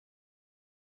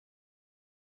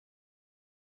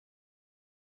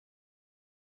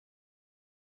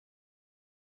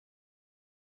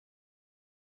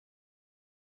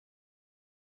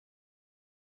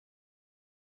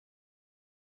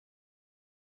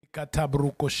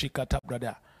Rikatabruko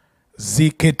shikatabrada.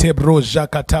 Ziketebro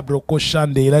jakatabroko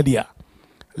shandeladia.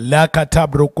 La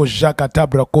katabroko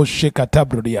jakatabroko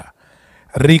shikatabrodia.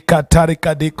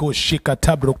 Rikatarikadeko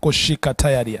shikatabroko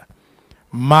shikatayadia.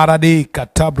 Marade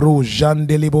katabro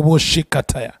jandelibobo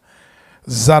shikataya.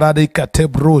 Zarade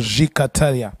katebro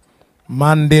jikataya.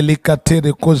 Mandeli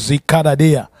katereko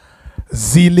zikaradea.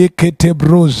 Zile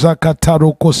ketebro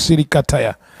zakataroko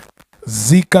sirikataya.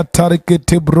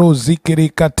 Zikatariketebro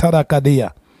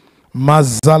zikirikatarakadea.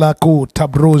 Mazalako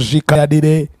tabro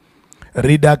jikadide.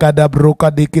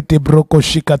 Ridakadabroka dikitebroko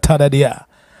shikataradia.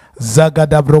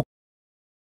 Zagadabro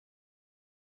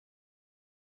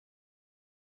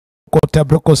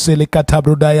Kotabroko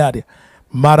selikatabro dayari.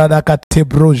 Maradaka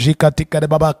tebro jikatika de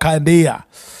baba kandia.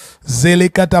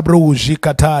 Zelikatabro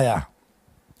jikataya.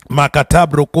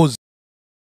 Makatabro ko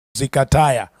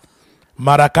zikataya.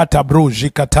 Marakatabro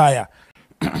jikataya.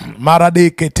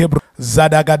 Maradeke tebro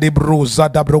zadagadebro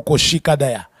zadabroko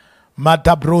shikadaya.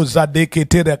 Matabro zadeke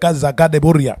tereka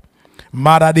zagadeburia.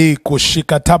 Maradeko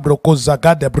shikatabro ko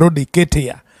zagadebro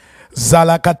diketea.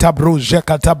 Zalakatabro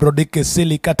jekatabro dike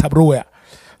selikatabroya.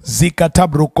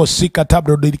 Zikatabro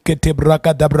kosikatabro diketebra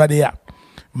dabradea.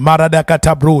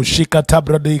 Maradakatabro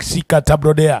shikatabro de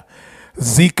sikatabrodea.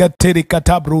 Zikateri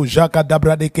katabro jaka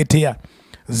dabradeketea.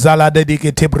 Zalade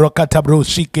diketebro katabro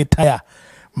shiketaya.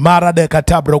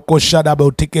 Maradakatabro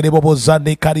koshadabo tikerebobo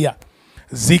zande karia.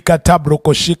 Zikatabro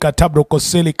koshikatabro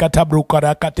koseli katabro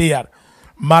karakatea.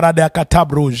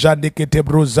 Maradakatabro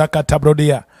jandiketebro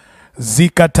zakatabrodea.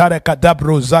 Zikatare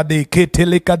kadabro zade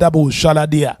ketele kadabu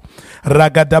shaladia.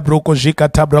 Ragadabruko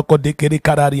jikatabroko dikiri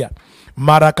kararia.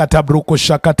 Marakatabroko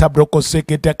shakatabroko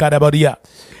sekete karabaria.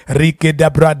 Rike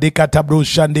dabra dikatabro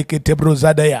shandike tebro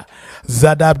zadaya.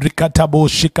 Zadabrikatabo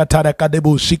shikatara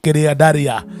kadebu shikiri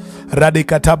adaria.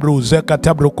 Radikatabro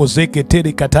zekatabroko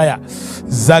zeketeri kataya.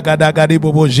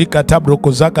 Zagadagaribobo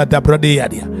jikatabroko zakadabradia.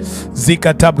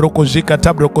 Zikatabroko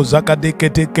jikatabroko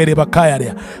zakadekete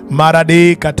keribakaya.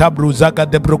 Marade katabro zaka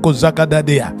debroko zaka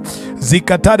dadea.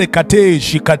 Zikatare kate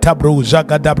shikatabro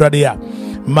zaka dabradea.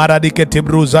 Maradike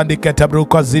tebro zandike tabro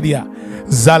kazidia.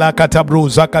 Zala katabro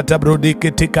zaka tabro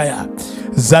diketikaya.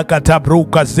 Zakatabro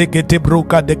kazeke tebro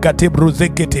kadekatebro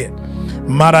zekete.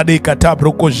 Marade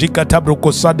katabro kojika tabro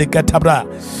kosade katabra.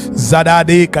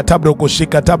 Zadade katabro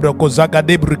koshika tabro kozaka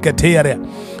debriketere.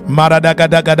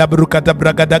 Maradagadagadabru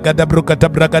katabragadagadabrou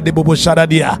katabragadebubo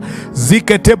sharadia.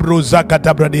 Ziketebro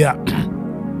zakatabradia.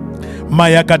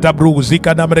 Maya katabru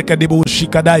zika namreka debu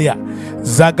shikadaya.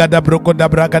 Zagada broko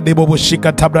dabraka debo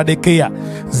shika tabra dekeya.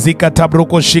 Zika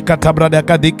tabroko shika tabra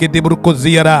deka deke debruko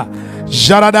ziara.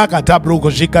 Jarada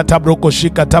katabruko shika tabroko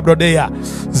shika tabrodeya.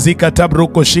 Zika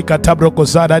tabroko shika tabroko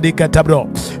zara deka tabro.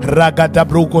 Raga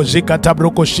tabruko shika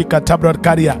tabroko shika tabra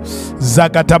karia.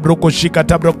 Zaga tabroko shika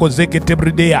tabroko zeke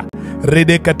tebridea.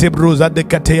 Rede katebru zade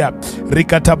katea.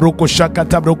 Rika tabroko shaka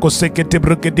tabroko seke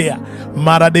tebrukedea.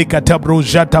 Marade katabru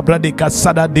jatabra deka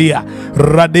sadadea.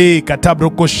 Rade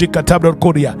katabroko shika tabra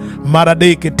koria.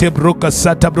 Marade ketebroka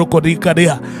satabroko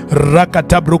rikadea.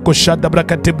 Rakatabruko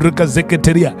shadabraka tebruka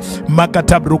zeketeria.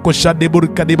 Makatabruko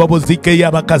shadeburka debabo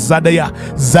zikeya makazadea.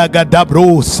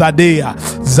 Zagadabro sadea.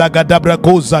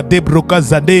 Zagadabrakoza debruka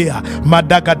zadea.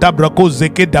 Madagadabrako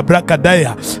zeke dabraka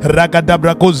daya.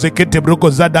 Ragadabrako zeke tebruko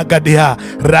zadagadea.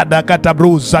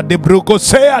 Radakatabru zadebruko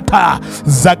seata.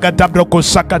 Zagadabrako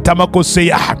sakatamako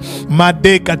seya.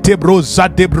 Madeka tebro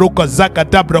zadebruko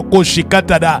zakadabrako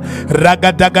shikatada.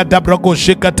 Ragadagadabrako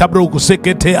shikatabroko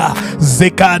seketea.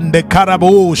 Zekande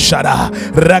karabo shara.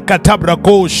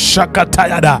 Rakatabrako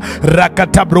shakatayada.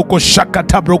 Rakatabroko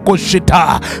shakatabroko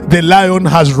shita. The lion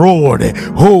has roared.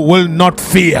 Who will not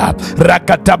fear?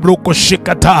 Rakatabroko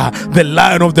shikata. The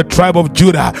lion of the tribe of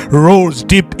Judah roars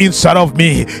deep inside of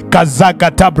me.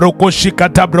 Kazakatabroko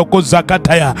shikatabroko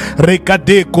zakataya.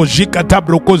 Rekadeko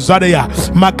shikatabroko zadaya.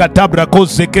 Makatabrako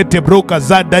zekete broka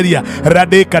zadaria.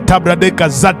 Radekatabra deka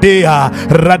zadea.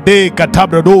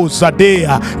 Radekatabra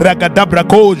zadea.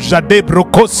 Rakadabrako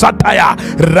jadebroko sataya.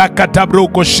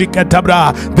 Rakatabroko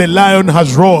shikatabra. The lion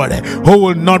has roared. Who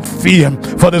will not fear?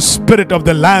 For the spirit of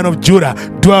the Lion of Judah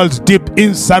dwells deep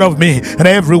inside of me, and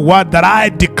every word that I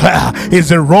declare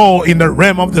is a roar in the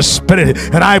realm of the spirit.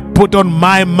 And I put on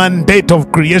my mandate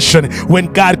of creation.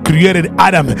 When God created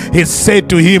Adam, he said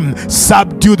to him,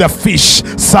 subdue the fish,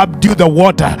 subdue the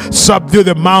water, subdue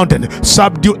the mountain,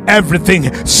 subdue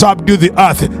everything, subdue the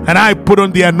earth. And I put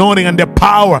on the anointing and the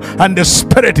power and the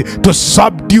spirit to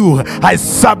subdue. I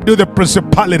subdue the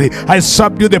principality, I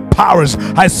subdue the powers,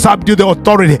 I subdue the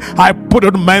authority. I put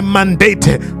on my mandate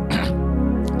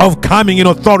of coming in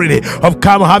authority, of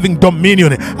having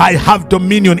dominion. I have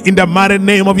dominion in the mighty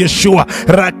name of Yeshua.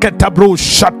 Raketabro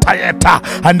Shatayeta.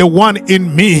 And the one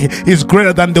in me is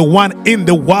greater than the one in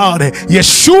the world.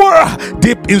 Yeshua,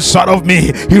 deep inside of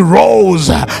me, he rose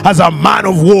as a man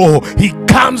of war. He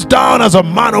comes down as a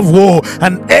man of war,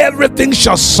 and everything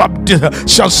shall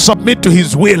submit to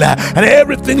his will, and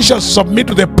everything shall submit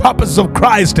to the purposes of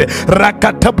Christ.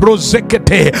 Rakatabro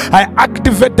Zekete. I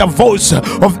activate the voice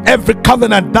of every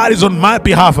covenant that is on my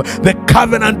behalf, the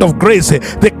covenant of grace,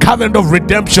 the covenant of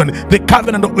redemption, the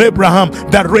covenant of Abraham,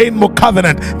 the rainbow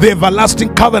covenant, the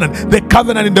everlasting covenant, the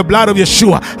covenant in the blood of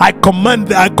Yeshua. I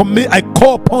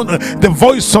call upon the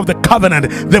voice of the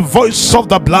covenant, the voice of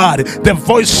the blood, the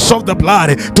voice of the blood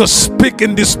to speak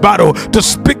in this battle, to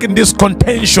speak in this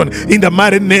contention, in the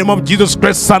mighty name of Jesus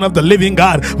Christ, Son of the living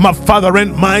God, my Father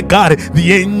and my God.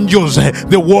 The angels,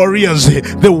 the warriors,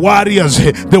 the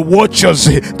watchers,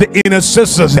 the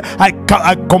intercessors,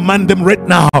 I command them right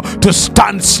now to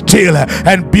stand still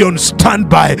and be on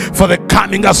standby for the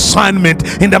coming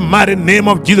assignment, in the mighty name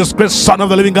of Jesus Christ, Son of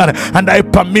the living God. And I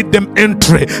permit them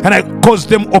entry, and I cause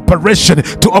them operation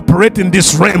to operate in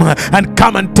this realm and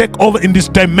come and take over in this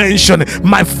dimension.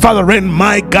 My Father and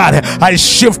my God, I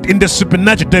shift in the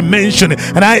supernatural dimension,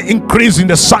 and I increase in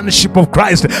the sonship of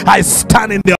Christ. I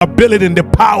stand in the ability and the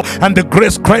power and the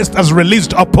grace Christ has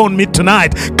released upon me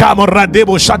tonight.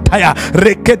 Kamoradebo Shataya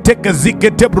Reketeke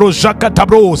Ziketebro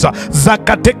Jakatabroza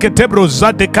Zakateketebro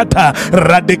Zadekata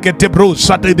Radeketebro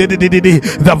Satedididi.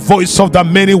 The voice of the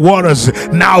many waters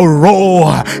now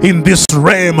roar in this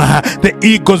realm. The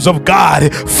eagles of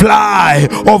God fly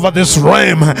over this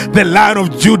realm. The Lion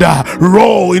of Judah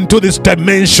roar into this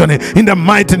dimension in the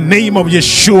mighty name of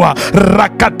Yeshua.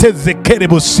 Rakate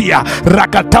Zekerebusia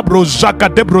Rakatabro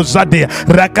Zakatebro Zade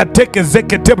Rakateke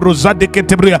Zeketebro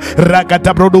Zadeketebria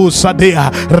Rakatabro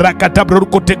Sadea Rakatabro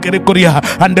Kotekerekoria.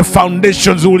 And the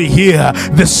foundations will hear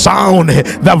the sound,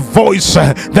 the voice,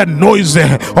 the noise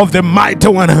of the mighty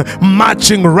one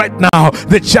marching right now.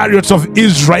 The chariots of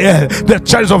Israel, the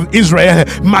chariots of Israel.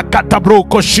 Makatabro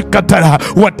Koshikatara.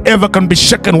 Whatever can be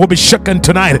shaken will be shaken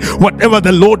tonight. Whatever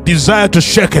the Lord desires to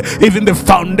shake, even the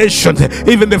foundation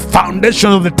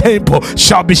of the temple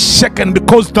shall be shaken,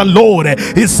 because the Lord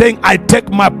is saying, I take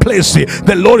my place.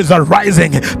 The Lord is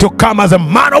arising to come as a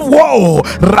man of war.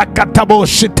 Rakatabo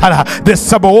Shitara, the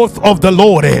Sabaoth of the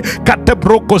Lord.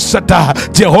 Katabroko Sata,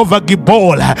 Jehovah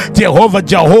Gibol,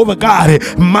 Jehovah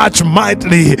God, march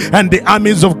mightily, and the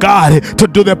armies of God to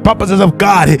do the purposes of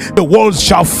God. The walls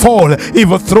shall fall,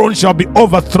 evil thrones shall be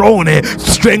overthrown.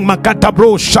 String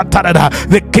Makatabro Shatarada,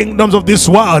 the kingdoms of this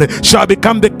world shall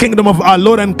become the kingdom of our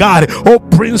Lord and God. O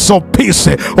Prince of Peace,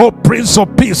 O Prince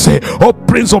of Peace, O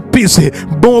Prince of Peace,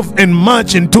 move and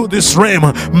march into this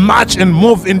realm, march and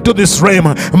move into this realm.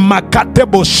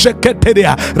 Makatebo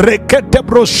Sheketeria,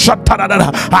 Reketebro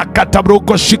Shatarada, Akatabro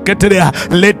Shiketeria.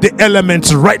 Let the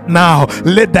elements right now,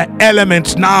 let the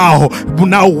elements now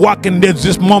walk in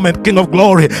this moment, King of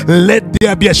Glory. Let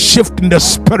there be a shift in the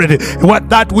spirit. What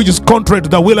that which is contrary to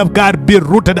the will of God be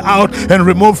rooted out and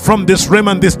removed from this realm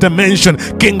and this dimension.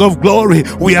 King of Glory,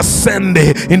 we ascend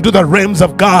into the realms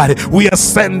of God. We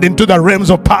ascend into the realms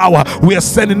of power. We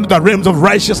ascend into the realms of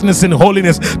righteousness and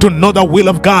holiness to know the will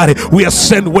of God. We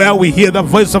ascend where we hear the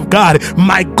voice of God.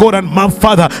 My God and my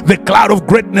Father, the cloud of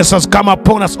greatness has come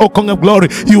upon us, O King of Glory.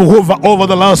 You hover over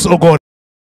the lost, O God.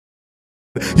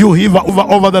 You hover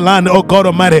over the land, oh God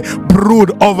Almighty.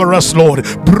 Brood over us, Lord.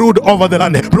 Brood over the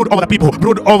land, brood over the people,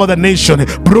 brood over the nation,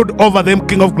 brood over them,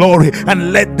 King of Glory,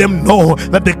 and let them know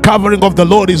that the covering of the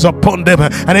Lord is upon them,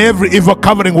 and every evil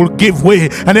covering will give way,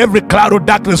 and every cloud of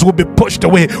darkness will be pushed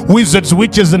away. Wizards,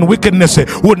 witches, and wickedness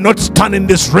will not stand in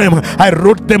this realm. I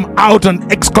root them out and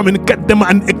excommunicate them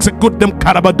and execute them.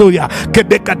 Karabadoya.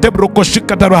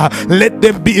 Let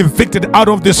them be evicted out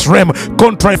of this realm.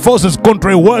 Contrary forces,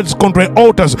 contrary words, contrary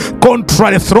altars,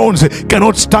 contrary thrones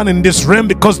cannot stand in this realm,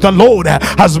 because the Lord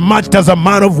has marched as a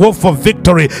man of war for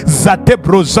victory.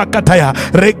 Zatebro Zakataya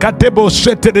Rekatebo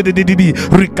Shetedididi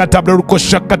Rikatabro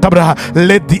Koshakatabra.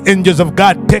 Let the angels of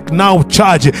God take now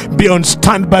charge, be on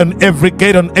standby on every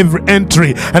gate, on every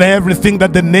entry, and everything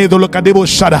that the Nedo Lokadebo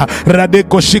Shada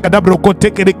Radeko Shikadabro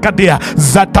Kotekerikadia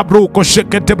Zatabro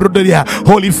Kosheketebrodia.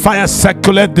 Holy fire,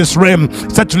 circulate this realm,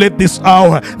 saturate this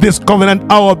hour, this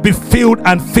covenant hour. Be filled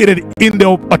and fitted in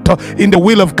in the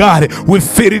will of God. We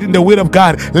fit it in the will of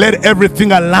God. Let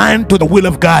everything align to the will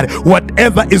of God.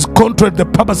 Whatever is contrary to the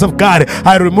purpose of God,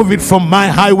 I remove it from my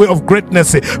highway of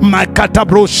greatness. My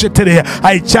katabro shetere.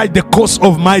 I charge the course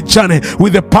of my journey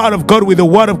with the power of God, with the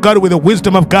word of God, with the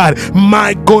wisdom of God.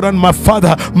 My God and my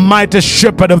Father, mighty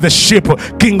shepherd of the sheep,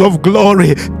 King of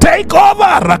glory, take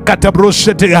over. Rakatabro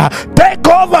shetere. Take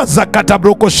over.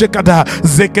 Zakatabroko shekata.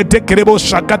 Zekete kerebo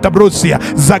shakatabrosia.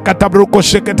 Zakatabroko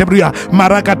shekatebria.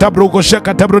 Marakatabroko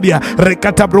shakatabrodia.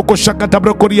 Rekatabroko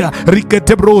shakatabrokoria.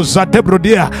 Riketebro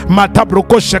zatebrodia.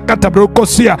 Matabroko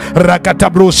shakatabrokosia.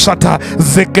 Rakatabro shata.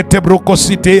 Zeketebroko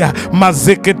sitea.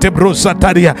 Mazeketebro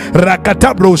sataria.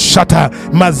 Rakatabro shata.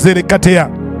 Mazerekatea.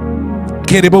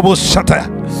 Kerebobo shata.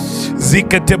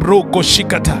 Ziketebroko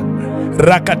shikata.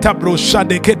 Rakatabro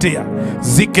shandeketea.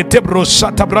 Ziketebro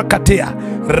shatabrakatea.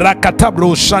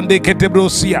 Rakatabro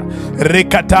shandeketebrosia.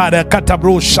 Rekatara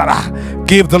katabro shara.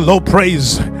 Give the Lord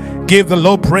praise. Give the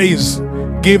Lord praise.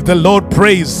 Give the Lord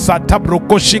praise.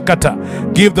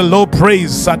 Satabrokoshikata. Give the Lord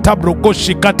praise.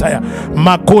 Satabrokoshikata.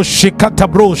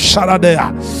 Makoshikatabro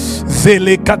sharadea.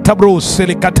 Zelekatabro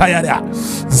selekataya.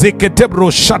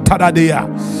 Zeketebro shataradea.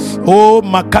 Oh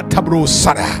makatabro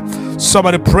sara.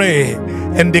 Somebody pray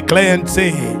and declare and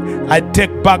say, I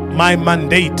take back my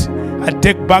mandate. I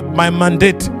take back my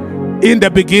mandate. In the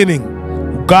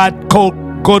beginning, God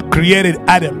created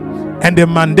Adam, and the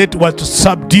mandate was to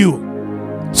subdue.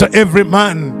 So every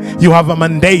man, you have a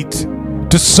mandate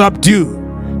to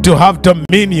subdue, to have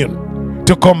dominion,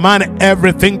 to command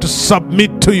everything to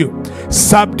submit to you.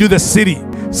 Subdue the city,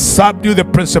 subdue the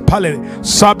principality,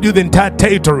 subdue the entire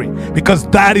territory, because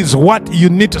that is what you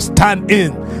need to stand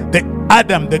in. The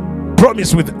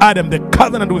promise with Adam, the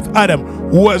covenant with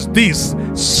Adam was this: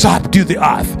 subdue the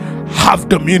earth, have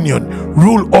dominion,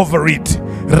 rule over it.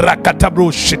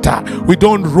 Rakatabro shita. We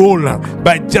don't rule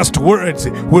by just words,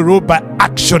 we rule by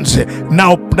actions.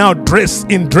 Now dress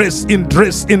in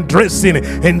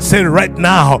and say right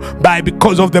now,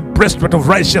 because of the breastplate of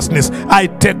righteousness, I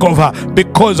take over.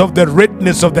 Because of the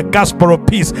redness of the gospel of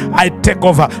peace, I take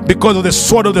over. Because of the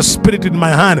sword of the spirit in my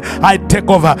hand, I take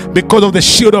over. Because of the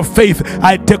shield of faith,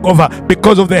 I take over.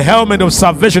 Because of the helmet of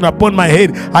salvation upon my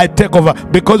head, I take over.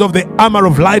 Because of the armor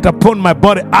of light upon my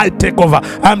body, I take over.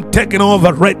 I'm taking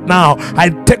over right now. I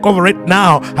take over right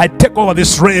now. I take over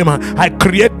this realm. I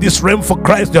create this realm for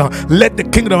Christ. Let the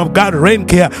kingdom of God reign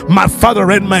here. My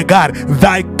Father and my God,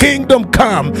 thy kingdom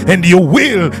come and your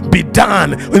will be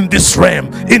done in this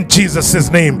realm, in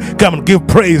Jesus' name. Come and give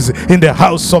praise in the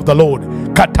house of the Lord.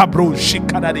 Katabro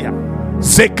shikadadia.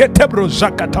 Zeketebro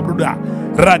zakatabruda.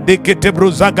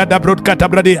 Radeketebro zagadabrod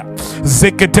katabradia.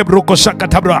 Zeketebro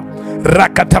koshakatabra.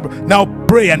 Rakatabra. Now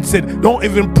pray and say, don't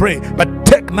even pray, but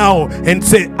take now and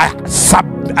say,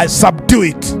 I subdue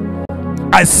it.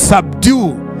 I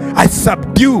subdue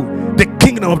the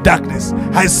kingdom of darkness.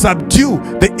 I subdue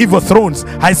the evil thrones.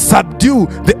 I subdue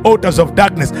the altars of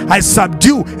darkness. I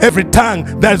subdue every tongue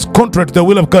that is contrary to the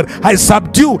will of God. I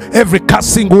subdue every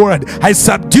cursing word. I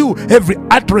subdue every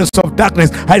utterance of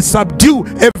darkness. I subdue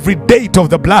every date of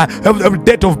the blood, every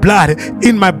date of blood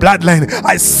in my bloodline.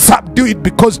 I subdue it,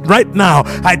 because right now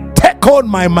I take on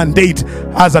my mandate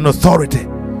as an authority,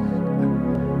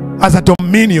 as a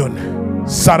dominion.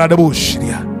 Someone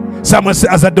say,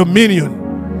 as a dominion.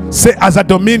 Say, as a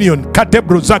dominion.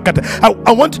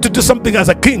 I want you to do something as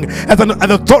a king, as an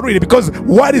authority, because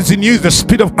what is in you is the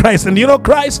Spirit of Christ. And you know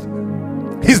Christ,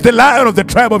 he's the Lion of the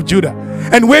tribe of Judah.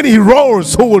 And when he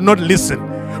roars, who will not listen?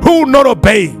 Who will not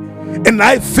obey? And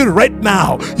I feel right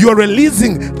now you are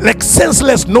releasing like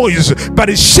senseless noise, but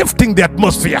it's shifting the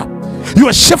atmosphere. You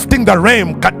are shifting the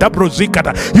realm.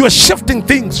 You are shifting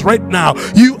things right now.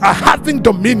 You are having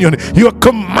dominion. You are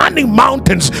commanding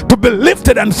mountains to be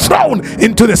lifted and thrown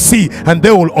into the sea, and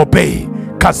they will obey.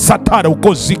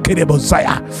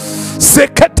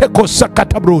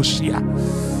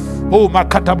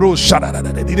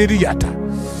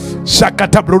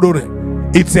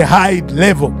 It's a high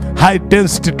level, high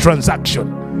density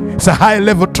transaction. It's a high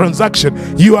level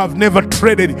transaction. You have never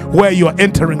traded where you are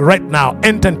entering right now.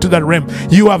 Enter into that realm.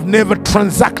 You have never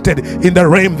transacted in the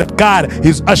realm that God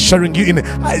is ushering you in.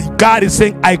 God is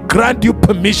saying, I grant you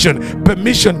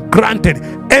permission granted.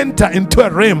 Enter into a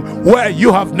realm where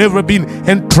you have never been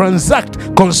and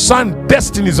transact concerning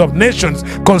destinies of nations,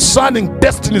 concerning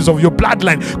destinies of your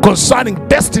bloodline, concerning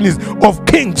destinies of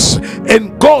kings,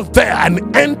 and go there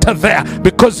and enter there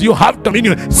because you have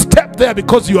dominion. Step there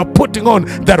because you are putting on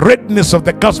the redness of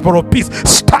the gospel of peace.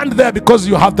 Stand there because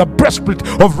you have the breastplate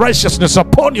of righteousness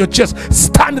upon your chest.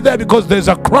 Stand there because there's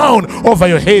a crown over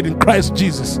your head in Christ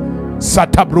Jesus.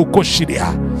 Satabru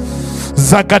koshidia.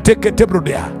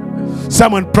 Zagateketebrudia.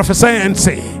 Someone prophesy and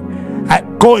say, I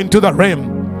go into the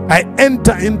realm. I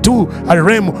enter into a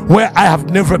realm where I have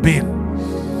never been.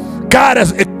 God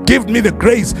has given me the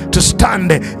grace to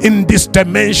stand in this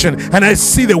dimension, and I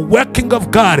see the working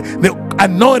of God, the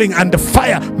anointing and the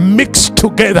fire mixed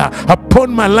together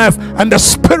upon my life, and the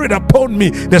Spirit upon me,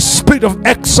 the Spirit of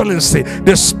excellency,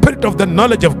 the Spirit of the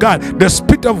knowledge of God, the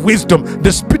Spirit of wisdom,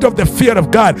 the Spirit of the fear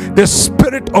of God, the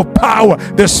Spirit of power,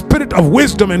 the Spirit of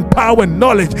wisdom and power and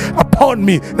knowledge upon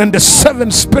me, and the 7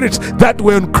 spirits that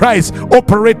were in Christ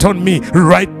operate on me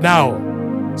right now.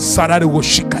 Sarari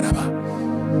Woshikaraba.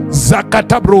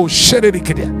 Zakatabro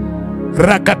Sherikida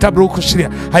Rakatabro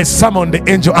Koshiria. I summon the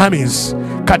angel armies.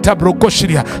 Katabro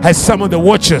Koshiria. I summon the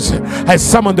watchers. I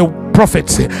summon the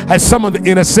prophets. I summon the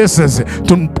intercessors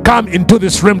to come into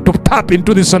this realm, to tap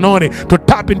into this anointing, to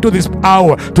tap into this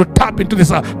hour, to tap into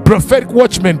this prophetic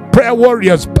watchmen, prayer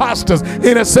warriors, pastors,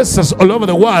 intercessors all over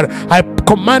the world. I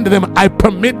command them, I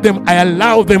permit them, I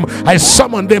allow them, I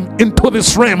summon them into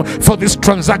this realm for this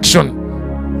transaction.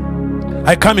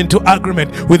 I come into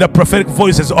agreement with the prophetic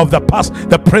voices of the past,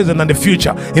 the present, and the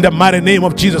future in the mighty name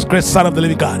of Jesus Christ, Son of the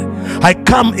living God. I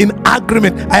come in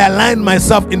agreement. I align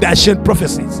myself in the ancient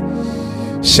prophecies.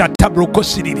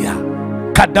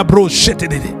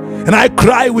 And I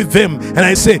cry with them and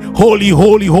I say, holy,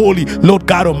 holy, holy, Lord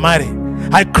God Almighty.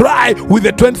 I cry with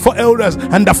the 24 elders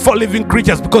and the 4 living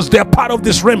creatures because they are part of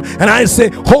this realm, and I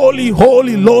say, holy,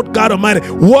 holy Lord God Almighty,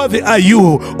 worthy are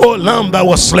you, O Lamb that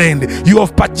was slain. You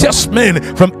have purchased men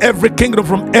from every kingdom,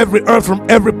 from every earth, from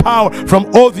every power, from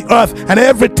all the earth, and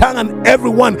every tongue and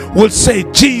everyone will say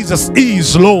Jesus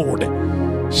is Lord.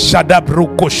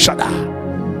 Shadabroko Shada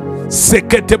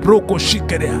Sekete Broko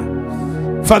Shikerea.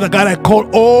 Father God, I call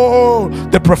all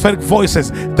the prophetic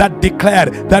voices that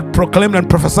declared, that proclaimed and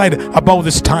prophesied about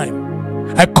this time.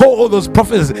 I call all those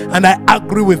prophets and I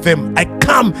agree with them. I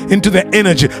come into the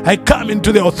energy. I come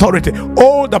into the authority.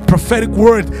 All the prophetic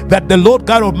words that the Lord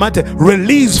God Almighty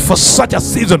released for such a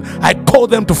season, I call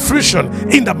them to fruition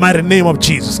in the mighty name of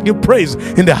Jesus. Give praise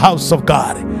in the house of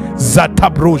God.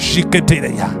 Zatabro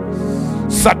Shiketeya.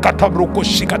 Sakatabruko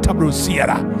shikatabru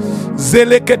siara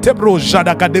zeleketebro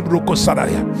jadakadebruko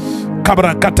sararia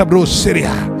kabrakatabru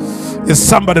siria. Is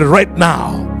somebody right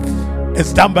now? Is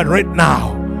somebody right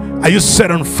now? Are you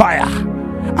set on fire?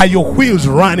 Are your wheels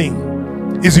running?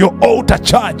 Is your altar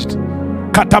charged?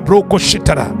 Katabroko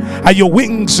shitara. Are your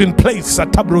wings in place?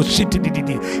 Satabro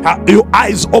shitididi. Are your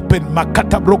eyes open?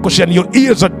 Makatabroko shit. And your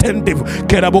ears attentive.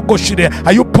 Keraboko shide.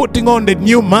 Are you putting on the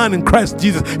new man in Christ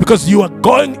Jesus? Because you are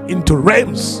going into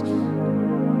realms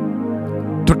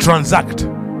to transact,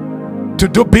 to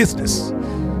do business,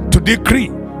 to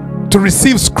decree, to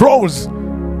receive scrolls,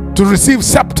 to receive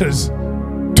scepters,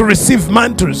 to receive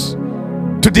mantles,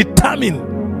 to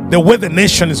determine the way the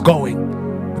nation is going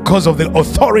because of the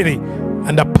authority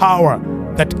and the power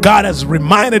that God has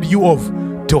reminded you of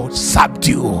to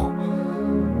subdue.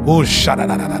 Oh,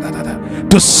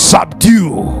 to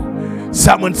subdue.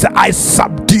 Someone say, I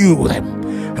subdue them.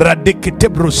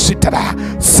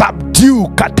 Subdue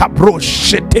katabro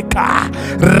sheteka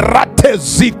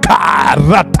ratezika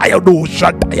ratayodo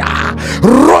shataya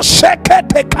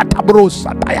roshekete katabro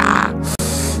sataya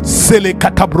sele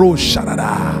katabro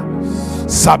sharada.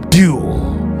 Subdue,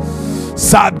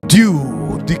 subdue.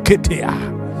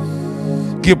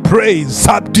 Give praise.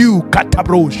 Subdue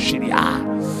katabro shiria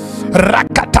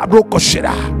rakatabro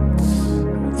koshira.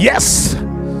 Yes,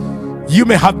 you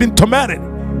may have been tormented,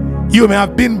 you may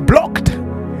have been blocked,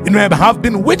 you may have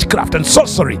been witchcraft and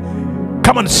sorcery.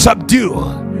 Come and subdue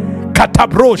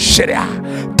katabro shiria.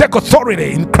 Take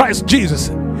authority in Christ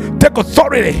Jesus. Take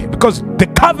authority because the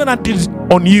covenant is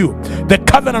on you. The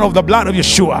covenant of the blood of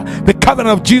Yeshua, the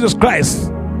covenant of Jesus Christ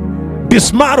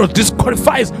dismantles,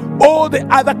 disqualifies all the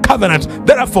other covenants.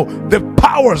 Therefore, the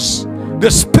powers,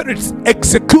 the spirits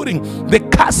executing the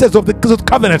curses of the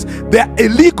covenants, they are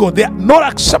illegal, they are not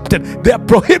accepted, they are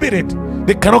prohibited.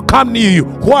 They cannot come near you.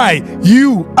 Why?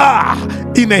 You are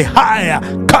in a higher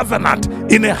covenant,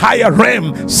 in a higher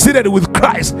realm, seated with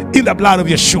Christ in the blood of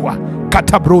Yeshua.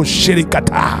 Katabro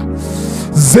shirikata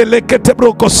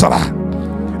zeleketebro kosara.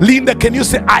 Linda, can you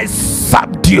say, I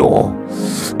subdue?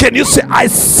 Can you say, I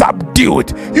subdue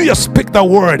it? You just speak the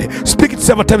word. Speak it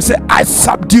several times. Say, I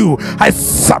subdue. I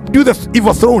subdue the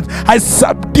evil thrones. I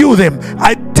subdue them.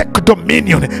 I take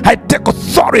dominion. I take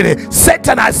authority.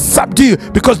 Satan, I subdue you.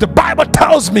 Because the Bible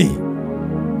tells me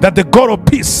that the God of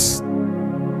peace,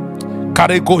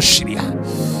 Karegoshiria,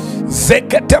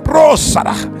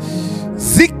 Zeketebrosara,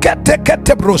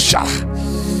 Ziketeketebrosha,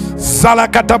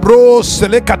 Zalakatabro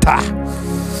Selekata,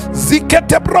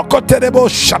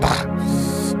 Ziketebrokoteboshada.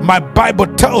 My Bible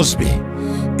tells me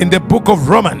in the book of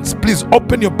Romans. Please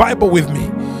open your Bible with me.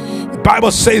 The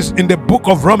Bible says in the book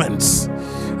of Romans,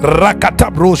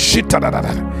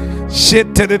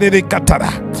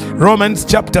 Romans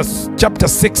chapter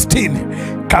 16,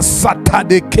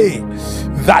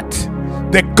 that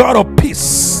the God of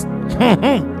peace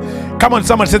come on,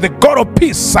 someone say the God of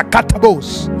peace,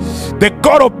 the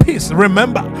God of peace.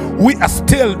 Remember, we are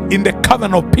still in the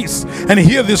covenant of peace, and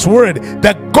hear this word,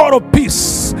 the God of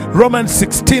peace. Romans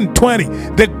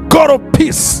 16:20, the God of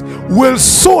peace will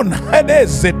soon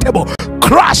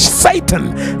crush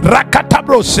Satan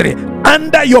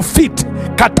under your feet.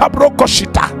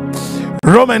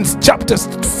 Romans chapter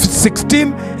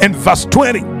 16 and verse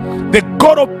 20, the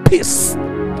God of peace,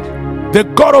 the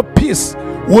God of peace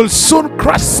will soon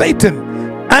crush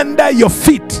Satan under your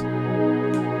feet.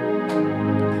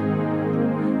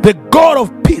 The God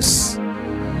of peace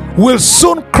will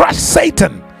soon crush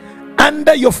Satan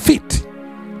under your feet.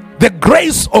 The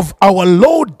grace of our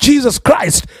Lord Jesus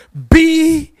Christ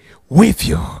be with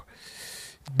you.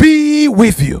 Be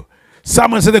with you.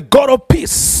 Someone say the God of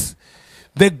peace.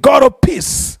 The God of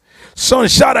peace. Someone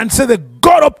shout and say the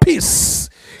God of peace.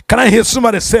 Can I hear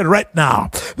somebody say right now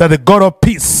that the God of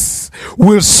peace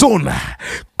will soon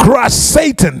crush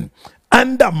Satan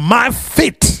under my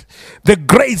feet? The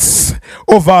grace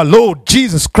of our Lord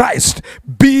Jesus Christ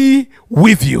be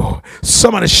with you.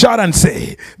 Somebody shout and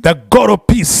say the God of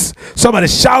peace. Somebody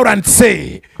shout and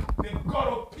say the God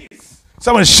of peace.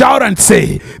 Somebody shout and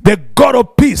say the God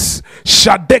of peace.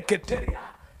 Shadeketeria.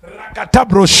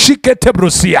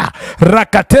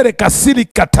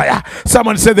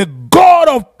 Someone say the God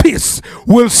of peace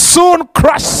will soon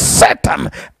crush Satan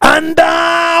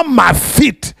under my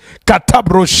feet.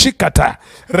 Katabro shikata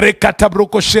rekatabro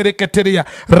koshereketeria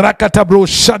rakatabro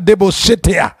shadebo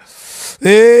shetea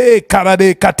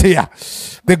karade katea.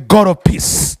 The God of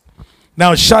peace.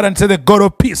 Now shout and say the God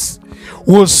of peace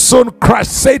will soon crush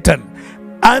Satan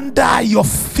under your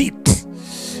feet.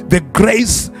 The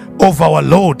grace of our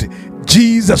Lord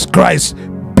Jesus Christ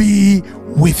be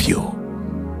with you.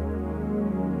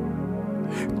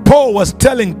 Paul was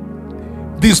telling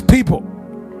these people,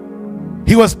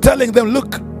 he was telling them,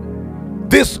 look,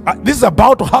 this is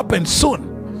about to happen soon,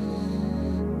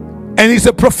 and it's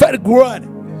a prophetic word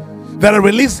that are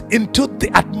released into the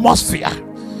atmosphere,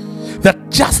 that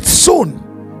just soon,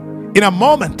 in a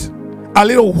moment, a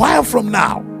little while from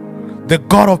now, the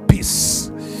God of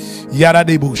peace,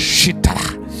 Yaradebu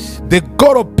Shitara, the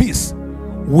God of peace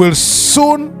will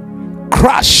soon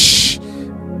crush,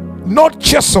 not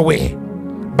chase away,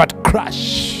 but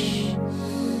crush.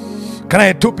 Can I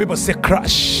hear two people say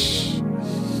crush?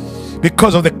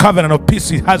 Because of the covenant of peace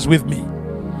he has with me,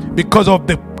 because of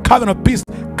the covenant of peace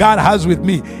God has with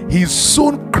me, he's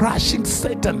soon crushing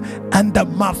Satan under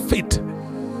my feet.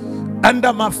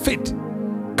 Under my feet.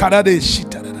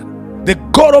 The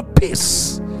God of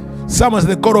peace. Someone's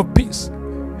the God of peace.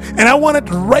 And I want it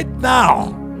right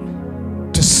now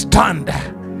to stand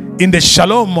in the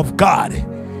shalom of God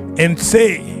and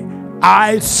say,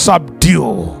 I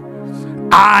subdue,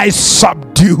 I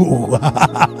subdue,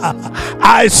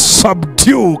 I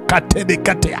subdue,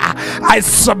 I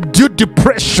subdue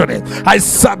depression, I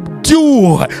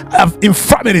subdue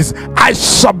infirmities, I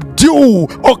subdue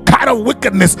all kind of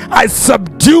wickedness, I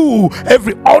subdue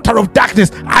every altar of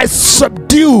darkness, I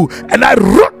subdue and I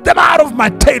root them out of my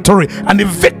territory and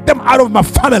evict them out of my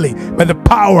family by the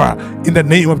power in the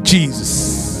name of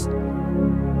Jesus.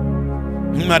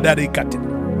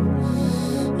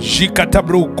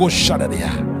 Jikatabro koshadadia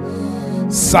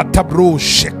satabro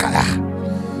shekaya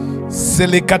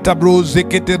selekatabro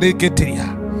zeketereketia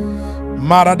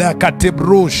marada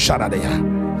katebro shadadia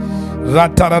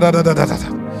ratarada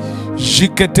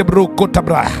jiketebro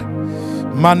kotabra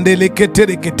mandele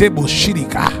ketereketebo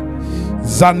shirika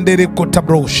zandere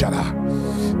kotabro shada.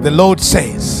 The Lord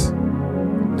says,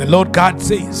 the Lord God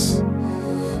says,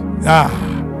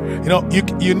 you know,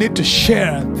 you need to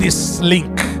share this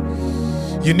link.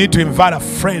 You need to invite a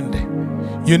friend.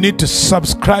 You need to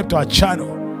subscribe to our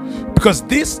channel, because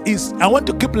this is, I want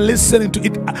to keep listening to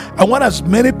it. I want as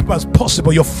many people as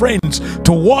possible, your friends,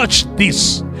 to watch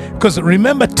this, because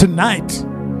remember, tonight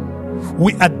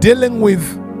we are dealing with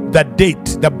the date,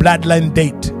 the bloodline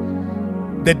date,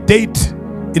 the date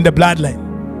in the bloodline,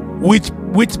 which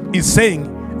is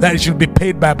saying that it should be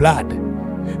paid by blood.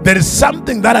 There is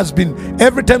something that has been,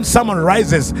 every time someone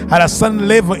rises at a certain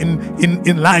level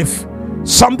in life,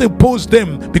 something pulls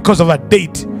them because of a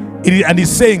date, and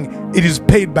he's saying it is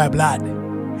paid by blood.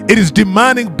 It is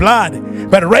demanding blood.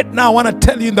 But right now I want to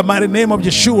tell you in the mighty name of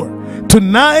Yeshua,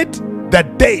 tonight the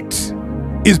date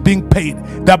is being paid.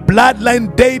 The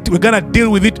bloodline date, we're gonna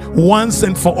deal with it once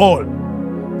and for all.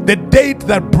 the date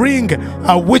that bring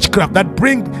witchcraft, that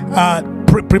bring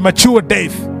premature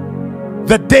death,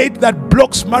 the date that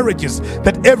blocks marriages,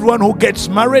 that everyone who gets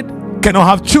married cannot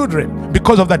have children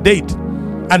because of the date,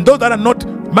 and those that are not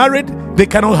married, they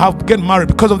cannot get married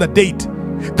because of the date.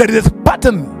 There is a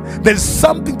pattern. There is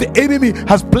something the enemy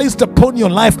has placed upon your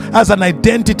life as an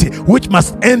identity, which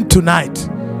must end tonight,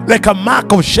 like a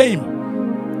mark of shame,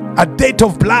 a date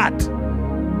of blood.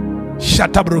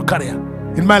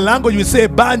 Shatabrukaria. In my language, we say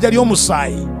Banja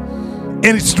Yomusai.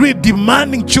 And it's really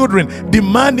demanding children,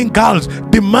 demanding girls,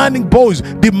 demanding boys,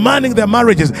 demanding their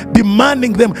marriages,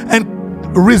 demanding them and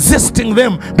resisting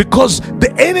them, because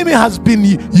the enemy has been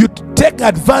you take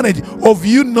advantage of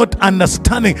you not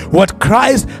understanding what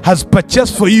Christ has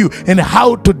purchased for you and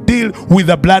how to deal with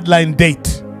the bloodline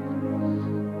date.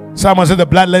 Someone said the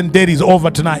bloodline date is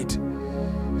over tonight.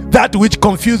 That which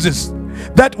confuses,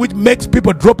 that which makes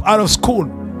people drop out of school,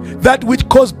 that which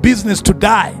causes business to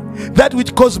die, that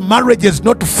which causes marriages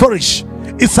not to flourish,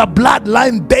 it's a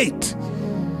bloodline date.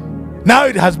 Now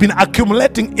it has been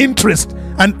accumulating interest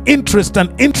and interest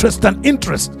and interest and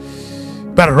interest.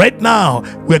 But right now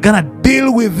we're gonna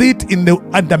deal with it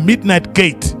at the midnight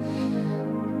gate.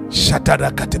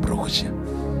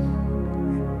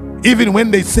 Even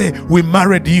when they say we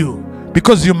married you,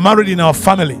 because you married in our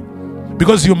family,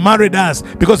 because you married us,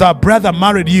 because our brother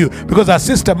married you, because our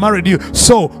sister married you,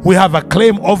 so we have a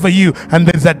claim over you, and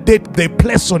there's a date they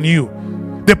place on you.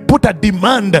 They put a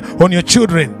demand on your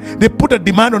children, they put a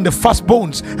demand on the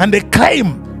firstborns, and they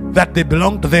claim that they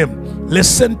belong to them.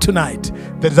 Listen tonight,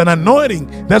 there's an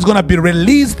anointing that's going to be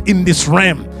released in this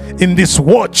realm, in this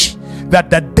watch, that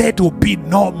the debt will be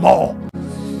no more.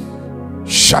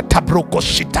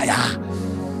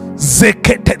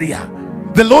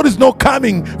 The Lord is not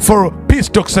coming for peace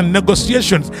talks and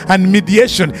negotiations and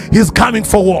mediation. He's coming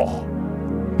for war.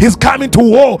 He's coming to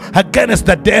war against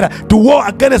the debt, to war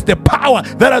against the power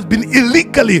that has been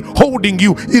illegally holding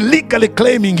you, illegally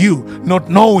claiming you, not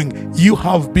knowing you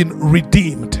have been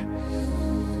redeemed.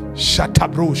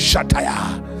 Shatabro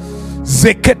shataya.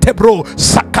 Zeketebro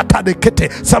sakata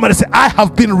dekete. Somebody say, I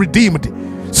have been redeemed.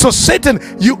 So Satan,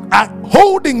 you are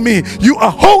holding me, you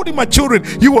are holding my children,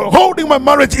 you are holding my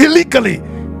marriage illegally.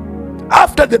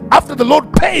 After the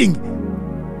Lord paying,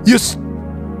 you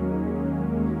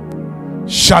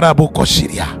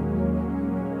Sharabokoshiria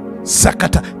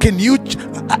Sakata. Can you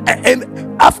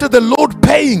and after the Lord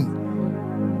paying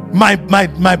my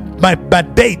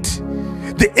date,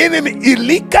 the enemy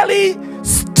illegally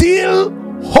still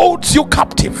holds you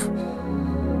captive.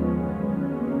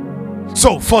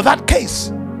 So for that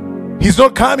case, he's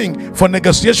not coming for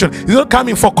negotiation, he's not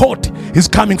coming for court, he's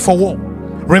coming for war.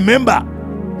 Remember,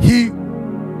 he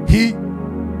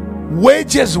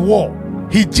wages war,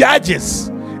 he judges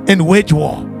and wage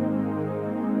war.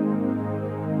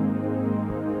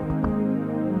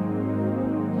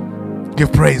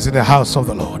 Give praise in the house of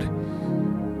the Lord.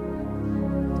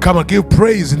 Come on, give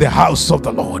praise in the house of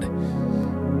the Lord.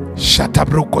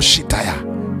 Shatabroko shitaya.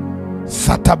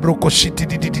 Satabroko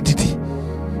shitididididi.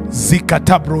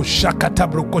 Zikatabro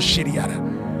shakatabroko shiriara.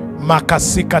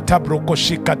 Makasikatabroko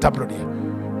shikatabrodia.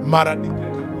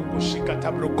 Maradikabroko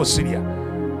shikatabroko siria.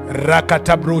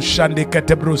 Rakatabro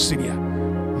shandikatabro siria.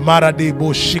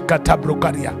 Maradebo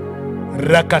shikatabrokaria.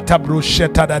 Rakatabro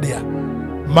shetadadia.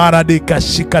 Maradeka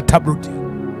shikatabrodia.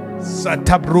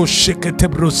 Satabro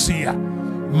shikatebrosia.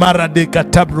 Maradeka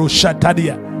tabro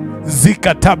shatadia.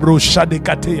 Zikatabro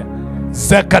shadekatea.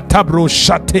 Zakatabro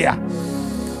shatea.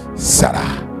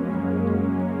 Sarah.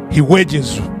 He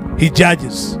wages, he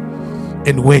judges,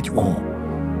 and wage war.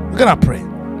 We're gonna pray.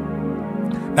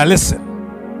 Now listen.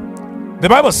 The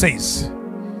Bible says,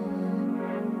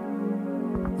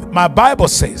 my Bible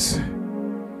says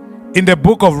in the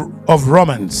book of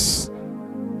Romans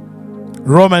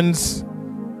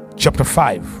chapter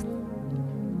 5.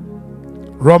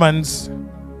 Romans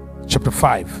chapter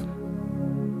 5.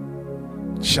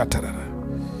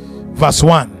 Verse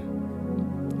 1.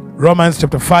 Romans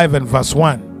chapter 5 and verse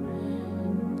 1.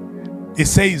 It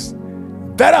says,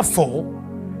 therefore,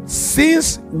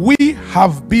 since we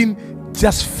have been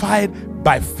justified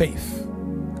by faith,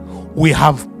 we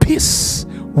have peace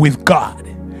with God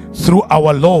through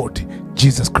our Lord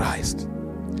Jesus Christ.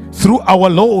 Through our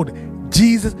Lord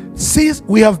Jesus, since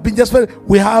we have been justified,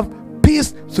 we have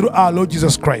peace through our Lord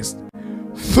Jesus Christ.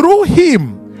 Through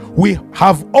him we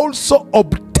have also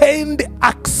obtained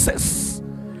access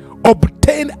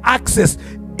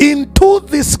into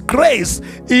this grace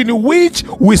in which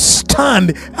we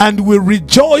stand, and we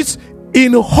rejoice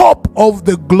in hope of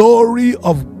the glory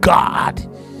of God.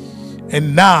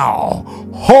 And now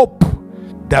hope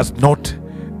does not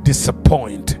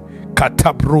disappoint.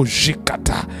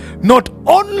 Not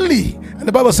only, and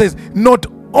the Bible says, not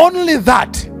only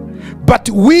that, but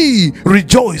we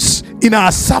rejoice in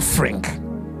our suffering,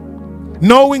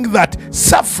 knowing that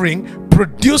suffering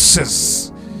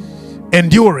produces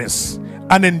endurance,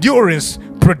 and endurance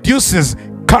produces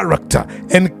character,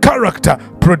 and character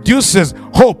produces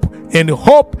hope, and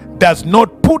hope does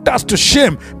not put us to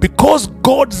shame, because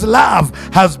God's love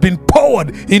has been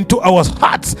poured into our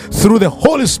hearts through the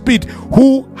Holy Spirit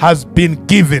who has been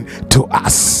given to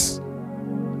us.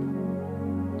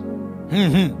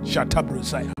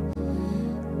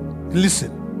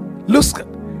 Listen,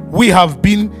 we have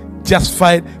been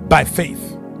justified by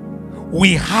faith.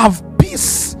 We have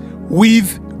peace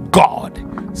with God.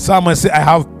 Someone say, I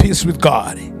have peace with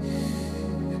God.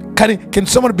 Can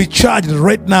someone be charged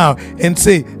right now and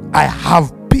say, I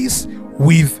have peace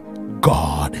with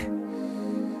God?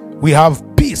 We have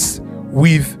peace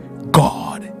with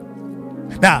God.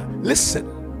 Now,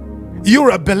 listen, you're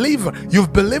a believer.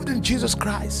 You've believed in Jesus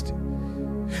Christ.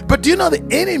 But do you know the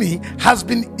enemy has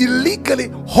been illegally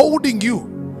holding you,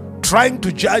 trying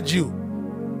to judge you,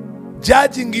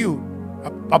 judging you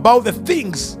about the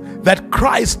things that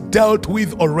Christ dealt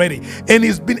with already, and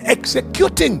he's been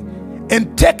executing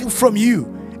and taking from you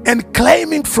and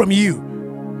claiming from you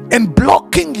and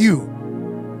blocking you.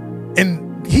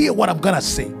 And hear what I'm gonna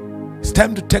say. It's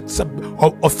time to take some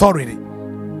authority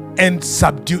and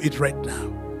subdue it right now,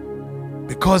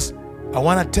 because I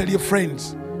want to tell you,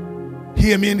 friends,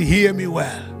 hear me and hear me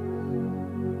well.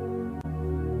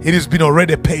 It has been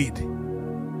already paid.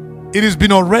 It has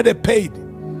been already paid.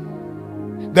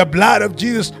 The blood of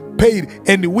Jesus paid,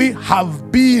 and we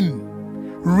have been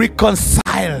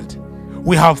reconciled.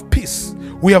 We have peace.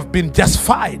 We have been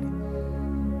justified.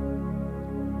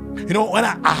 You know, when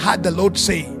I heard the Lord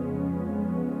say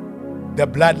the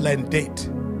bloodline date,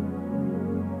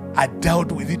 I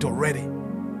dealt with it already.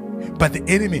 But the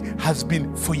enemy has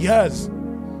been for years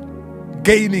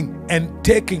gaining and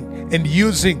taking and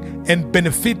using and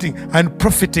benefiting and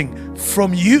profiting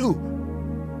from you.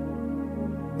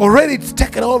 Already it's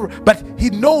taken over, but he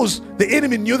knows, the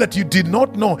enemy knew that you did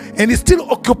not know, and he still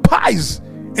occupies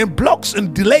and blocks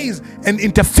and delays and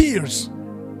interferes.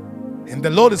 And the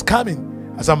Lord is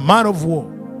coming as a man of war.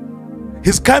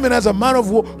 He's coming as a man of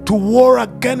war to war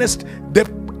against the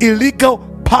illegal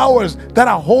powers that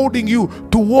are holding you,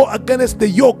 to war against the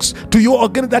yokes, to war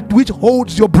against that which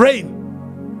holds your brain.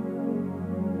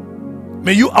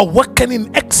 May you awaken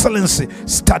in excellency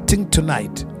starting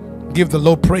tonight. Give the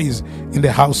Lord praise in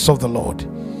the house of the Lord.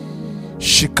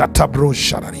 Shikatabro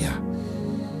shararia.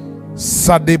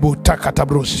 Sadebo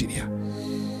takatabro siria.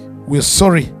 We're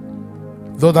sorry.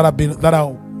 Those that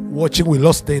are watching, we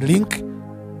lost the link,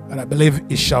 and I believe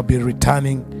it shall be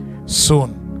returning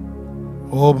soon.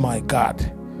 Oh my God.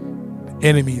 The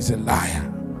enemy is a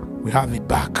liar. We have it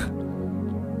back.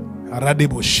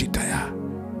 Aradebo shitaya.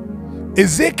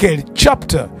 Ezekiel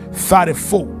chapter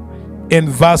 34 and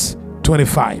verse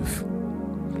 25.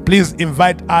 Please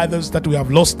invite others that we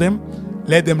have lost them.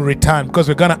 Let them return, because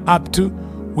we're gonna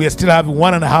we still have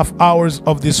 1.5 hours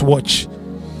of this watch.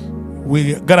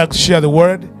 We're gonna share the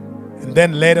word, and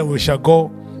then later we shall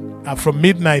go, from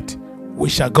midnight we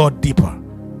shall go deeper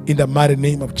in the mighty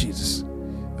name of Jesus.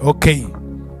 Okay,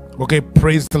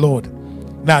 praise the Lord.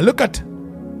 Now look at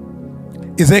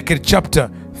Ezekiel chapter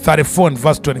 34 and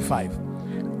verse 25.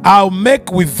 I'll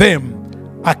make with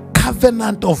them a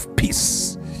covenant of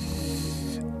peace,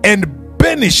 and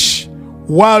banish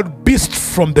wild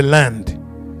beasts from the land,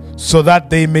 so that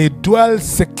they may dwell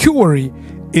securely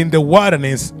in the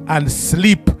wilderness and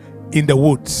sleep in the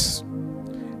woods.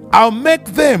 I'll make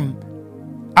them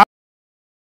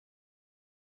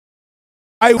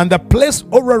and the place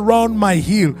all around my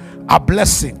hill a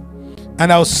blessing,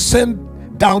 and I'll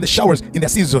send down the showers in the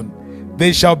season.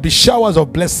 They shall be showers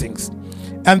of blessings,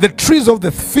 and the trees of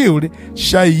the field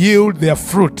shall yield their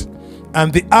fruit,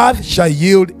 and the earth shall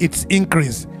yield its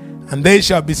increase, and they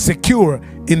shall be secure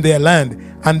in their land,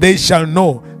 and they shall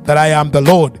know that I am the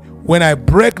Lord, when I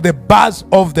break the bars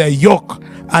of their yoke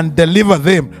and deliver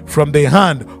them from the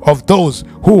hand of those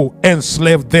who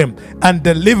enslaved them, and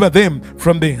deliver them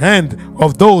from the hand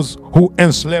of those who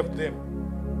enslaved them.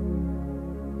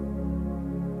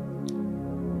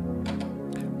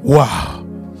 Wow.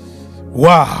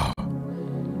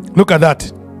 Look at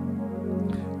that.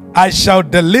 I shall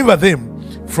deliver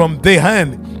them from the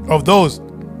hand of those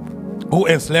who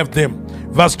enslaved them.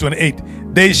 Verse 28.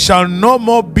 They shall no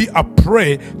more be a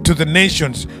prey to the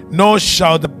nations, nor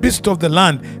shall the beasts of the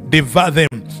land devour them.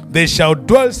 They shall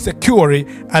dwell securely,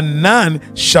 and none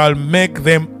shall make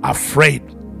them afraid.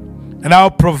 And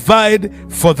I'll provide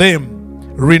for them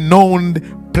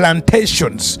renowned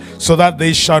plantations, so that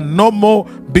they shall no more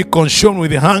be consumed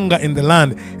with hunger in the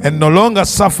land, and no longer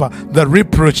suffer the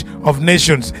reproach of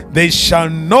nations. They shall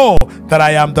know that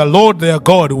I am the Lord their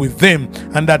God with them,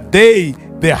 and that they,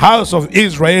 the house of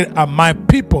Israel, are my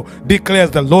people,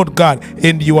 declares the Lord God,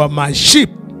 and you are my sheep,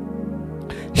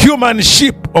 human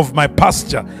sheep of my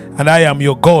pasture, and I am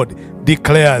your God,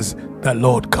 declares the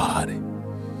Lord God.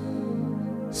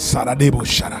 Saradebo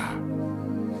Shara.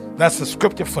 That's the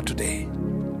scripture for today.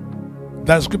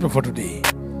 That's scripture for today.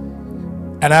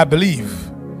 And I believe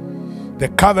the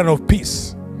covenant of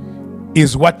peace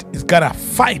is what is gonna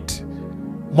fight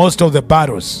most of the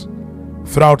battles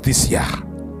throughout this year.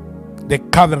 The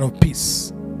covenant of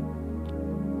peace.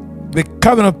 The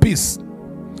covenant of peace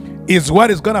is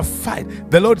what is gonna fight.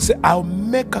 The Lord said, I'll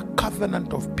make a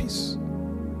covenant of peace.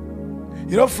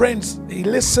 You know, friends,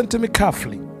 listen to me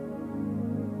carefully.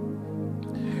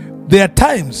 There are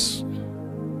times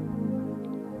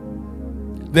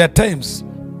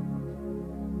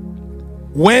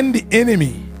when the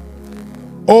enemy,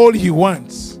 all he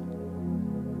wants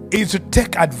is to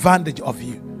take advantage of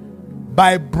you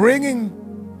by bringing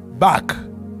back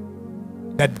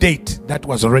the date that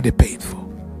was already paid for.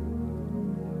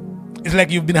 It's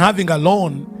like you've been having a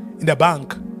loan in the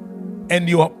bank and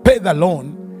you pay the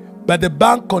loan, but the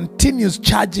bank continues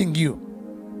charging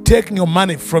you, taking your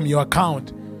money from your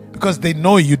account because they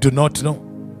know you do not know.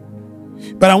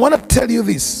 But I want to tell you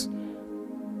this.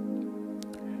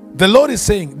 The Lord is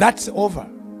saying, that's over.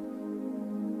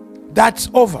 That's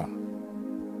over.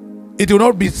 It will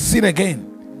not be seen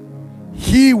again.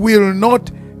 He will not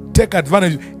take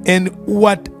advantage. And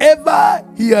whatever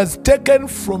he has taken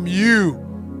from you,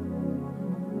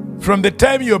 from the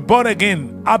time you're born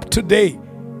again up to today,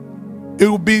 it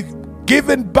will be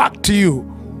given back to you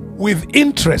with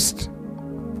interest.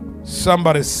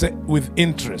 Somebody say, with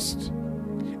interest.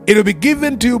 It will be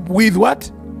given to you with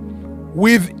what?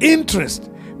 With interest,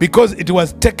 because it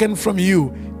was taken from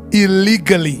you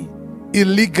illegally.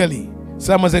 Illegally.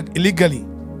 Someone said illegally.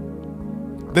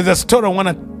 There's a story I want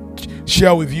to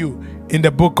share with you in the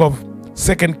book of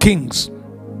 2 Kings.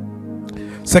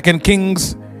 2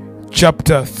 Kings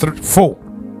chapter 4.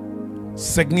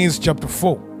 2 Kings chapter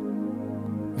 4.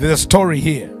 There's a story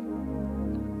here.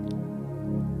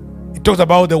 It talks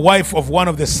about the wife of one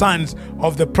of the sons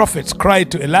of the prophets cried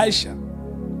to Elisha.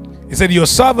 He said, your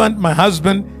servant, my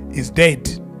husband, is dead.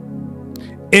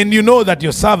 And you know that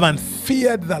your servant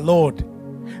feared the Lord.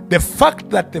 The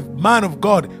fact that the man of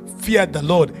God feared the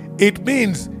Lord, it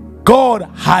means God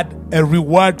had a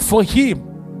reward for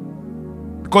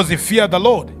him because he feared the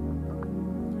Lord.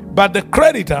 But the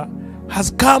creditor has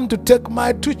come to take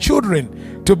my 2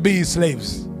 children to be his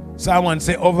slaves. Someone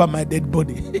say, over my dead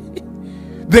body.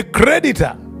 The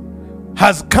creditor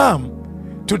has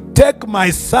come to take my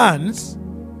sons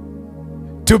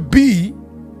to be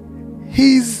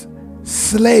his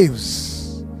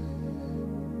slaves.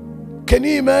 Can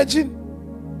you imagine?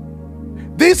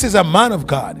 This is a man of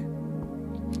God,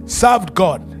 served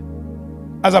God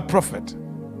as a prophet.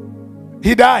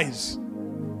 He dies.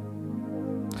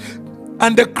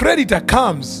 And the creditor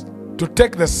comes to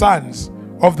take the sons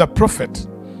of the prophet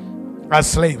as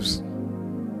slaves.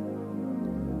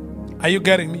 Are you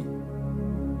getting me?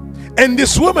 And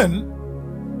this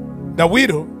woman, the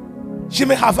widow, she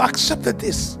may have accepted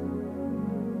this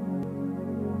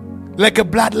like a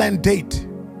bloodline date.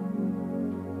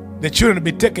 The children to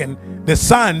be taken, the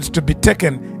sons to be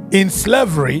taken in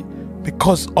slavery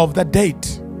because of the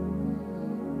date.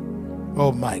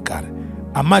 Oh my God.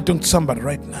 Am I talking to somebody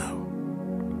right now?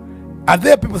 Are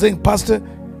there people saying, Pastor,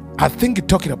 I think you're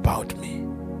talking about me.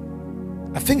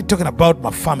 I think you're talking about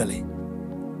my family.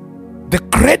 The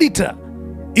creditor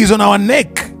is on our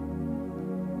neck.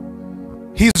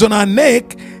 He's on our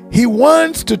neck. He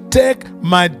wants to take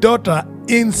my daughter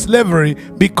in slavery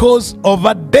because of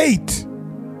a date.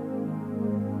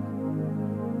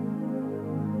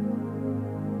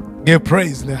 Give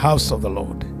praise in the house of the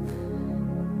Lord.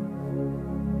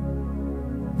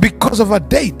 Because of a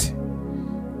date.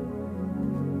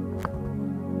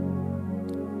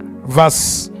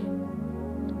 Verse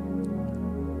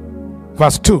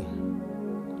 2.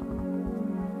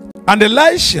 And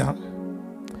Elisha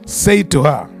said to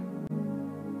her,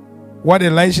 what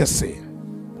did Elisha say?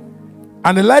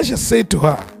 And Elisha said to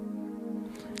her,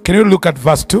 can you look at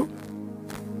verse 2?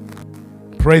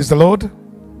 Praise the Lord.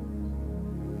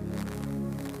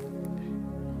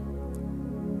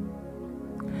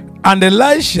 And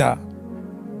Elisha,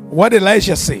 what did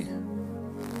Elisha say?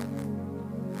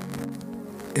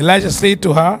 Elisha said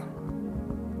to her,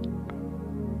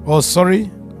 oh sorry,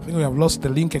 I think we have lost the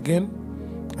link again.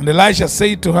 And Elisha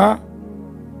said to her,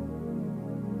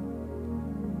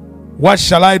 What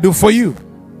shall I do for you?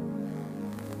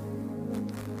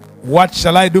 What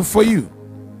shall I do for you?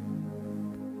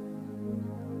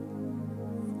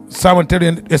 Someone tell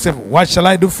yourself, what shall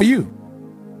I do for you?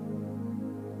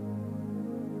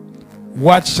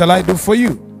 What shall I do for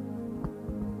you?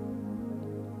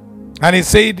 And he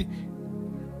said,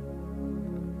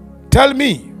 tell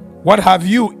me, what have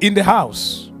you in the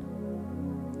house?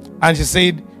 And she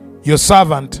said, your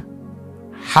servant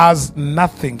has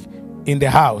nothing in the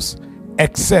house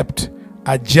except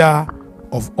a jar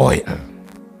of oil.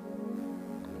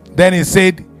 Then he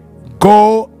said,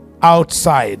 go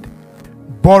outside,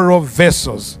 borrow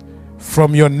vessels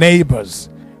from your neighbors,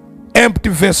 empty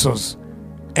vessels,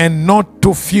 and not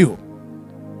too few.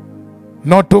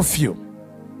 Not too few.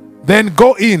 Then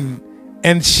go in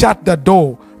and shut the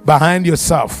door behind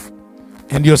yourself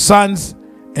and your sons,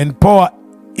 and pour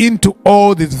into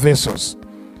all these vessels.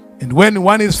 And when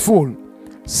one is full,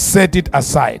 set it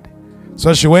aside.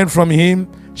 So she went from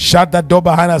him, shut the door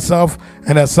behind herself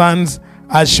and her sons.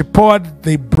 As she poured,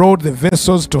 they brought the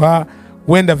vessels to her.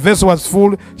 When the vessel was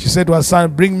full, she said to her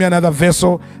son, bring me another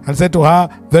vessel, and said to her,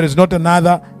 there is not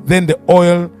another. Then the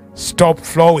oil stopped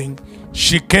flowing.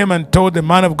 She came and told the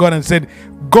man of God and said,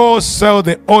 go sell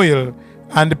the oil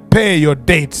and pay your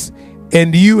debts,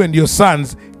 and you and your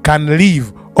sons can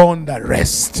live on the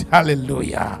rest.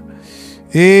 Hallelujah.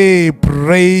 Hey,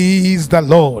 praise the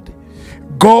Lord.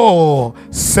 Go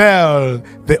sell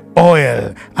the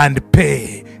oil and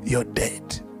pay your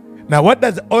debt. Now, what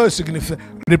does the oil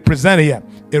represent here?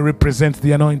 It represents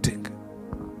the anointing.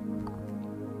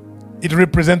 It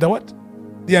represents the what?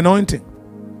 The anointing.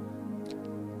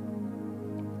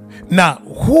 Now,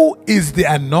 who is the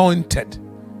anointed?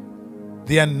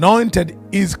 The anointed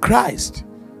is Christ.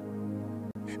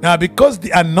 Now, because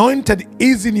the anointed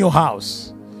is in your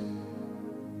house,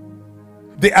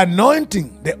 the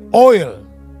anointing, the oil,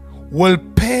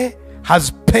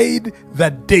 has paid the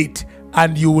debt,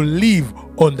 and you will live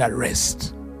on the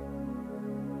rest.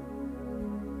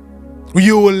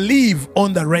 You will live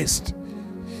on the rest.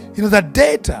 You know, the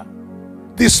debtor,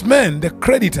 this man, the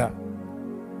creditor,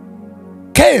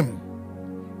 came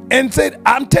and said,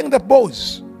 I'm taking the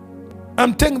boss.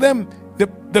 I'm taking them,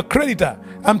 the creditor.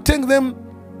 I'm taking them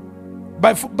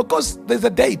because there's a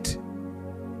date.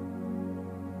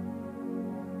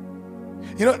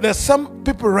 You know, there's some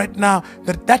people right now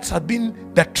that's have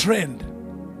been the trend.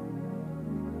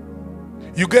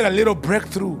 You get a little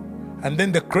breakthrough, and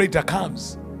then the creditor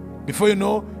comes. Before you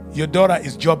know, your daughter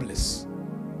is jobless.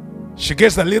 She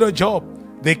gets a little job,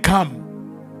 they come.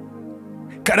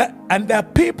 And there are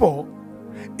people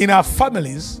in our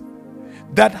families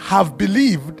that have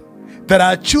believed that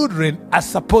our children are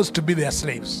supposed to be their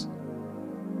slaves.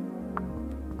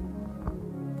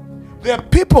 There are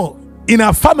people in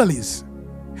our families,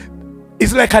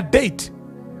 it's like a date.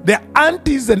 There are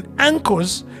aunties and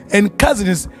uncles and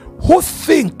cousins who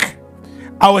think,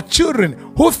 our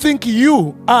children, who think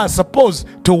you are supposed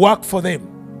to work for them.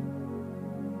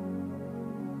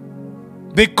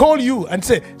 They call you and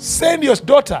say, send your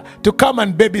daughter to come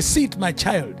and babysit my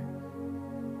child.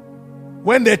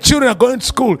 When their children are going to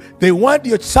school, they want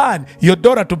your son, your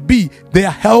daughter to be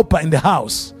their helper in the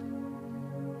house.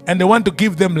 And they want to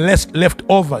give them less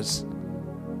leftovers.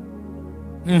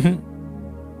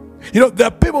 You know, there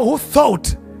are people who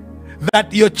thought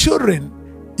that your children,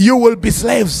 you will be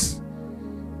slaves.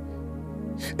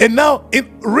 And now,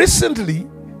 recently,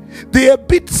 they are a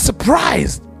bit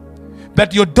surprised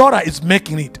that your daughter is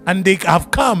making it, and they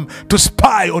have come to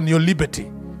spy on your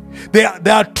liberty. They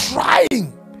are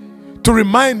trying to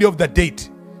remind you of the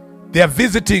date. They are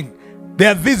visiting.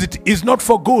 Their visit is not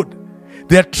for good.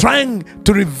 They are trying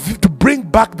to bring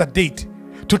back the date,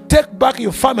 to take back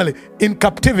your family in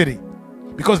captivity,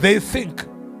 because they think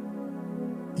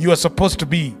you are supposed to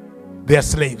be their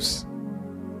slaves.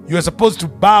 You are supposed to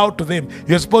bow to them.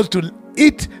 You are supposed to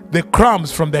eat the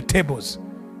crumbs from their tables.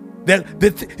 You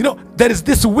know, there is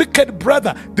this wicked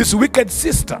brother, this wicked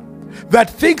sister that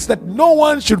thinks that no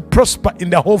one should prosper in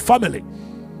the whole family.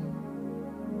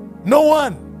 No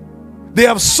one. They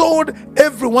have sold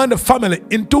everyone in the family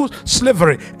into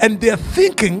slavery, and they are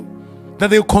thinking that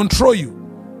they will control you.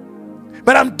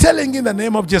 But I'm telling you in the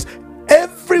name of Jesus,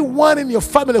 everyone in your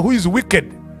family who is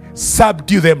wicked,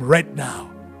 subdue them right now.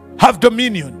 Have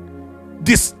dominion.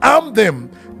 Disarm them.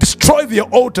 Destroy their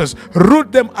altars.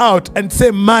 Root them out and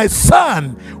say, my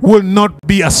son will not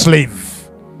be a slave.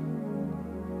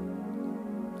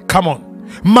 Come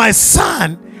on. My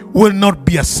son will not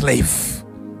be a slave.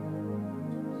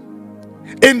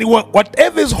 And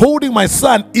whatever is holding my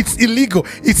son, it's illegal.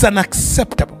 It's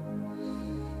unacceptable.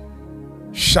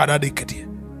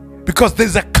 Because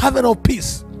there's a covenant of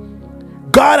peace.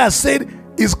 God has said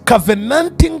is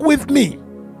covenanting with me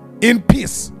in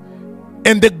peace,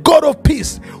 and the God of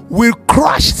peace will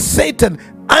crush Satan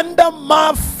under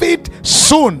my feet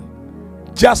soon.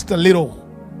 Just a little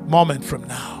moment from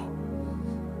now.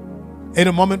 In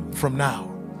a moment from now.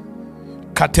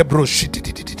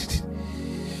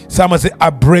 Someone say, I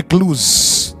break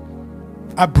loose.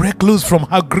 I break loose from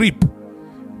her grip.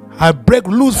 I break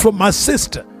loose from my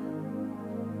sister,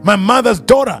 my mother's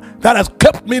daughter, that has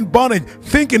kept me in bondage,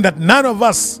 thinking that none of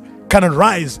us can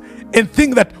arise and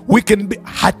think that we can be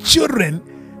her children.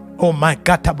 Oh my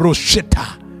God,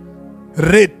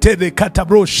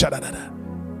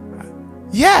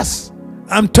 yes,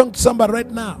 I'm talking to somebody right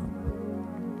now.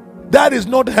 That is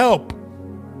not help.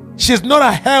 She's not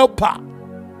a helper.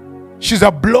 She's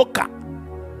a blocker.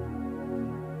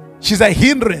 She's a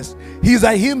hindrance. He's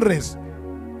a hindrance.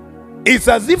 It's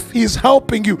as if he's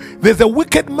helping you. There's a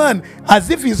wicked man, as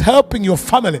if he's helping your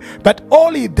family, but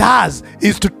all he does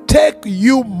is to take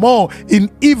you more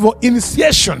in evil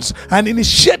initiations and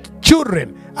initiate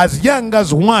children as young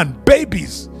as 1,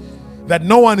 babies, that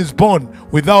no one is born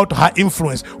without her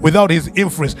influence, without his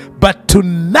influence. But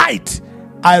tonight,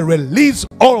 I release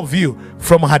all of you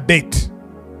from her date.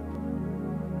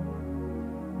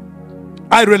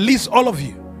 I release all of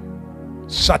you.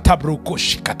 Shatabruko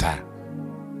shikata.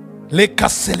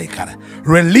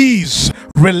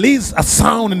 Release a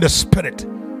sound in the spirit.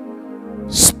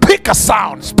 Speak a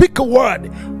sound, speak a word,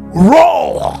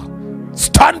 roar,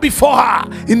 stand before her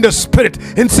in the spirit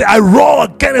and say, I roar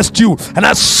against you and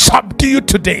I subdue you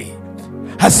today.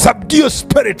 I subdue your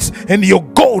spirits and your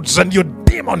gods and your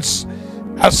demons.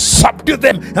 I subdue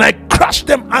them and I crush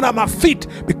them under my feet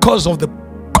because of the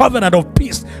covenant of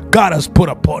peace God has put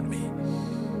upon me.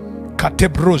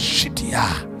 Katebro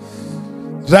shitia.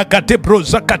 Zakatebro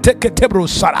zakateketebro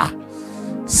sara.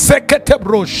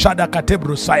 Seketebro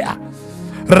shadakatebro saya.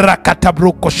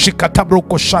 Rakatabro koshikatabro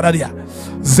koshadaria.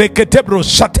 Zeketebro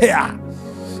shatea.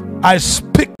 I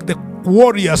speak the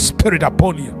warrior spirit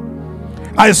upon you.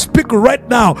 I speak right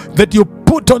now that you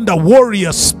put on the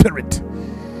warrior spirit.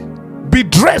 Be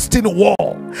dressed in war,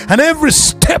 and every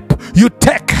step you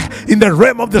take in the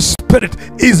realm of the spirit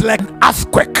is like an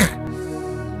earthquake.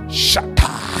 Shatta.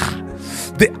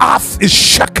 The earth is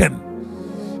shaken.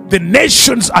 The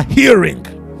nations are hearing.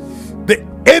 The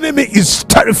enemy is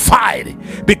terrified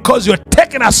because you're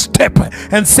taking a step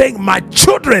and saying, my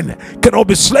children cannot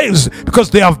be slaves because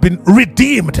they have been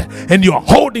redeemed, and you are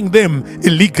holding them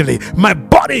illegally. My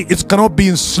body cannot be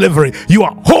in slavery. You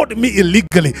are holding me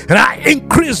illegally, and I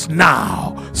increase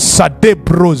now.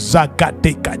 Sadebro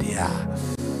zagadekadia.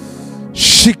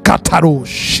 Shikataru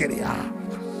shiria.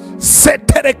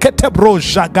 Setereketebro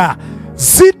jaga.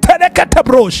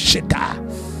 Zitereketebro shita.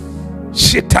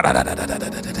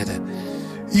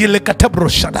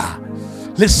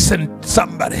 Listen,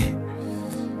 somebody.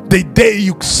 The day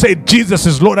you said Jesus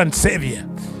is Lord and Savior,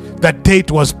 that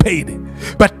date was paid.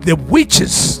 But the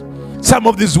witches, some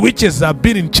of these witches have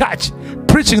been in church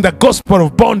preaching the gospel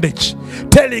of bondage,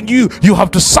 telling you you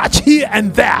have to search here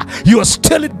and there. You are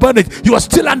still in bondage. You are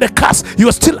still under curse. You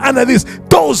are still under this.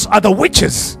 Those are the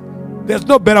witches. There's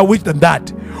no better witch than that.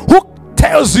 Who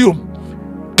tells you,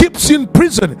 keeps you in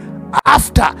prison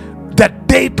after that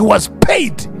date was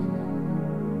paid?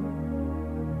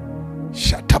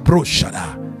 Shut up, bro. Shut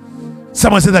up.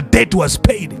 Someone said the date was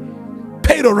paid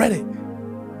already.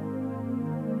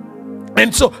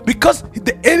 And so, because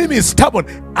the enemy is stubborn,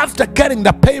 after getting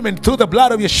the payment through the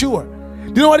blood of Yeshua,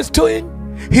 do you know what he's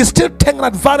doing? He's still taking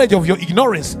advantage of your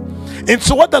ignorance. And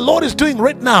so what the Lord is doing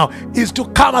right now is to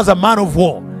come as a man of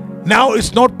war. Now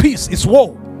it's not peace, it's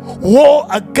war. War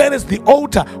against the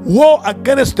altar, war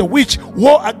against the witch,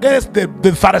 war against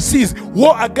the Pharisees,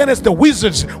 war against the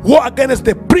wizards, war against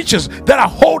the preachers that are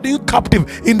holding you captive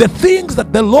in the things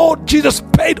that the Lord Jesus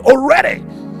paid already.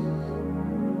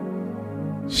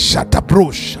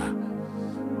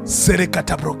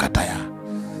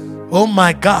 Oh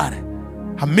my God,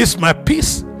 I miss my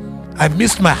peace, I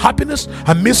miss my happiness,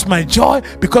 I miss my joy,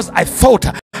 because I thought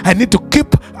I need to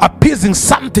keep appeasing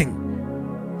something.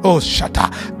 Oh, shut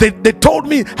up. They told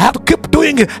me I have to keep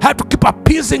doing it. I have to keep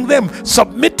appeasing them,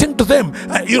 submitting to them,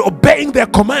 obeying their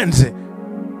commands.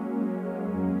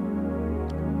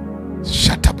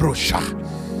 Shut up, bro.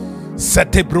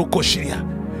 Sete bro koshiria.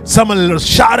 Someone will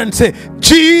shout and say,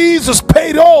 Jesus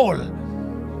paid all.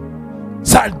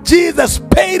 Sir, Jesus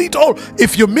paid it all.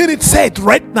 If you mean it, say it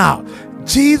right now.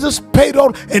 Jesus paid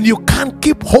all, and you can't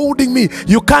keep holding me.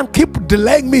 You can't keep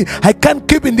delaying me. I can't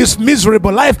keep in this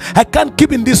miserable life. I can't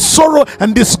keep in this sorrow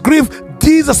and this grief.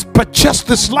 Jesus purchased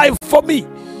this life for me.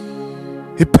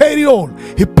 He paid it all.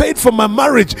 He paid for my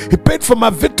marriage. He paid for my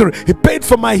victory. He paid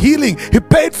for my healing. He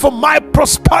paid for my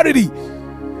prosperity.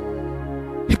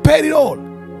 He paid it all.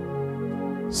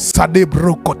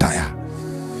 Sadebro kotaya.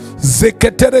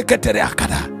 Zeketere ketere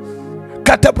akada.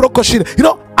 Katabro koshira. You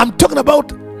know, I'm talking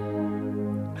about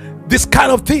this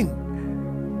kind of thing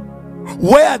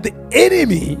where the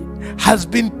enemy has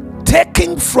been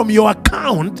taking from your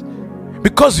account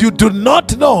because you do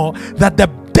not know that the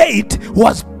date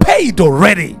was paid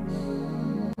already,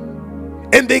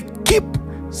 and they keep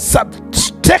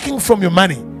taking from your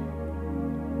money.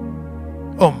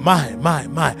 Oh my,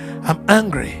 I'm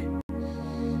angry.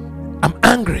 I'm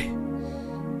angry.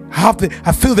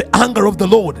 I feel the anger of the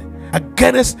Lord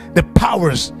against the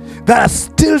powers that are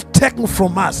still taken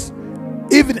from us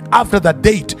even after the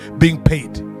date being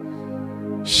paid.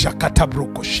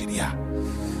 Shakatabro koshiria.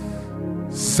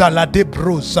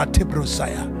 Zaladebro zatebro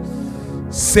saya.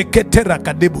 Seketera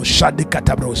kadebo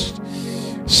shadikatabros.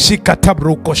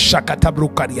 Shikatabro koshakatabro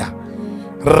karia.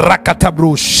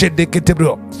 Rakatabro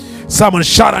shedeketebro. Someone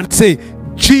shout and say,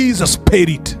 Jesus paid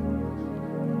it.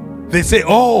 They say,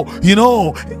 oh, you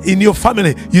know, in your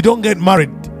family you don't get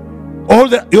married. All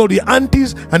your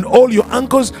aunties and all your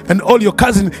uncles and all your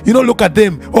cousins, you know, look at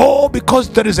them. Oh, because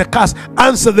there is a curse.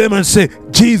 Answer them and say,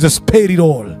 Jesus paid it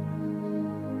all.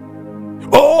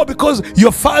 Oh, because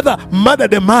your father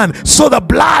murdered a man, so the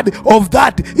blood of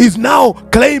that is now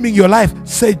claiming your life.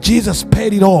 Say, Jesus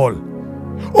paid it all.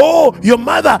 Oh, your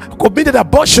mother committed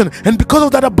abortion, and because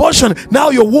of that abortion, now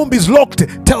your womb is locked.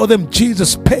 Tell them,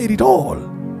 Jesus paid it all.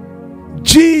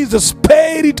 Jesus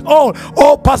paid it all.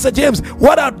 Oh, Pastor James,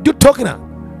 what are you talking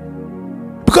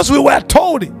about? Because we were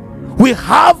told we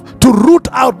have to root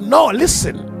out. No,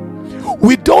 listen.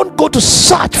 We don't go to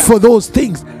search for those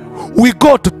things. We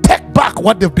go to take back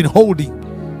what they've been holding.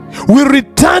 We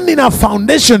return in our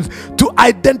foundations to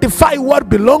identify what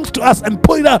belongs to us and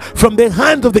pull it out from the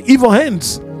hands of the evil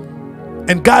hands.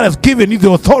 And God has given you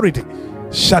the authority.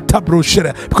 Shut up, bro,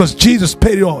 because Jesus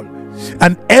paid it all.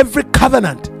 And every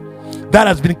covenant that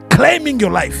has been claiming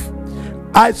your life,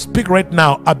 I speak right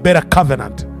now a better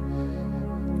covenant.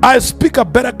 I speak a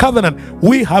better covenant.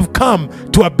 We have come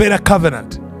to a better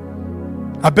covenant,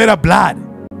 a better blood.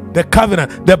 The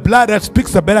covenant, the blood that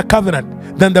speaks a better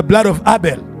covenant than the blood of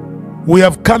Abel. We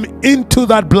have come into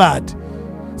that blood.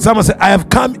 Someone say, I have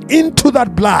come into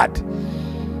that blood.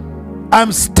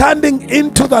 I'm standing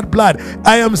into that blood.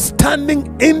 I am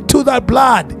standing into that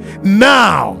blood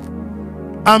now.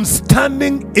 I'm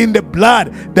standing in the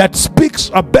blood that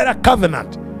speaks a better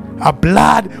covenant, a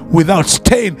blood without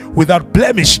stain, without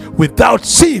blemish, without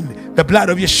sin, the blood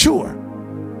of Yeshua.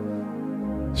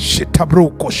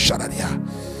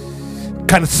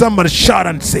 Can somebody shout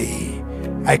and say,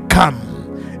 I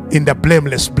come in the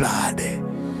blameless blood?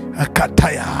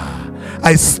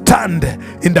 I stand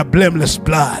in the blameless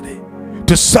blood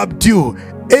to subdue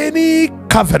any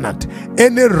covenant,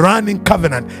 any running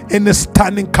covenant, any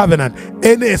standing covenant,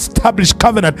 any established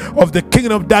covenant of the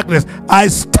kingdom of darkness. I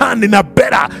stand in a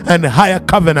better and higher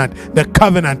covenant, the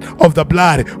covenant of the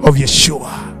blood of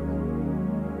Yeshua.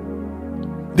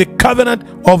 The covenant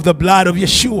of the blood of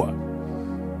Yeshua.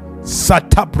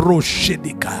 Satabro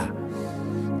shedika.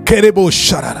 Kerebo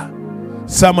sharara.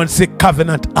 Someone say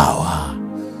covenant hour.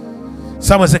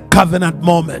 Someone say covenant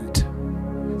moment.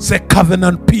 Say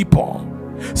covenant people.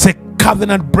 Say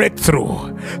covenant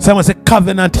breakthrough. Someone say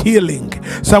covenant healing.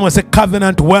 Someone say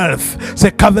covenant wealth.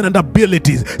 Say covenant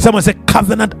abilities. Someone say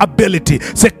covenant ability.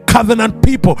 Say covenant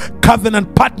people,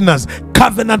 covenant partners,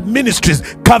 covenant ministries,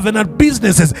 covenant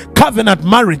businesses, covenant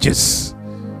marriages.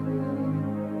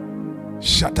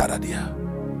 Shataradia.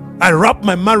 I wrap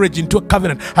my marriage into a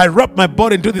covenant. I wrap my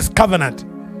body into this covenant.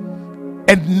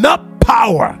 And no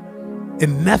power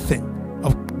and nothing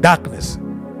of darkness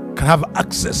can have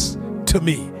access to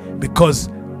me, because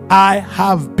I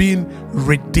have been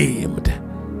redeemed.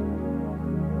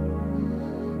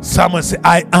 Someone say,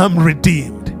 I am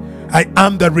redeemed. I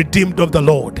am the redeemed of the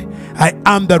Lord. I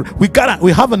am the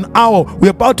we have an hour.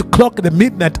 We're about to clock the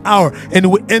midnight hour,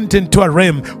 and we enter into a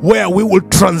realm where we will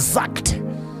transact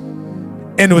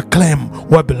and we claim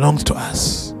what belongs to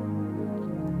us.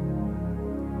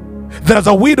 There's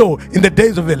a widow in the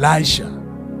days of Elisha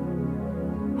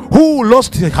who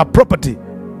lost her property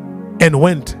and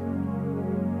went.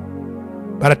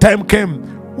 But the time came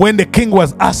when the king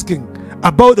was asking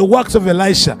about the works of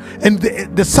Elisha, and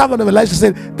the servant of Elisha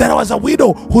said there was a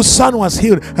widow whose son was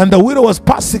healed, and the widow was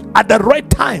passing at the right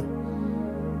time.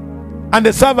 And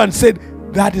the servant said,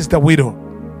 that is the widow.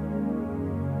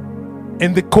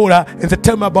 And they called her and said,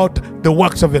 tell me about the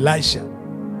works of Elisha.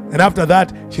 And after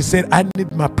that she said, I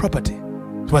need my property.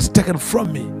 It was taken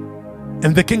from me.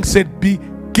 And the king said, be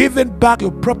given back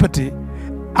your property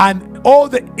and all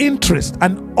the interest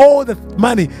and all the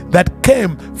money that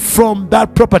came from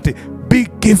that property be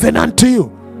given unto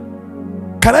you.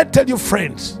 Can I tell you,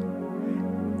 friends,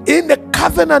 in the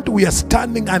covenant we are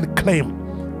standing and claim,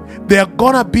 there are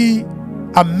gonna be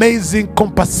amazing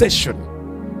compensation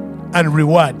and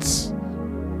rewards.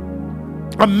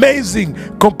 Amazing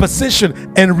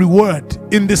compensation and reward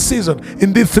in this season,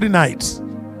 in these 3 nights.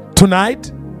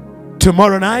 Tonight,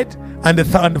 tomorrow night, and the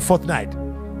 3rd and the 4th night.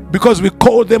 Because we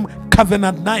call them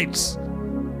covenant nights.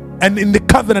 And in the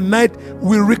covenant night,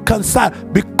 we reconcile.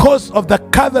 Because of the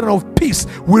covenant of peace,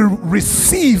 we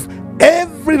receive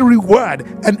every reward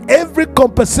and every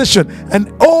compensation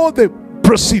and all the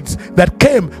proceeds that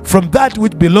came from that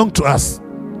which belonged to us.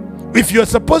 If you're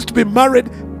supposed to be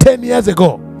married 10 years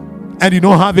ago and you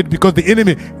don't have it because the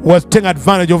enemy was taking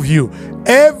advantage of you,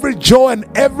 every joy and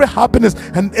every happiness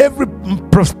and every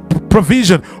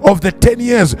provision of the 10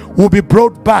 years will be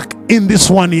brought back in this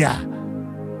 1 year.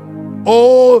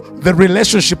 All the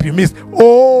relationship you missed,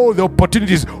 all the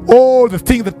opportunities, all the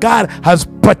things that God has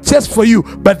purchased for you,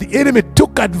 but the enemy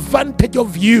took advantage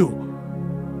of you.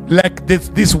 Like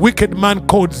this wicked man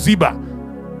called Ziba,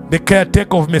 the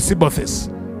caretaker of Mephibosheth.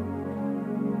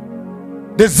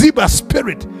 The Ziba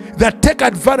spirit that take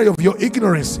advantage of your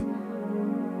ignorance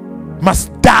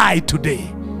must die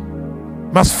today,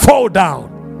 must fall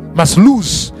down, must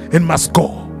lose, and must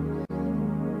go.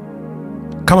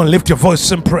 Come on, lift your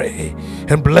voice and pray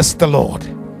and bless the Lord.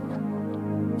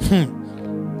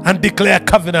 And declare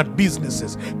covenant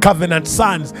businesses, covenant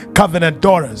sons, covenant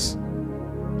daughters,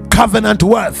 covenant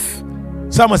wealth.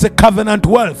 Someone say covenant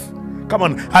wealth. Come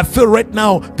on, I feel right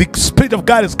now the Spirit of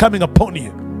God is coming upon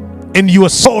you. And you are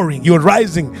soaring, you're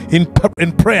rising in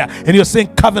prayer, and you're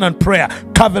saying covenant prayer,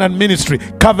 covenant ministry,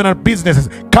 covenant businesses,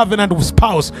 covenant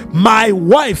spouse, my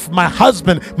wife, my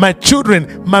husband, my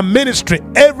children, my ministry,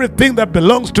 everything that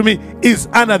belongs to me is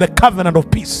under the covenant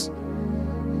of peace.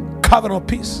 Covenant of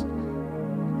peace.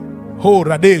 Ho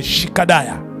rade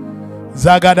shikadaya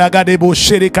zagadagadebo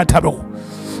shere katabro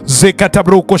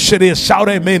zekatabro koshere. Shout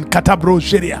amen. Katabro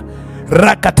sheria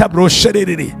rakatabro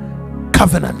shere.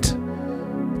 Covenant.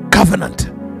 Covenant,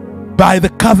 by the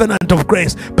covenant of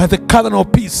grace, by the covenant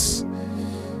of peace.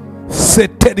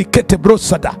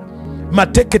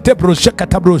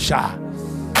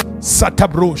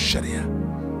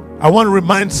 I want to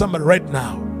remind somebody right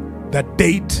now that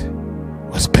date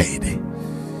was paid.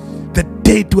 The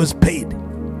date was paid.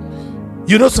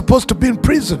 You're not supposed to be in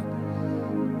prison.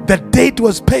 The date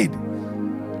was paid.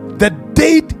 The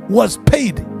date was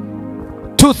paid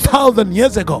 2,000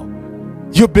 years ago.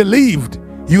 You believed.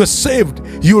 You are saved.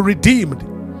 You are redeemed.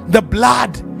 The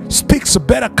blood speaks a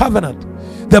better covenant.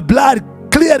 The blood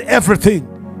cleared everything.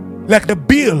 Like the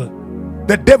bill,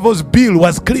 the devil's bill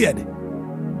was cleared.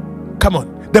 Come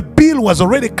on. The bill was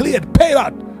already cleared, paid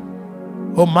out.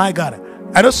 Oh my God.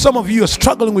 I know some of you are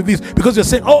struggling with this because you're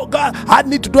saying, oh God, I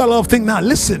need to do a lot of things now.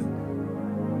 Listen.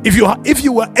 If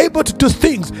you were able to do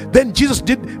things, then Jesus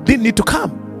didn't need to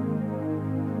come.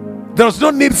 There was no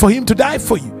need for him to die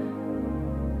for you.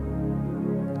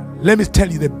 Let me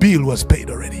tell you, the bill was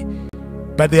paid already.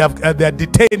 But they are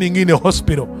detaining you in a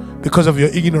hospital because of your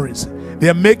ignorance. They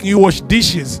are making you wash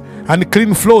dishes and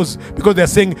clean floors because they are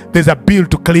saying there's a bill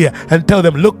to clear. And tell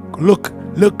them, look,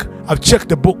 I've checked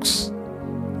the books.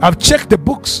 I've checked the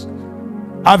books.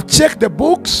 I've checked the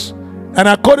books. And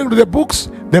according to the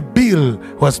books, the bill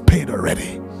was paid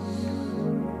already.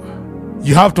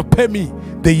 You have to pay me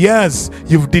the years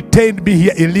you've detained me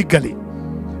here illegally.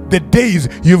 The days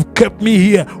you've kept me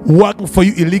here working for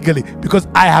you illegally, because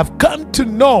I have come to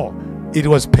know it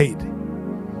was paid.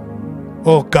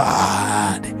 Oh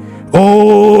God.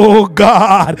 Oh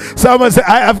God. Someone say,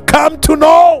 I have come to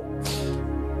know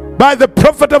by the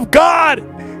prophet of God,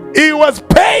 it was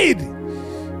paid.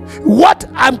 What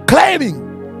I'm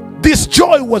claiming, this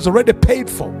joy was already paid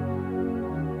for.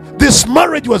 This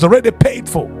marriage was already paid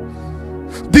for.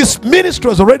 This ministry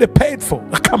was already paid for.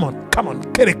 Come on.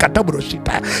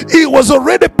 It was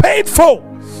already paid for.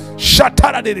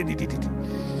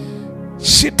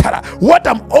 What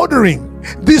I'm ordering,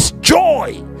 this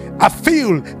joy I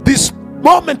feel, this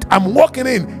moment I'm walking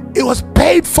in, it was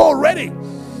paid for already.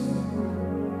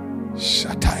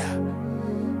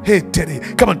 Hey Teddy,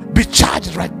 come on, be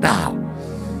charged right now.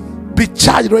 Be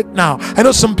charged right now. I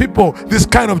know some people, this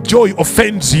kind of joy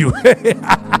offends you.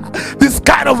 This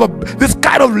kind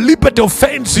of liberty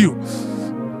offends you.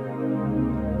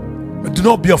 But do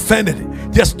not be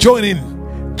offended. Just join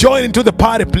in. Join into the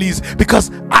party, please,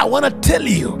 because I want to tell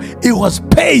you, it was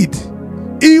paid.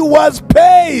 It was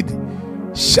paid.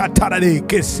 Shatarade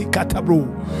kesi katabro.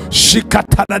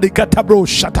 Shikatarade katabro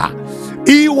shata.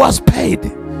 He was paid.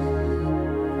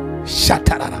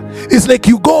 Shatarada. It's like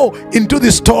you go into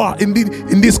the store in this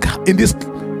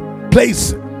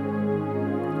place,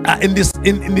 in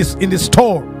this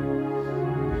store,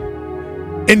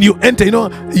 and you enter.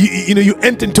 You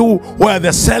enter into where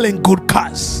they're selling good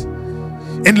cars,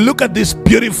 and look at this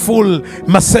beautiful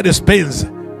Mercedes Benz.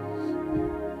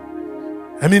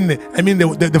 I mean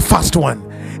the first one,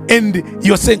 and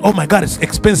you're saying, "Oh my God, it's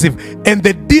expensive." And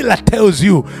the dealer tells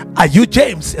you, "Are you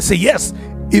James?" I say, "Yes."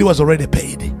 It was already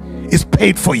paid. It's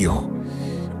paid for you.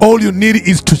 All you need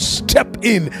is to step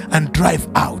in and drive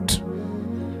out,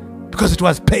 because it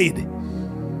was paid.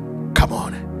 Come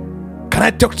on, can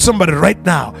I talk to somebody right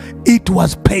now? It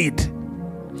was paid,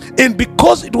 and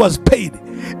because it was paid,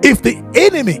 if the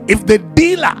enemy, if the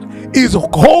dealer is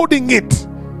holding it,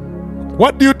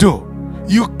 what do?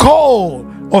 You call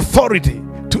authority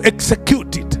to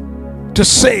execute it, to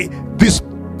say this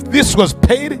was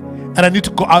paid, and I need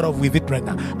to go out with it right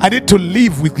now. I need to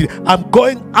live with it. I'm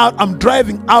going out, I'm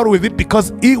driving out with it,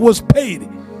 because it was paid.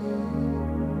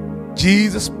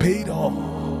 Jesus paid all.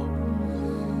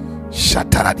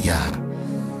 Shataradia.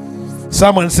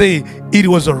 Someone say, it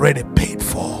was already paid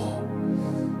for.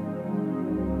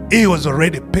 It was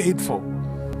already paid for.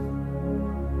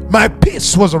 My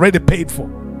peace was already paid for.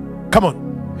 Come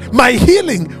on. My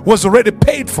healing was already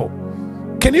paid for.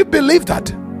 Can you believe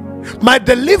that? My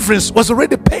deliverance was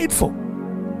already paid for.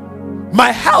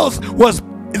 My health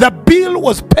the bill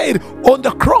was paid on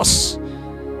the cross.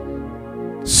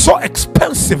 So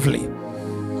expensively.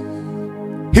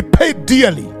 He paid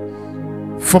dearly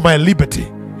for my liberty.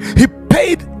 He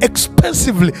paid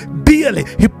expensively, dearly.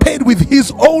 He paid with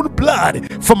his own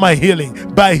blood for my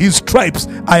healing. By his stripes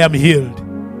I am healed.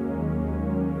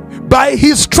 By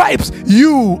his stripes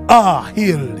you are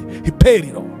healed. He paid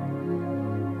it all.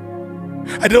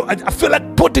 I feel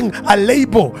like putting a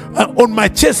label on my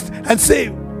chest and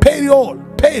say, paid it all,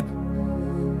 paid.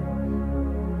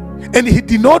 And he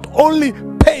did not only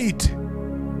pay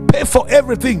for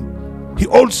everything, he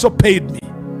also paid me.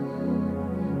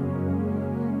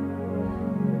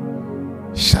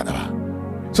 Shut up.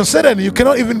 So Satan, you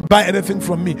cannot even buy anything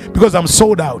from me, because I'm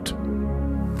sold out.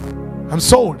 I'm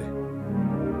sold.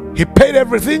 He paid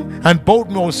everything and bought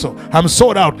me also. I'm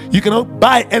sold out. You cannot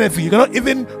buy anything. You cannot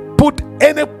even put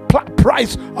any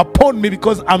price upon me,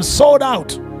 because I'm sold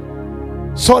out.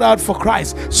 Sold out for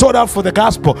Christ. Sold out for the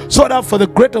gospel. Sold out for the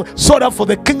greater. Sold out for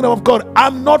the kingdom of God.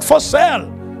 I'm not for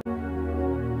sale.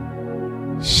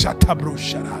 Shut up, bro.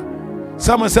 Shut up.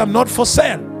 Someone say, I'm not for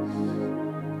sale.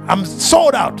 I'm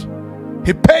sold out.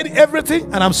 He paid everything,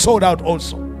 and I'm sold out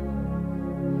also.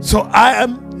 So I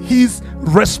am his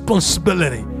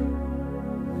responsibility.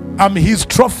 I'm his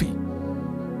trophy.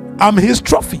 I'm his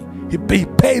trophy. He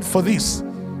paid for this.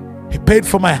 He paid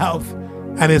for my health,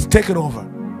 and he's taken over.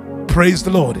 Praise the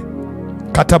Lord.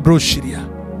 Katabroshiria.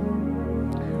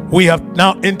 We are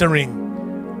now entering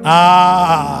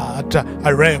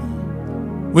a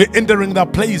realm. We're entering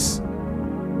that place.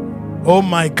 Oh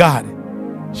my God.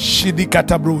 Shidi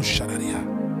Katabrosharia.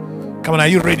 Come on, are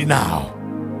you ready now?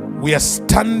 We are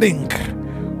standing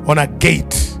on a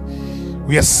gate.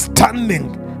 We are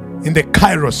standing in the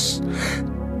Kairos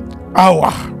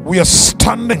hour. We are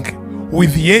standing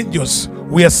with the angels.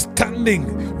 We are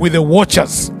standing with the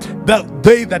watchers, that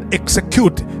they that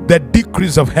execute the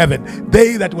decrees of heaven,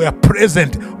 they that were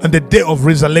present on the day of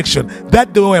resurrection,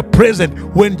 that they were present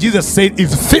when Jesus said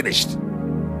it's finished.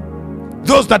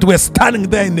 Those that were standing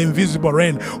there in the invisible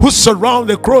rain, who surround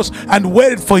the cross and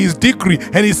waited for his decree,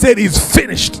 and he said it's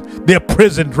finished. They're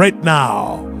present right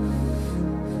now.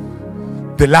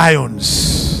 The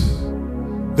lions,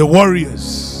 the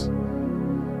warriors,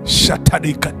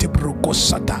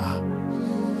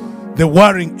 the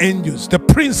warring angels, the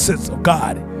princes of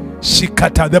God,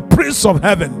 Shikata, the prince of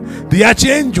heaven, the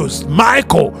archangels,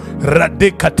 Michael,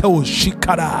 Radekato,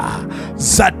 Shikara,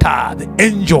 Zata, the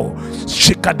angel,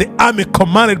 Shika, the army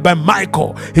commanded by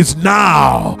Michael, is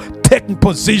now taking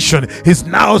position, is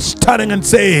now standing and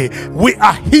saying, we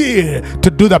are here to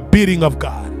do the bidding of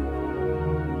God.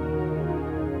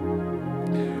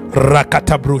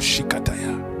 Rakatabro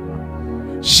Shikataya,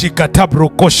 Shikatabro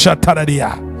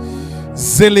Koshataradia,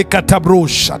 Zelekatabro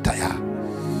Shataya,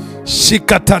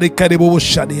 Shikatari Karibu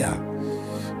Shadia,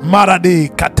 Marade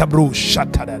Katabro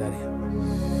Shatadaria.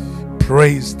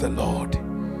 Praise the Lord.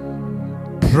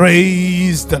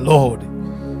 Praise the Lord.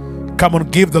 Come on,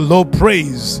 give the Lord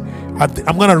praise.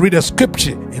 I'm going to read a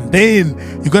scripture, and then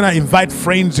you're going to invite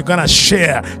friends, you're going to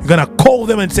share, you're going to call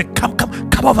them and say, come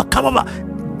over.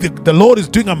 The Lord is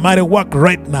doing a mighty work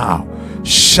right now.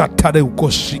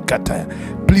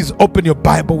 Please open your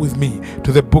Bible with me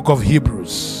to the book of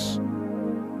Hebrews.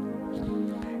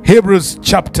 Hebrews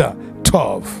chapter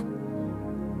 12.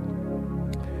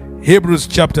 Hebrews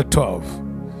chapter 12,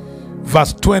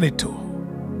 verse 22.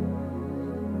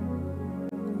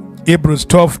 Hebrews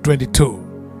 12:22.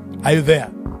 Are you there?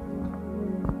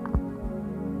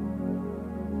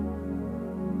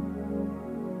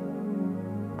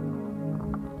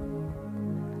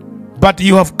 But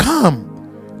you have come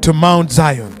to Mount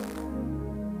Zion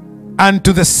and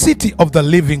to the city of the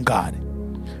living God,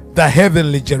 the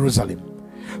heavenly Jerusalem,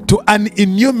 to an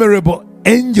innumerable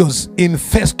angels in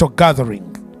festal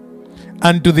gathering,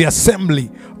 and to the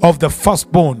assembly of the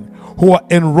firstborn who are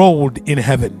enrolled in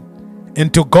heaven,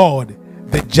 and to God,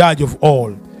 the judge of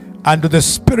all, and to the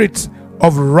spirits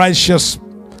of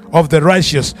the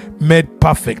righteous made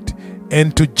perfect,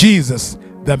 and to Jesus,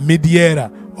 the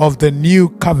mediator of the new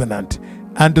covenant,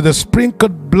 and to the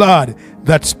sprinkled blood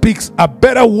that speaks a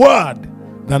better word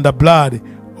than the blood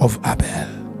of Abel.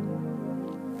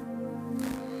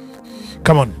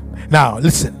 Come on, now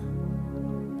listen.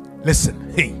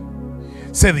 Hey,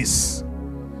 say this: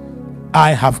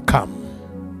 I have come.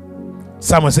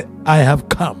 Someone say, I have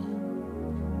come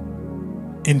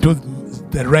into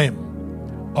the realm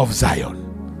of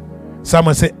Zion.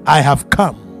 Someone say, I have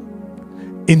come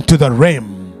into the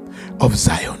realm of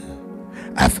Zion.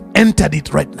 I've entered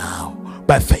it right now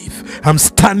by faith. I'm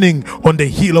standing on the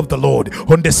hill of the Lord,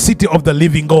 on the city of the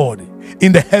living God,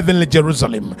 in the heavenly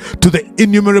Jerusalem, to the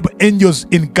innumerable angels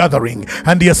in gathering,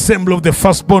 and the assembly of the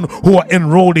firstborn who are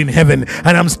enrolled in heaven.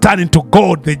 And I'm standing to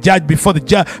God, the judge, before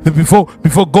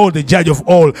God, the judge of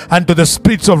all, and to the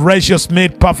spirits of righteous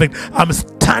made perfect. I'm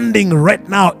standing right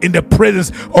now in the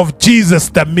presence of Jesus,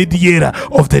 the mediator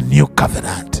of the new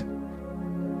covenant.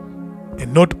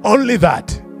 And not only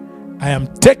that, I am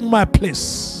taking my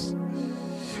place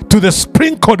to the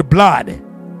sprinkled blood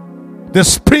that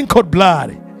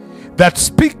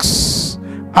speaks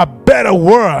a better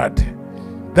word,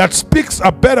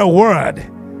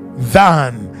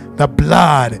 than the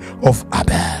blood of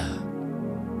Abel.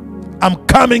 I'm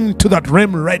coming to that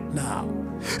realm right now.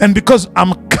 And because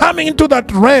I'm coming to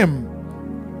that realm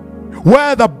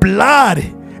where the blood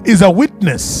is a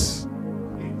witness,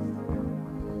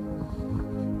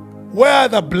 where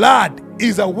the blood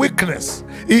is a witness,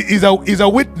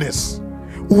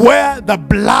 where the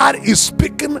blood is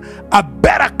speaking a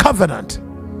better covenant.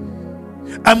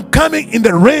 I'm coming in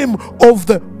the realm of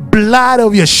the blood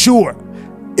of Yeshua,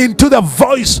 into the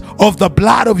voice of the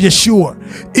blood of Yeshua,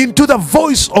 into the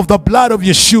voice of the blood of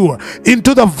Yeshua,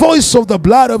 into the voice of the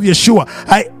blood of Yeshua.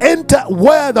 I enter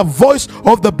where the voice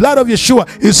of the blood of Yeshua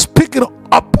is speaking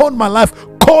upon my life,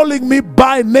 calling me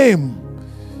by name.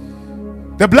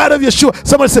 The blood of Yeshua,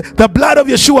 someone say, the blood of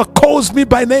Yeshua calls me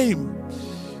by name.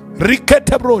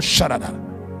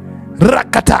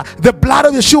 Rakata. The blood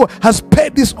of Yeshua has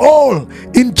paid this all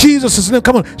in Jesus' name.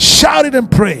 Come on, shout it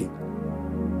and pray.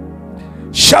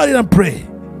 Shout it and pray.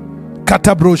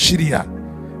 Katabro shiria.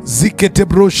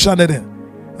 Ziketebro shanede.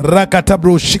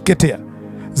 Rakatabro shiketea.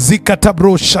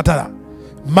 Zikatabro shatara.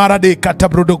 Marade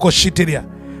katabro doko shiteria.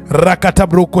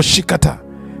 Rakatabro koshikata.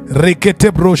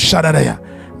 Reketebro shadadaya.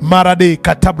 Marade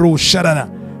katabro shadana.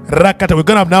 Rakata. We're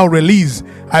gonna now release.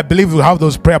 I believe we have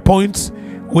those prayer points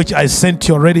which I sent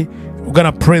you already. We're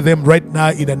gonna pray them right now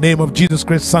in the name of Jesus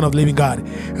Christ, Son of the living God.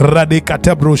 Rade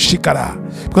katabro shikara.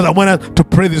 Because I want us to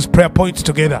pray these prayer points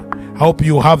together. I hope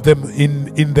you have them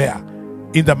in there,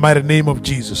 in the mighty name of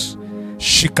Jesus.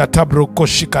 Shikatabro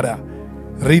koshikara.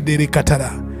 Ridere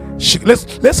katara.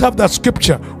 Let's have that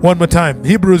scripture one more time.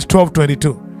 Hebrews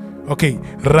 12:22. Okay.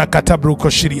 Rakatabro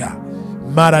koshiria.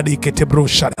 Maradi ketebro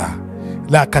shada.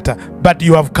 Lakata. But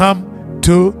you have come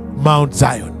to Mount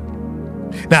Zion.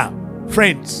 Now,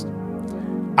 friends,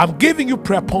 I'm giving you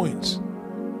prayer points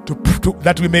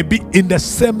that we may be in the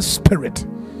same spirit.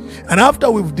 And after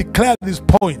we've declared these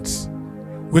points,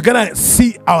 we're gonna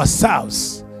see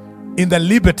ourselves in the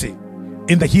liberty,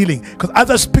 in the healing. Because as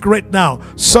I speak right now,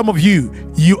 some of you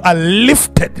are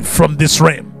lifted from this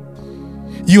realm.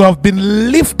 You have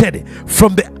been lifted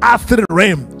from the earthly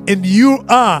realm, and you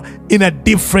are in a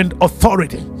different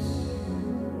authority.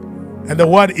 And the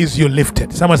word is, you're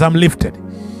lifted. Someone says, I'm lifted.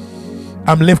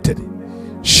 I'm lifted.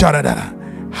 Sharadara.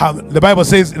 The Bible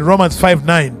says in Romans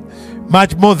 5:9,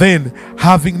 much more then,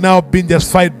 having now been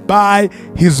justified by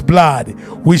his blood,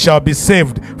 we shall be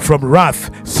saved from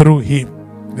wrath through him.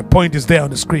 The point is there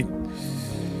on the screen.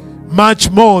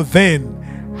 Much more then,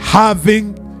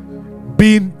 having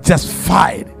been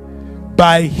justified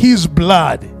by his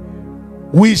blood,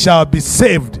 we shall be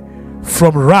saved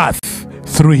from wrath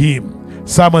through him.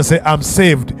 Someone say, I'm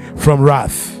saved from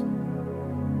wrath.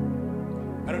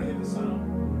 I don't hear the sound.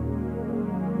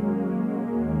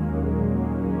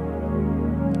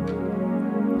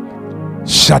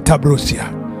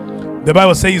 Shatabrosia. The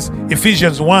Bible says,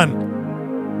 Ephesians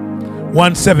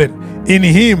 1:7, in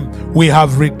him we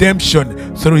have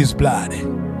redemption through his blood,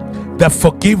 the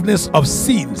forgiveness of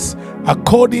sins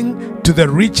according to the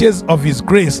riches of his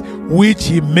grace, which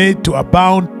he made to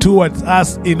abound towards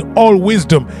us in all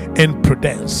wisdom and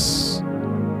prudence.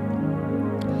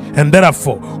 And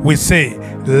therefore we say,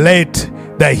 let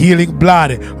the healing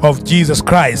blood of Jesus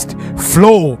Christ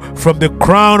flow from the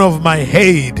crown of my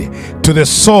head to the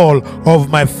sole of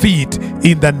my feet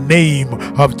in the name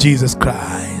of Jesus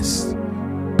Christ.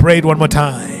 Pray it one more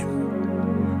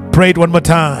time. Pray it one more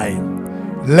time.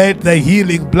 Let the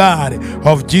healing blood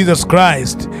of Jesus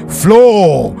Christ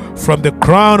flow from the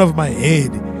crown of my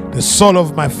head, the sole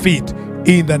of my feet,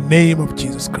 in the name of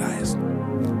Jesus Christ.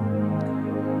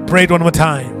 Pray it one more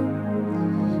time.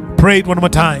 Pray it one more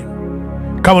time.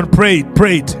 Come on, pray it,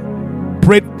 pray it.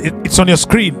 Pray it. It's on your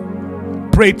screen.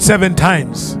 Pray it 7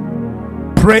 times.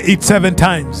 Pray it 7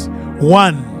 times.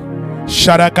 1.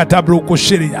 Sharakatabroko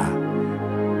shiria.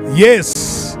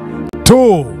 Yes.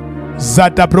 2.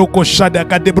 Zatabroko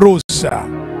shadaka debrosa.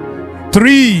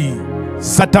 3.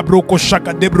 Zatabroko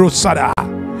shaka debrosada.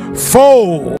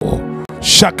 4.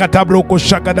 Shakatabroko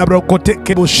shakadabroko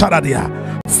tekebo sharadia.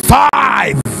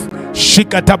 5.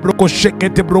 Shikatabroko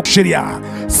shekete brokeshiria.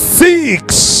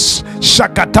 6.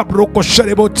 Shakatabroko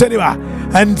sherebo teriba.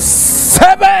 And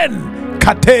 7.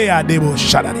 Katea debo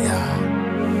sharadia.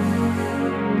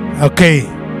 Okay.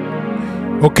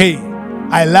 Okay.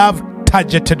 I love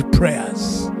targeted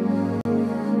prayers.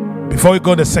 Before we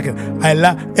go to the second, I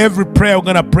love every prayer. We're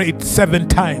gonna pray it 7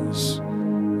 times.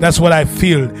 That's what I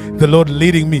feel the Lord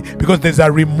leading me, because there's a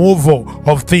removal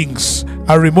of things,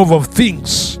 a removal of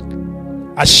things,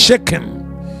 a shaking.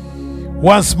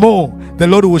 Once more, the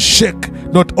Lord will shake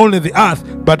not only the earth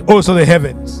but also the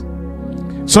heavens.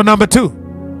 So number 2,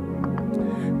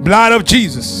 blood of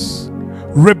Jesus,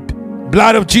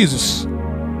 blood of Jesus,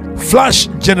 flush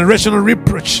generational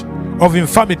reproach of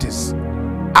infirmities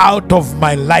out of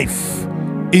my life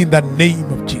in the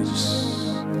name of Jesus.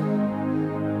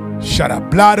 Shut up.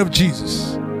 Blood of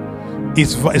Jesus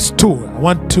is verse 2. I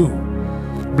want 2.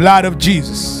 Blood of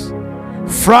Jesus,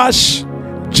 flush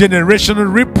generational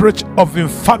reproach of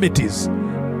infirmities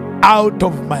out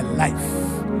of my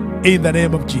life in the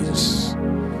name of Jesus.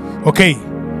 Okay.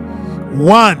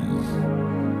 1.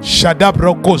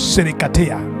 Shadabroko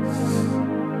serikatea.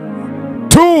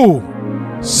 2.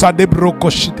 Sadebroko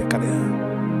shitekadea.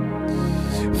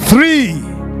 3.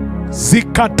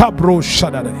 Zikatabro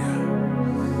shadadea.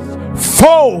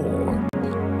 4.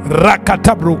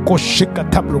 Rakatabro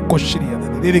koshikatabro koshiria.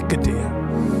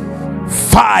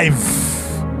 5.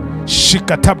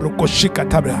 Shikatabro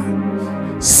koshikatabra.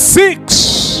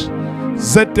 6.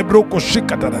 Zetebro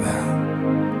koshikatabra.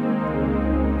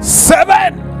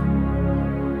 7.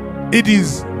 It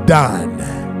is done.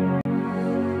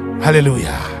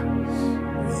 Hallelujah.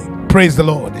 Praise the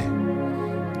Lord.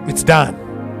 It's done.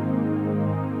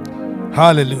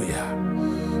 Hallelujah.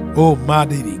 Oh,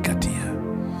 Madiri Katia.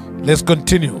 Let's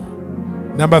continue.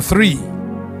 Number 3.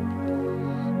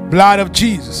 Blood of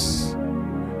Jesus.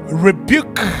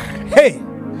 Rebuke,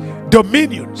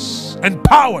 dominions and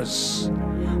powers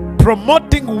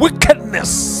promoting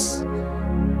wickedness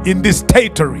in this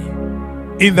territory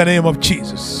in the name of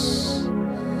Jesus.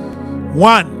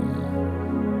 1.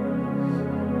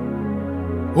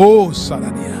 Oh,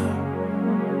 Saradia.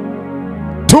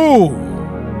 2.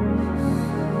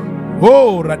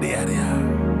 Oh, Radiaria.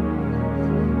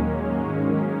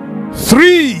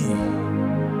 3.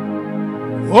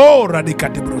 Oh,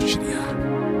 Radicate Broshiria.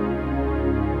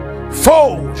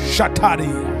 4.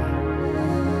 Shataria.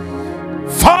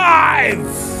 5.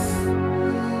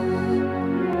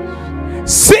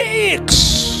 6.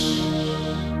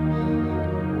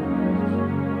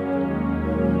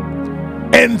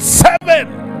 And 7.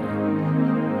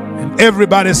 And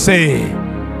everybody say,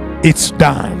 it's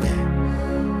done.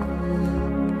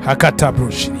 Hakata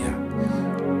Broshiria.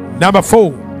 Number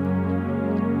 4.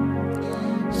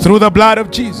 Through the blood of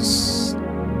Jesus.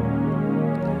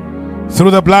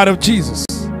 Through the blood of Jesus,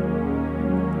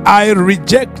 I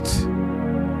reject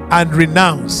and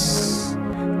renounce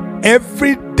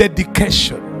every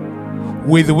dedication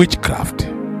with witchcraft,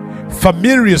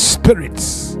 familiar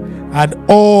spirits, and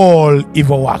all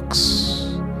evil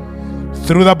works.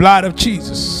 Through the blood of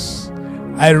Jesus,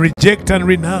 I reject and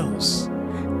renounce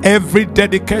every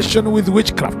dedication with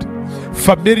witchcraft,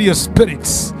 familiar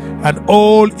spirits, and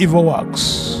all evil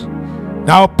works.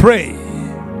 Now pray.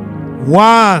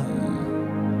 1.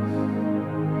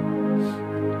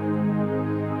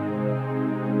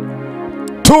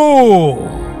 2,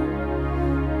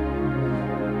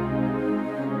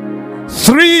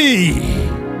 3,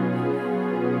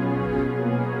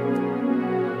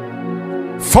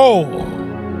 4,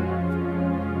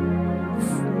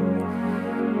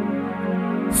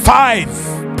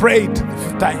 5, pray it the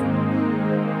fifth time,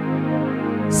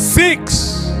 6,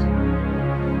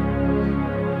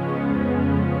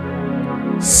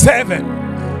 7,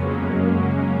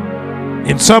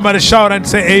 and somebody shout and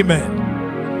say amen.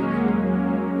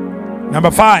 Number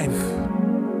 5,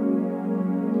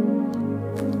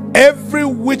 every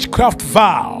witchcraft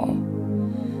vow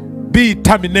be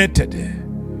terminated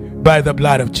by the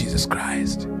blood of Jesus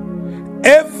Christ.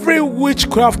 Every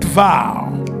witchcraft vow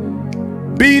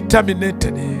be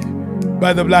terminated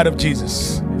by the blood of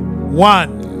Jesus.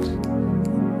 1,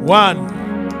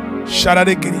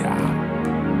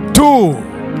 Sharadekiria. 2,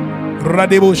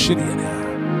 Radebo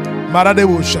Shiria.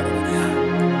 Maradebo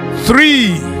Sharia.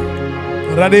 3,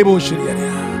 Radebo Shiria.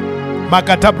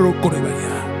 Makatabro Korea.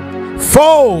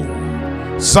 4,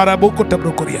 Saraboko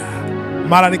Tabrokoria.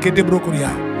 Maradekete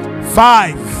Brokoria.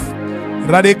 5,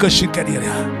 Radeka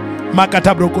Shikaria.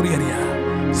 Makatabrokoria.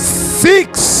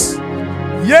 6,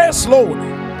 yes, Lord.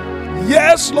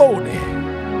 Yes, Lord.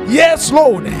 Yes,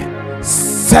 Lord.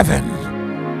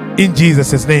 7, in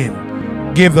Jesus' name.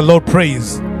 Give the Lord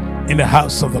praise in the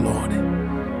house of the Lord.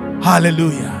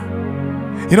 Hallelujah.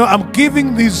 You know, I'm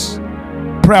giving these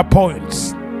prayer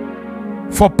points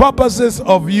for purposes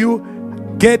of you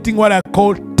getting what I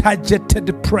call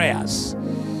targeted prayers,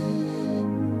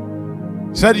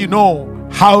 so that you know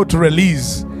how to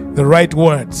release the right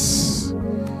words.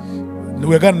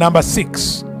 We're going to number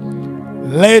 6.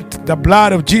 Let the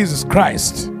blood of Jesus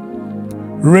Christ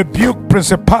rebuke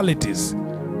principalities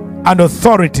and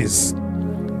authorities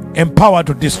empowered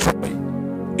to destroy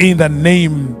in the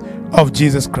name of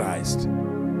Jesus Christ.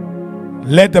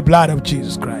 Let the blood of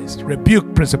Jesus Christ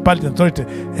rebuke principalities and authorities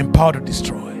empowered to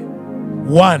destroy.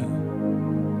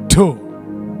 1, 2,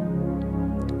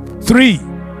 3,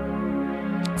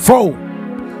 4,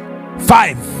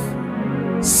 5,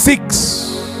 6,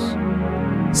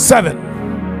 7,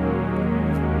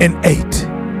 and 8.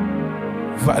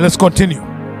 Let's continue.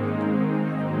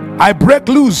 I break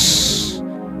loose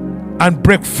and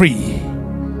break free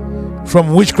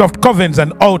from witchcraft covens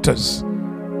and altars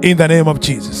in the name of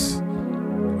Jesus.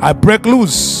 I break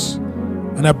loose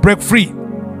and I break free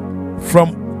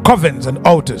from covens and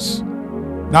altars.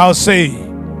 Now say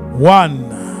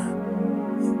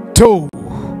 1, 2,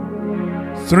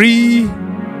 3,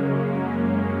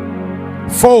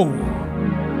 4,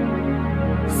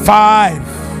 5,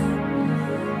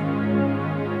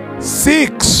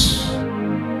 6,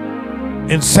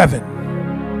 and 7.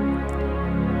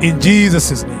 In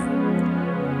Jesus'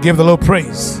 name. Give the Lord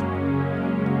praise.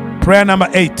 Prayer number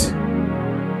 8.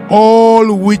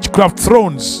 All witchcraft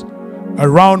thrones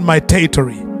around my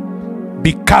territory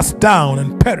be cast down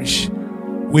and perish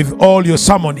with all your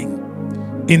summoning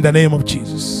in the name of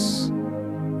Jesus.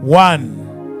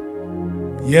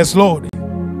 1. Yes, Lord.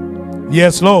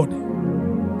 Yes, Lord.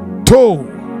 2.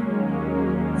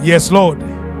 Yes, Lord.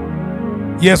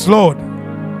 Yes, Lord.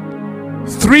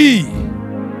 3.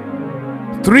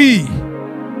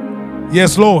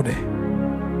 Yes, Lord.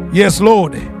 Yes,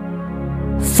 Lord.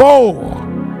 4.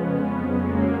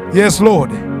 Yes,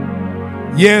 Lord.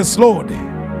 Yes, Lord.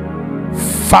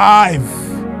 5.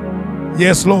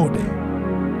 Yes, Lord.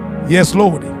 Yes,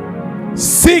 Lord.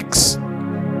 6.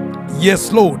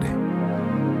 Yes, Lord.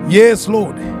 Yes,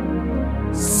 Lord.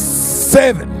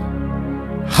 7.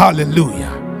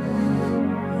 Hallelujah.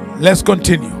 Let's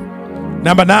continue.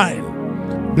 Number 9.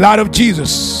 Blood of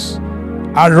Jesus,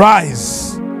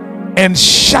 arise and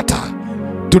shatter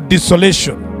to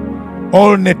desolation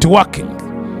all networking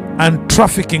and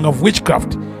trafficking of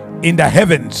witchcraft in the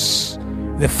heavens,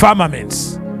 the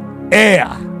firmaments,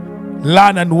 air,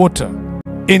 land, and water,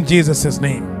 in Jesus'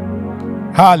 name.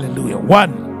 Hallelujah.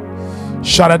 1.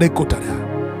 Sharade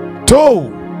kotara.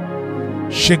 2.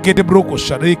 Shekete broko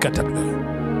sharade katabla.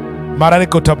 Marade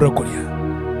kotabrokoria.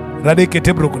 Rade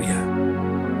kete brokoria.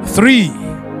 3.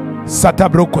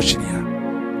 Satabroko shiria.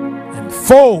 And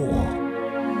 4.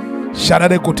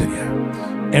 Sharade koteria.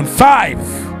 And 5.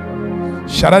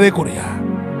 Sharade koria.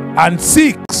 And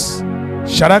 6.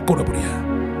 Sharakoraburia.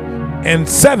 And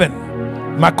 7.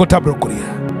 Makota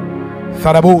brokoria.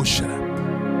 Tharabosha.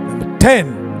 Number 10.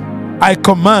 I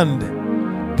command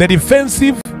the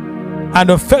defensive and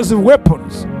offensive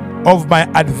weapons of my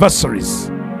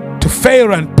adversaries to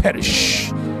fail and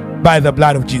perish by the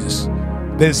blood of Jesus.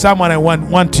 There is someone I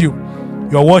want you.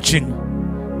 You're watching,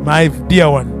 my dear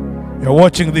one. You're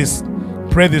watching this.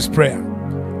 Pray this prayer.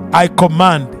 I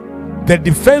command the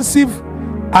defensive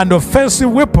and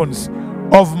offensive weapons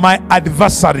of my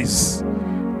adversaries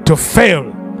to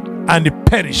fail and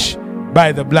perish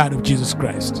by the blood of Jesus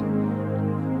Christ.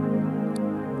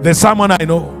 There's someone I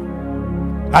know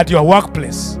at your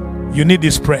workplace. You need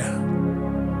this prayer.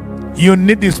 You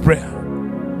need this prayer.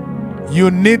 You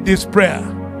need this prayer.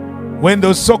 When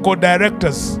those so-called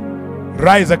directors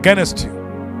rise against you,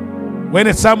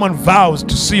 when someone vows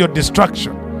to see your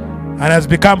destruction and has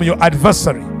become your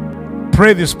adversary,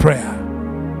 pray this prayer.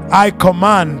 I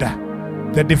command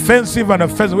the defensive and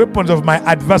offensive weapons of my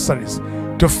adversaries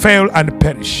to fail and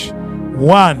perish.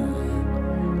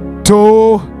 1,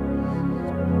 2,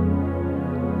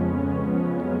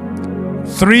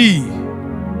 3,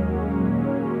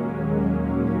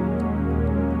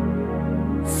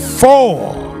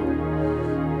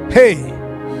 4. Hey,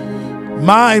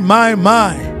 my.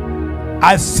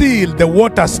 I see the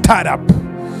water stirred up.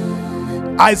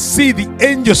 I see the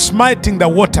angel smiting the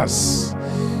waters,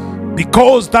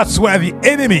 because that's where the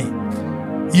enemy,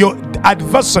 your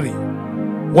adversary,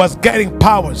 was getting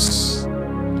powers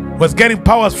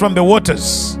from the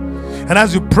waters. And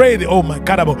as you pray, oh my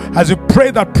God, as you pray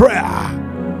that prayer,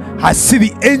 I see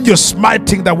the angel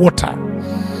smiting the water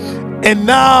and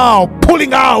now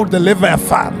pulling out the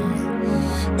Leviathan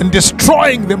and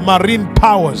destroying the marine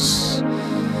powers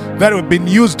that have been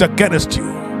used against you.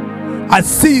 I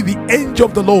see the angel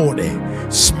of the Lord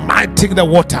smiting the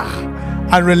water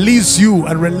and release you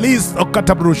and release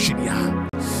Okatabrushia.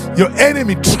 Your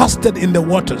enemy trusted in the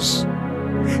waters.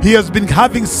 He has been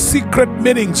having secret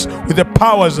meetings with the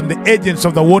powers and the agents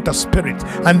of the water spirit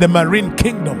and the marine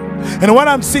kingdom. And what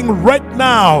I'm seeing right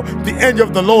now, the angel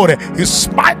of the Lord is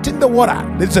smiting the water.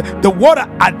 The water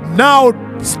are now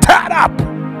stirred up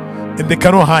and they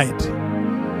cannot hide.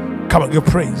 Come on, give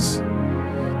praise.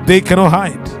 They cannot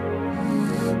hide.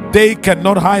 They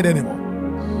cannot hide anymore.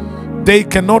 They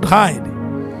cannot hide.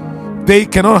 They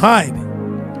cannot hide.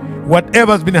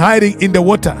 Whatever's been hiding in the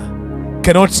water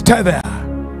cannot stay there.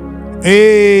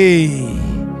 Hey,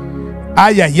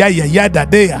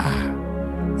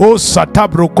 oh,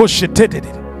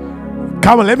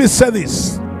 come on, let me say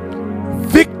this.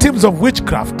 Victims of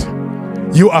witchcraft,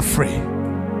 you are free.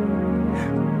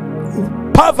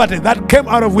 Poverty that came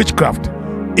out of witchcraft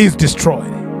is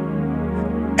destroyed.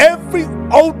 Every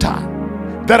altar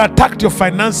that attacked your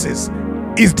finances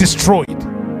is destroyed.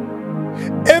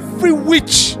 Every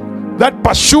witch that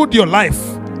pursued your life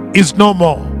is no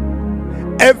more.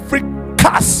 Every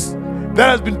curse that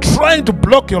has been trying to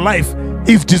block your life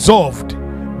is dissolved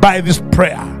by this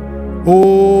prayer.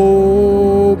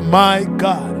 Oh my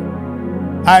God,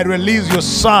 I release your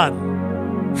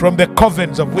son from the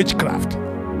covens of witchcraft.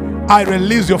 I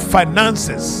release your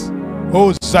finances.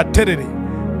 Oh Zaterity,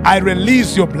 I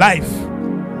release your life.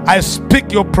 I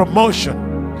speak your promotion.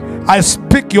 I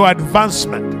speak your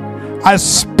advancement. I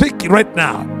speak right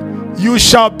now. You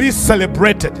shall be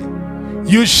celebrated.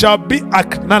 You shall be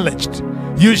acknowledged.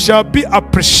 You shall be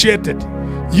appreciated.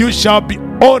 You shall be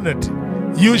honored.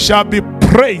 You shall be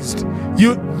praised.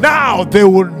 Now they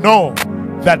will know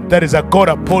that there is a God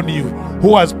upon you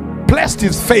who has blessed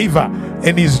his favor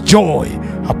and his joy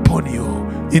upon you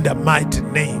in the mighty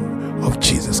name of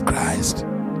Jesus Christ.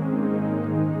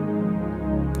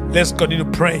 Let's continue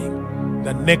praying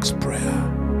the next prayer.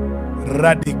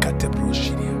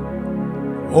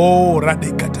 Oh,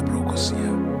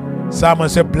 someone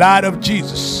say, blood of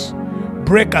Jesus,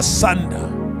 break asunder,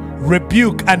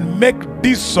 rebuke and make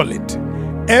desolate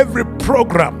every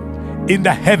program in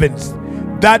the heavens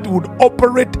that would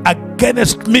operate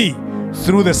against me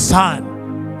through the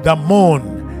sun, the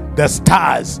moon, the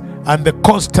stars, and the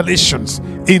constellations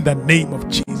in the name of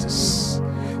Jesus.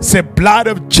 Say, blood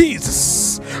of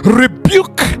Jesus,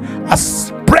 rebuke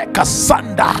us, break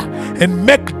asunder and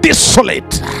make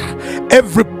desolate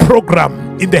every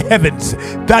program in the heavens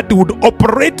that would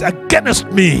operate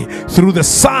against me through the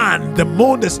sun, the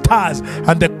moon, the stars,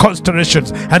 and the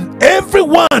constellations. And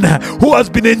everyone who has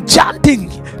been enchanting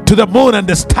to the moon and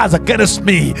the stars against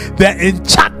me, their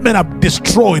enchantment are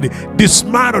destroyed,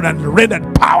 dismantled, and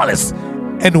rendered powerless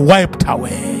and wiped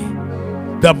away.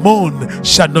 The moon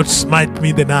shall not smite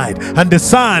me in the night, and the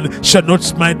sun shall not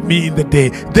smite me in the day.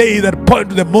 They that point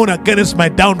to the moon against my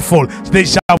downfall, they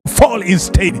shall fall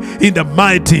instead in the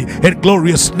mighty and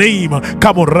glorious name.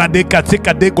 Come on, Radeka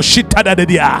Tekadeko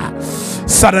Shitadadia.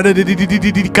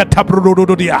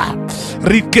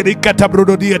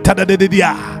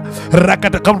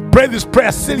 Rakata, come pray this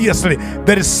prayer seriously.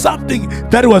 There is something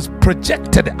that was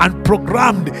projected and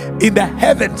programmed in the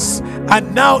heavens,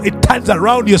 and now it turns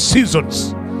around your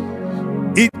seasons.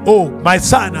 Oh, my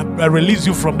son, I release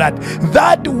you from that.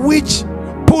 That which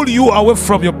pull you away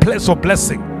from your place of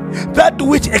blessing that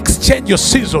which exchange your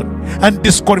season and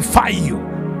disqualify you.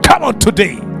 Come on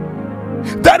today.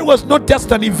 That was not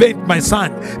just an event, my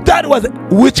son. That was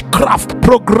witchcraft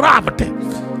programmed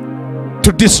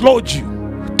to dislodge you,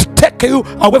 to take you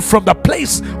away from the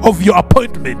place of your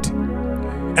appointment.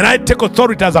 And I take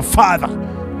authority as a father.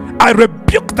 I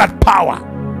rebuke that power.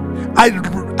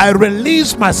 I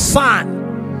release my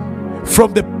son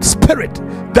from the spirit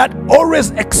that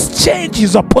always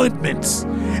exchanges appointments,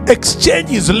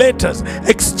 exchanges letters,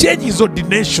 exchanges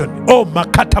ordination. Oh,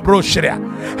 Makata Brosheria.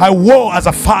 I war as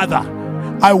a father.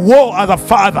 I war as a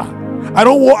father. I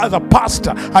don't war as a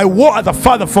pastor. I war as a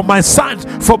father for my sons,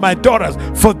 for my daughters,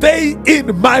 for they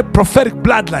in my prophetic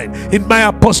bloodline, in my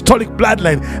apostolic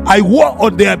bloodline. I war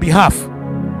on their behalf.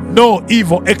 No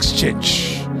evil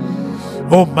exchange.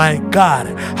 Oh my God.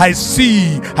 I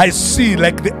see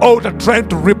like the altar trying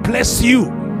to replace you.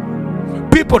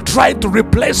 People trying to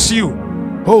replace you.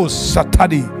 Oh,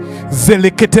 Satani.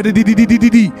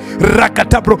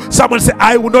 Someone say,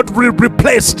 I will not be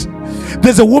replaced.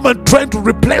 There's a woman trying to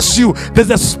replace you. There's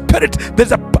a spirit.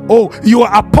 You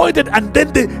are appointed and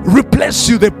then they replace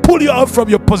you. They pull you out from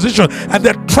your position and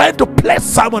they're trying to place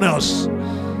someone else.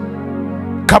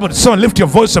 Come on, someone lift your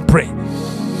voice and pray.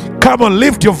 Come on,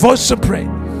 lift your voice and pray.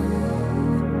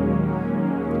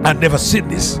 I've never seen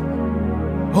this.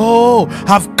 Oh,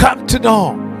 I've come to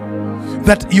know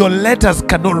that your letters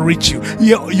cannot reach you.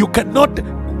 You cannot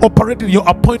operate in your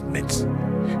appointments,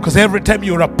 because every time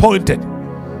you're appointed,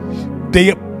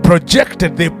 they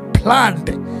projected, they planned,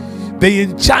 they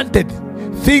enchanted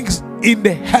things in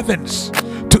the heavens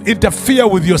to interfere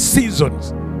with your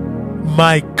seasons.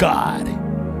 My God,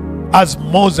 as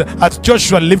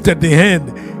Joshua lifted the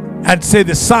hand and said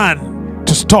the sun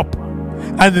to stop,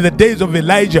 and in the days of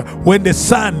Elijah, when the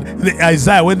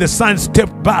sun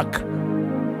stepped back,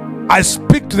 I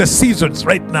speak to the seasons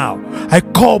right now. I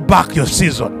call back your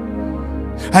season.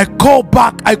 I call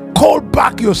back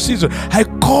your season. I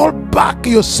call back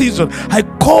your season. I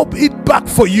call it back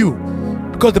for you.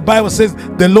 Because the Bible says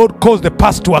the Lord calls the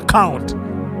past to account.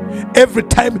 Every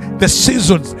time the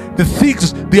seasons, the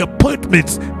things, the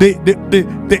appointments,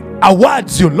 the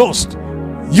awards you lost,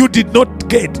 you did not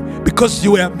get because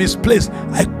you were misplaced.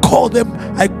 I call them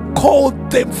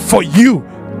for you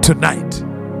tonight.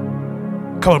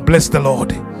 Come on, bless the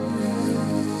Lord.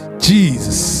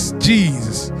 Jesus,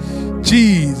 Jesus,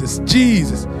 Jesus,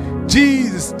 Jesus,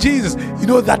 Jesus, Jesus. You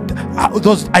know that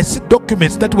those I see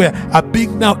documents that are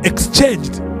being now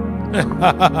exchanged.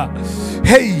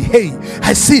 Hey,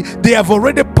 I see they have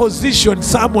already positioned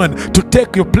someone to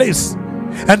take your place,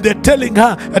 and they're telling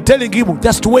him,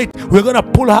 just wait, we're gonna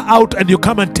pull her out and you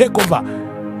come and take over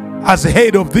as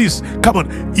head of this. Come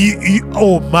on.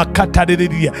 Oh,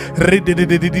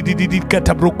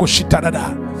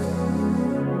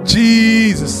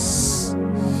 Jesus.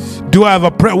 Do I have a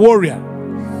prayer warrior?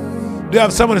 Do I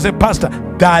have someone to say, Pastor,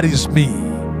 that is me?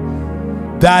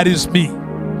 That is me.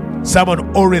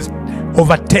 Someone always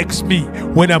overtakes me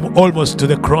when I'm almost to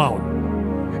the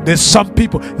crown. There's some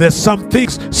people, there's some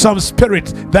things, some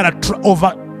spirits that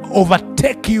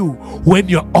overtake you when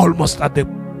you're almost at the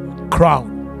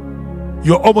crown.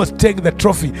 You're almost taking the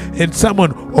trophy and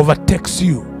someone overtakes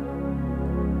you.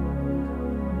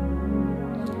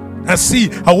 I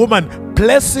see a woman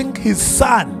blessing his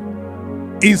son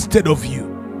instead of you.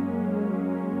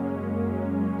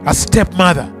 A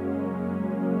stepmother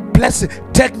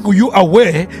taking you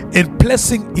away and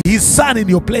placing his son in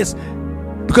your place,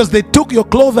 because they took your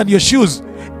clothes and your shoes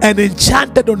and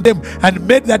enchanted on them and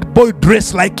made that boy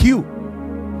dress like you.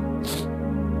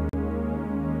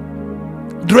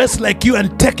 Dress like you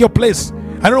and take your place.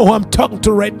 I don't know who I'm talking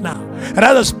to right now. And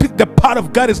as I speak, the power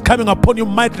of God is coming upon you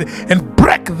mightily and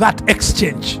break that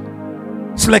exchange.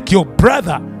 It's like your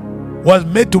brother was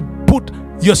made to put,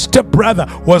 your stepbrother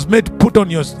was made to put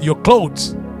on your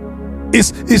clothes.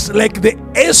 It's like the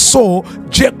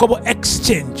Esau-Jacob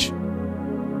exchange.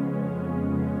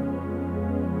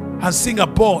 I'm seeing a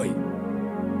boy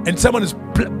and someone is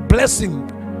blessing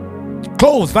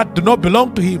clothes that do not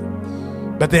belong to him,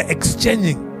 but they're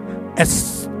exchanging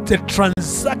the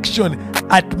transaction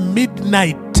at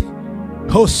midnight.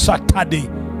 Oh, Saturday.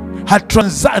 A transaction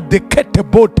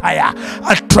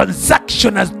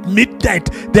at midnight.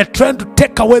 They're trying to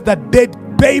take away the dead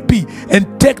baby and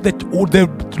take the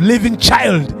living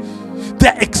child.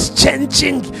 They're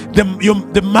exchanging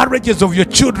the marriages of your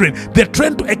children. They're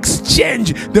trying to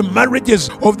exchange the marriages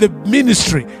of the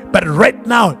ministry. But right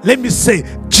now, let me say,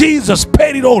 Jesus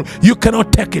paid it all. You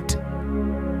cannot take it.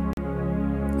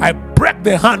 I break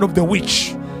the hand of the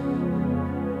witch.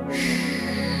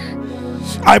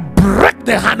 I break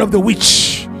the hand of the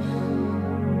witch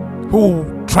who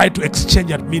try to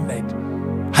exchange at midnight.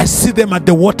 I see them at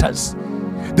the waters.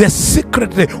 They're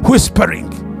secretly whispering.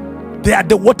 They are at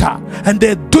the water and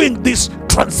they're doing this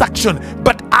transaction.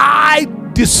 But I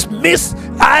dismiss,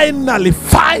 I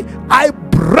nullify, I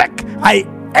break, I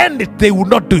end it. They will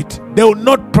not do it. They will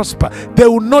not prosper. They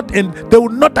will not end. They will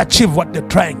not achieve what they're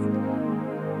trying.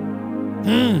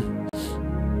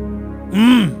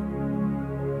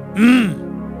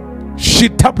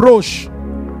 Shitabrosh,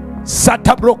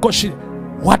 Satabrokoshi.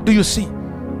 What do you see?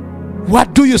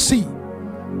 What do you see?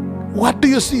 What do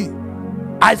you see?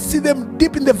 I see them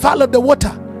deep in the valley of the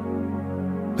water.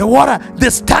 The water,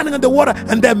 they're standing on the water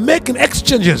and they're making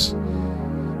exchanges.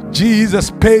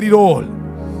 Jesus paid it all.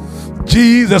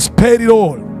 Jesus paid it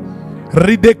all.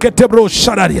 Rideketebro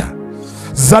shadaria.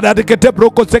 Zadadeketebro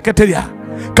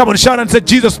koseketeria. Come on, shout and say,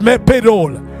 Jesus paid it all.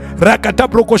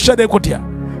 Rakatabro koshadekotia.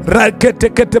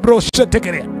 Raketeketebro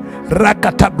shetekeria.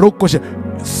 Rakatabro koshe.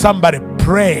 Somebody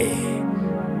pray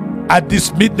at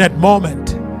this midnight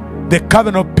moment. The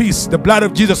covenant of peace, the blood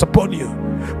of Jesus upon you.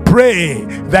 Pray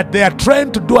that they are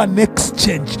trying to do an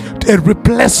exchange, a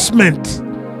replacement,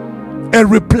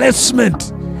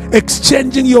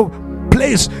 exchanging your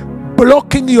place,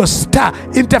 blocking your star,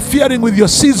 interfering with your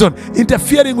season,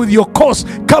 interfering with your course.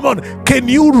 Come on, can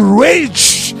you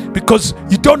rage? Because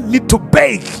you don't need to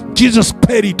beg. Jesus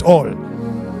paid it all.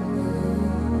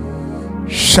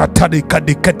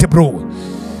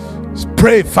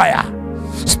 Pray fire.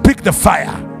 Speak the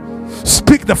fire.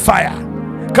 Speak the fire.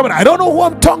 Come on, I don't know who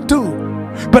I'm talking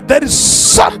to, but there is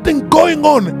something going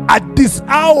on at this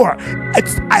hour.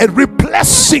 It's a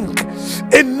replacing,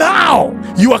 and now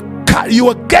you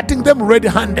are getting them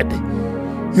ready-handed.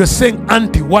 You're saying,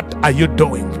 Auntie, what are you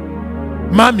doing?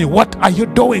 Mommy, what are you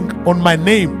doing on my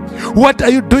name? What are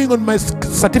you doing on my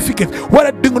certificate? What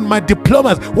are you doing on my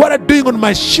diplomas? What are you doing on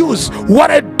my shoes?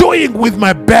 What are you doing with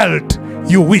my belt?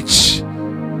 You witch.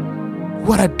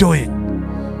 What are you doing?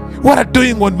 What are you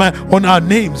doing on our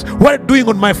names? What are you doing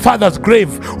on my father's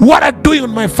grave? What are you doing on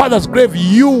my father's grave?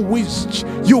 You witch,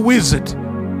 you wizard.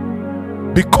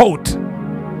 Be caught,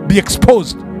 be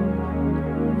exposed,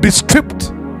 be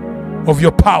stripped of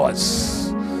your powers.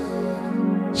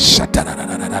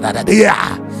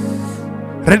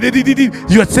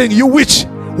 You are saying, you witch,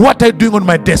 what are you doing on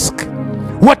my desk?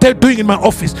 What are you doing in my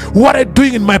office? What are you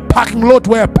doing in my parking lot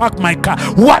where I park my car?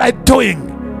 What are you doing?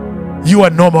 You are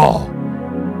no more.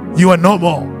 You are no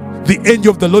more. The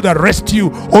angel of the Lord arrest you.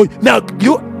 Oh, now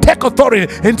you take authority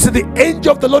and say, the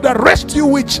angel of the Lord arrest you,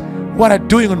 which what are you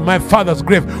doing on my father's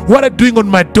grave? What are you doing on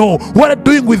my door? What are you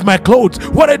doing with my clothes?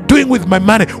 What are you doing with my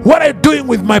money? What are you doing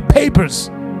with my papers?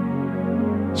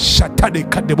 Shatade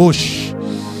kadebosh.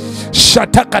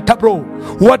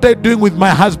 Shatakatabro. What are you doing with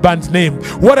my husband's name?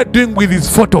 What are you doing with his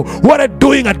photo? What are you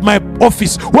doing at my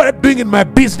office? What are you doing in my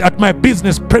business, at my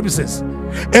business premises?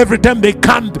 Every time they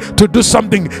come to do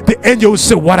something, the angel will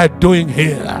say, what are you doing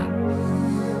here?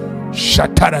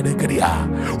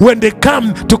 When they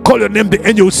come to call your name, the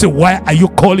angel will say, why are you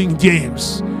calling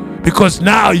James? Because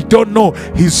now you don't know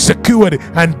he's secured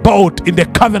and bought in the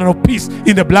covenant of peace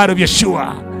in the blood of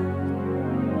Yeshua.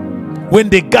 When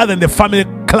they gather in the family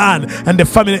clan and the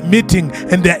family meeting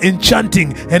and they're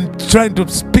enchanting and trying to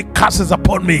speak curses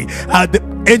upon me, the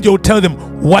angel will tell them,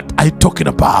 what are you talking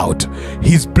about?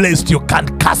 He's blessed. You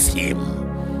can't curse him.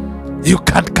 You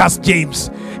can't curse James.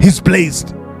 He's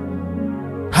blessed.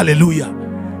 Hallelujah.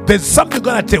 There's something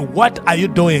gonna tell. What are you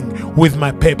doing with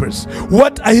my papers?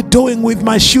 What are you doing with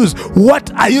my shoes?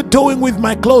 What are you doing with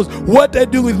my clothes? What are you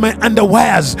doing with my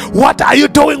underwears? What are you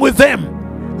doing with them?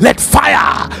 Let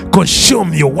fire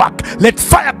consume your work. Let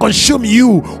fire consume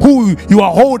you, who you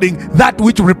are holding, that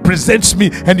which represents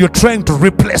me, and you're trying to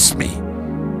replace me.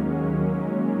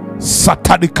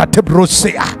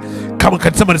 Come on,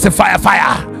 can somebody say fire,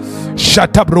 fire?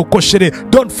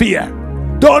 Don't fear.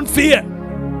 Don't fear.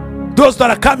 Those that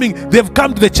are coming, they've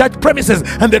come to the church premises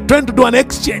and they're trying to do an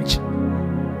exchange,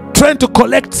 trying to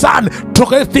collect sand, to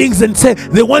collect things, and say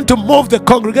they want to move the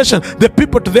congregation, the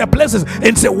people, to their places,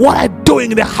 and say, what are you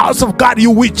doing in the house of God,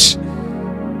 you witch?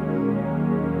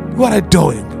 What are you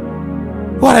doing?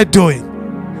 What are you doing?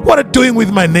 What are you doing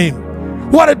with my name?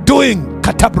 What are you doing?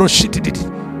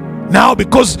 Now,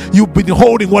 because you've been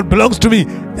holding what belongs to me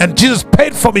and Jesus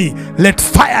paid for me, let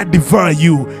fire devour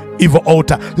you, evil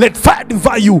altar. Let fire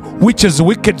devour you, witches,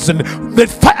 wicked, and let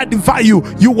fire devour you,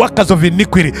 you workers of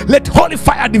iniquity. Let holy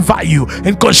fire devour you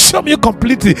and consume you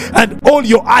completely, and all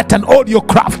your art and all your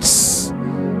crafts.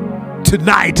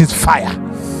 Tonight is fire.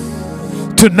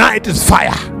 Tonight is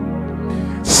fire.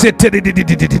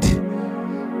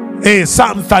 Hey,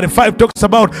 Psalm 35 talks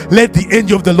about, let the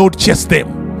angel of the Lord chase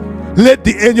them. Let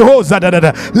the angel,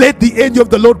 let the angel of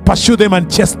the Lord pursue them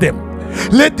and chase them.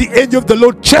 Let the angel of the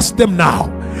Lord chase them now.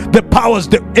 The powers,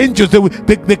 the angels,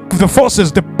 the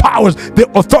forces, the powers, the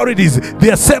authorities,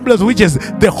 the assemblies, witches,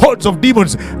 the hordes of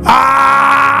demons.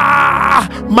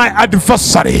 My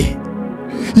adversary,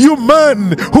 you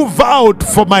man who vowed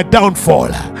for my downfall,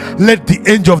 let the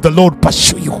angel of the Lord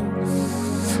pursue you.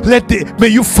 May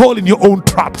you fall in your own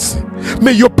traps.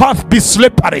 May your path be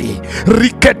slippery.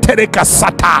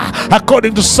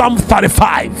 According to Psalm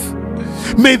 35.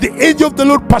 May the angel of the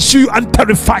Lord pursue you and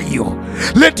terrify you.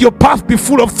 Let your path be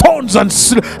full of thorns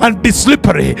and be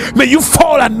slippery. May you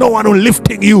fall and no one will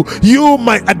lifting you. You,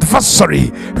 my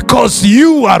adversary, because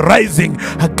you are rising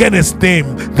against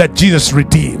them that Jesus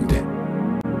redeemed.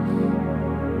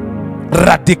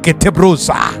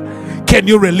 Can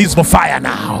you release the fire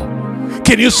now?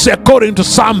 Can you say, according to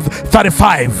Psalm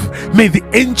 35, may the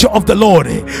angel of the Lord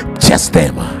chase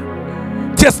them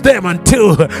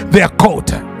until they are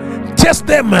caught. Chase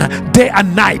them day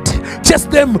and night. Chase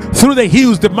them through the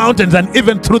hills, the mountains, and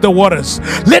even through the waters.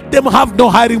 Let them have no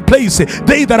hiding place,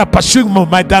 they that are pursuing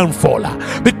my downfall,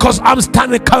 because I'm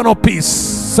standing canopy.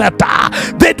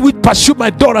 They which pursue my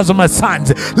daughters and my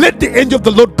sons, let the angel of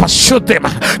the Lord pursue them.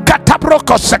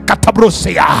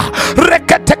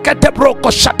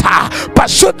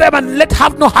 Pursue them and let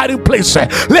have no hiding place.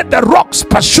 Let the rocks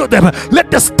pursue them.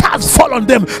 Let the stars fall on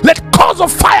them. Let cause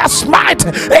of fire smite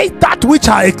that which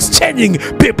are exchanging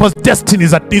people's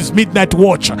destinies at this midnight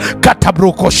watch.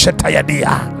 Katabroko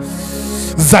shetayadia.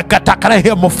 Zagatakara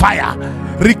hemo fire.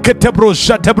 Riketebro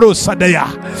shatebro sadaya.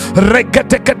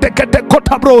 Reketekete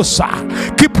kotabrosa.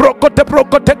 Kiprokotebro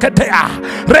teketea.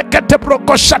 Reketebro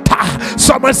shata.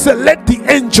 Someone say, let the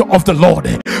angel of the Lord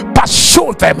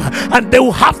pursue them, and they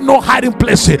will have no hiding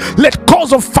place. Let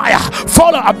cause of fire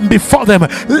fall up before them.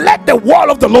 Let the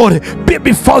wall of the Lord be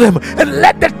before them, and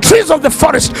let the trees of the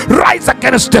forest rise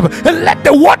against them, and let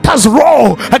the waters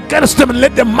roar against them, and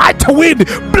let the mighty wind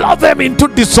blow them into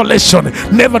desolation,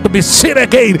 never to be seen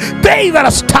again. They that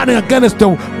are standing against the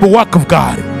work of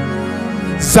God.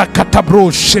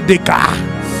 Zakatabro shedeka.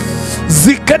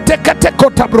 Ziketekete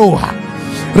kotabroha.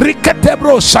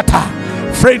 Riketebro shata.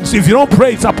 Friends, if you don't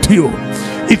pray, it's up to you.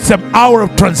 It's an hour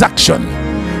of transaction.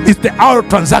 It's the hour of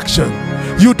transaction.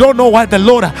 You don't know why the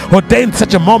Lord ordained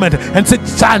such a moment and said,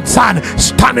 son,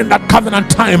 stand in that covenant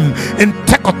time and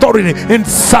take authority and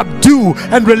subdue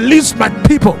and release my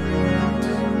people.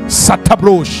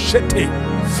 Satabro shete.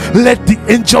 Let the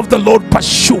angel of the Lord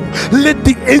pursue. Let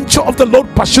the angel of the Lord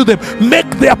pursue them.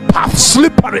 Make their path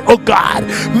slippery, oh God.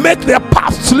 Make their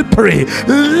path slippery.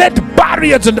 Let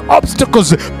barriers and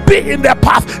obstacles be in their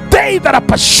path. They that are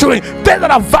pursuing, they that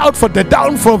are vowed for the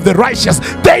downfall of the righteous,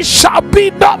 they shall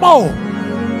be no more.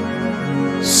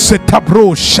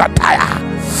 Setabro shataya.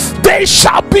 They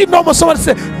shall be no more. Someone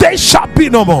say, they shall be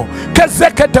no more.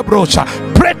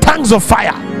 Pray tongues of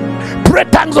fire. Pray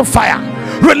tongues of fire.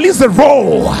 Release a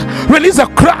roar, release a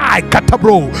cry.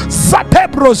 Katabro,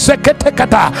 Zatebro,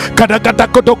 Seketekata, Kadakata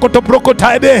Kotokoto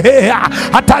Brokotade,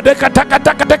 Atade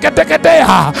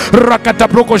Katakatakatakatea, Rakata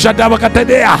Broko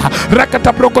Jadavakatadea,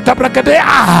 Rakata Brokota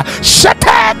Brakadea,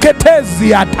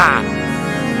 Shateketeziata,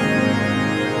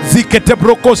 Zikete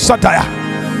Broko Sataya,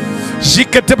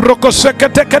 Zikete Broko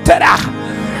Seketekatera,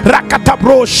 Rakata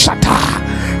Bro Shata,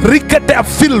 Rikete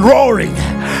feel roaring,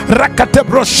 Rakate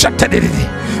Bro Shatadidi.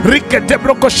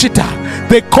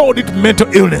 They called it mental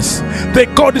illness. They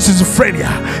called it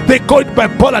schizophrenia. They called it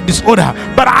bipolar disorder.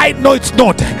 But I know it's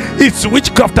not. It's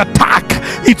witchcraft attack.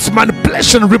 It's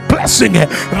manipulation, replacing.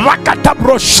 Rakata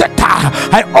brosheta.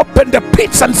 I open the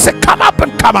pits and say, come up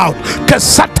and come out.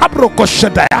 Kasata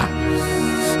brokoshetaya.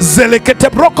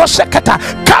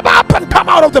 Come up and come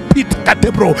out of the pit,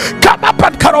 Katebro. Come up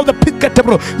and come out of the pit,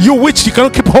 Katebro. You witch, you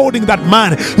cannot keep holding that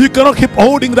man. You cannot keep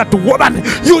holding that woman.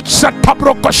 You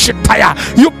Chatabrokoshetaya.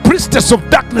 You priestess of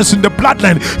darkness in the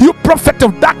bloodline. You prophet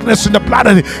of darkness in the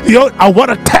bloodline. I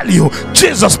want to tell you,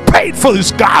 Jesus paid for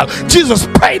this girl. Jesus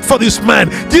paid for this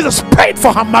man. Jesus paid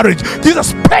for her marriage.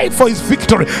 Jesus paid for his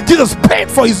victory. Jesus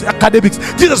paid for his academics.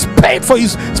 Jesus paid for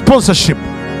his sponsorship.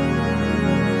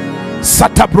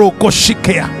 Satabro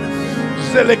koshikea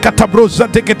zele katabro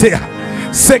zateketea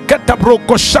sekatabro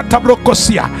koshatabro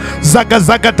kosia zaga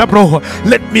zaga tabro.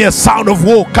 Let me a sound of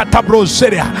war katabro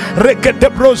zeria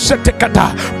reketebro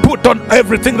zetekata.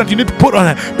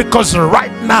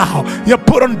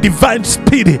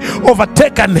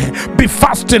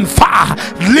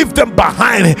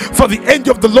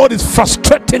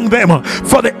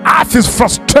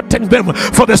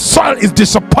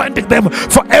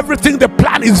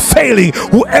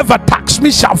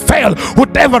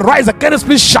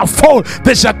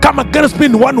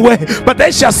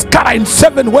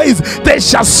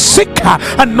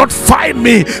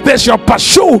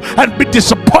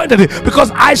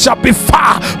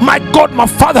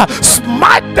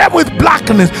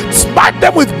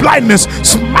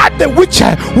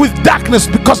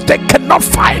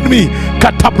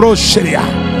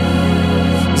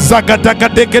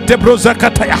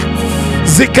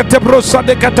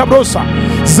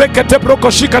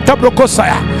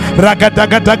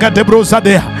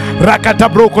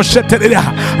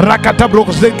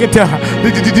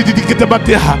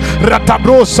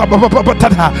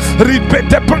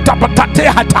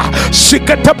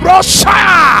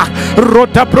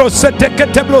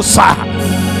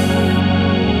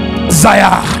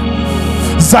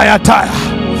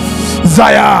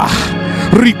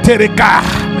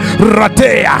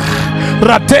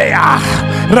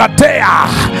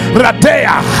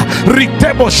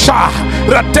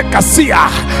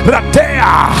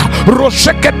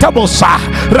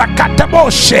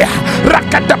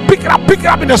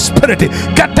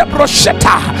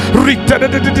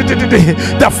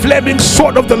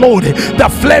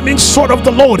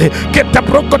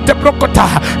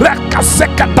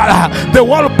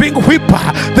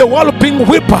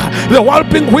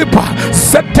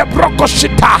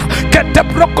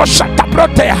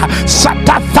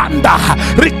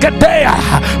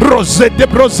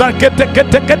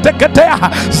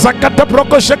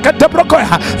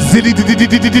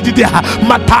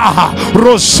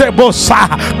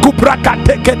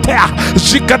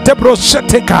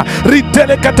 sheteka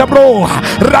ritele katabro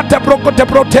rata brokote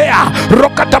protea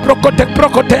rokata brokote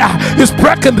prokotea is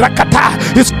breaking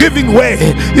rakata is giving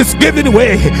way, is giving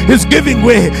way, is giving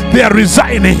way. They are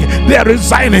resigning, they are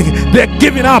resigning, they are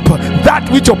giving up. That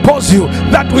which oppose you,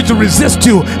 that which resist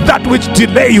you, that which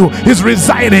delay you is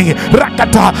resigning.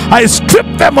 Rakata, I strip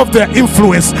them of their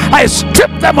influence, I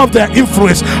strip them of their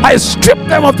influence, I strip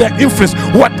them of their influence.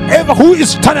 Whatever who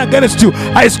is standing against you,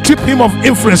 I strip him of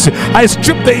influence, I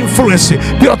strip the influence,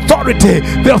 the authority,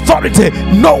 the authority.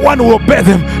 No one will obey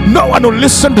them, no one will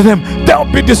listen to them.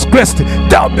 They'll be disgraced,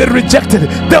 they'll be rejected,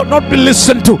 they'll not be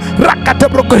listened to. Rakata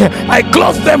brokote, I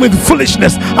clothe them with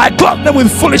foolishness, I clothe them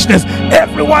with foolishness.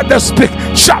 Every word they speak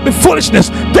shall be foolishness.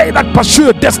 They that pursue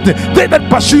your destiny, they that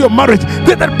pursue your marriage,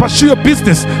 they that pursue your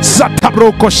business.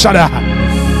 Satabroko shada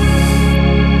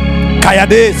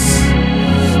kayades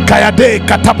kayade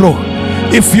katabro.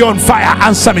 If you're on fire,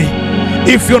 answer me.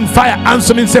 If you're on fire,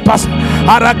 answer me. Say pass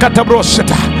arakatabro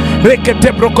shata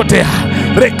rekete brokote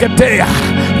reketea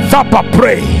thapa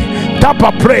pray.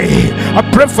 Tapa pray. I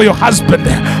pray for your husband.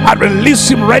 I release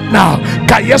him right now.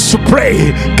 Kayesu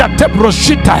pray.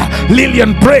 Katebroshita.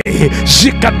 Lillian pray.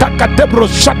 Shikata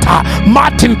katebroshata.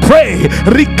 Martin pray.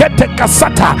 Rikete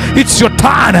kasata. It's your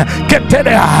turn.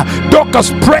 Keterea. Dorcas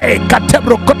pray.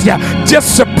 Katebrokotia.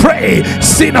 Jesse pray.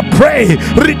 Sina pray.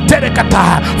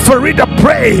 Riterekata. Farida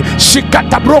pray.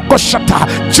 Shikata brokoshata.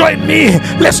 Join me.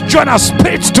 Let's join our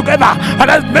spirits together and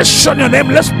let's mention your name.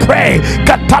 Let's pray.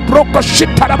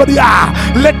 Katabrokoshita.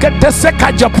 Lekete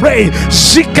sekaja pray.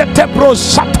 Shikete bro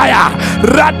sataya.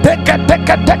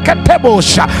 Radekete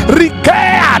bosha.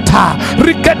 Rikeata.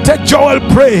 Rikete Joel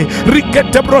pray.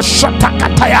 Rikete bro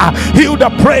shatakataya. Hilda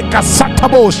pray kasata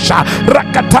bosha.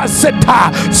 Rakata seta.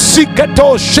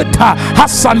 Siketo shita.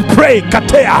 Hassan pray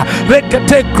katea.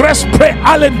 Rekete Grace pray.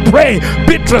 Allen pray.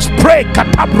 Beatrice pray.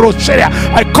 Katabro sheria.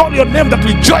 I call your name that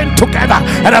we join together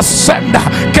and ascend.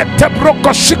 Kete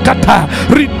broko shikata.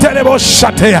 Ritelebo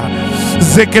shatea.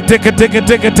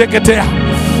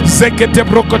 Zekete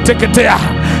broko teketea.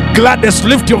 Gladys,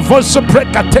 lift your voice to pray.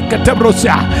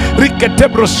 Kateketebrosia,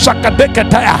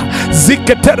 Riketebroshakadeketaya,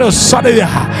 Ziketerosadia,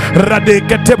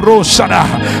 Radeketebroshana,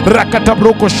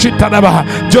 Rakatabroko Shitanaba.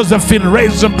 Josephine,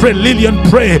 raise and pray. Lillian,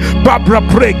 pray. Barbara,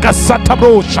 pray.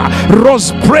 Kasatabrosha,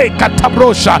 Rose, pray.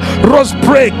 Katabrosha, Rose,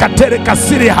 pray. Katereka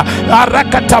Syria,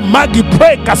 Arakata Magi,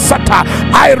 pray. Kasata,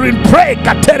 Irene, pray.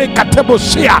 Katereka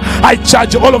Tebosia. I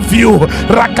charge all of you,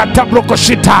 Rakatabroko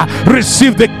Shita,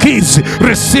 receive the keys,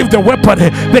 receive the weapon,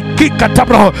 the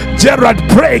Kikatabro. Gerard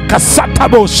pray.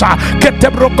 Kasatabosha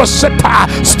Ketebroko Seta.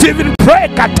 Stephen pray.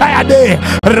 Katayade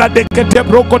radekete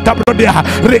broko tabrodea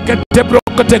rekete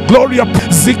broko te glory of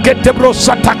zikete bro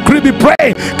sata kribi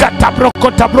pray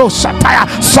katabroko tabro sataya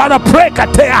sana pray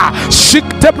katea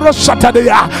shikte bro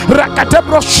satadea rakate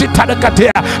bro shitana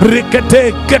katea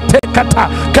rekete kete kata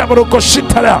kabroko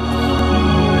shitana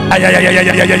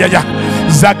ayayayayayayaya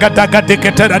zakataka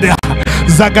dekete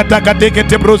Zagataga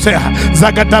dekete brosea,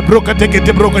 Zagata broka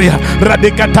tekete brokoria,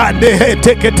 Radekata de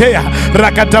teketea,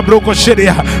 Rakata broko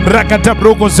sheria, Rakata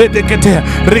broko zedekete,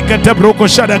 Rikata broko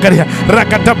shadagaria,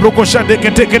 Rakata broko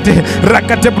shadekete,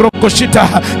 Rakata broko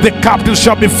shita, the captive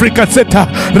shall be free caseta,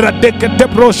 Radekete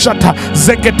broshata,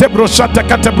 Zekete broshata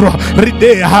katabro,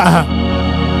 Ridea,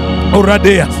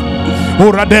 Oradea,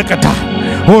 Oradekata,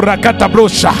 Orakata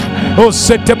brosha, O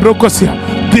sete brokosia.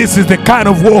 This is the kind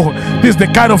of war, this is the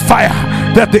kind of fire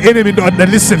that the enemy don't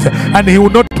listen, and he will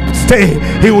not stay.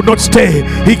 He will not stay.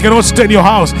 He cannot stay in your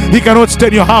house. He cannot stay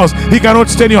in your house. He cannot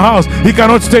stay in your house. He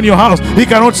cannot stay in your house. He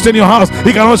cannot stay in your house.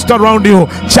 He cannot stay around you.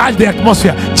 Charge the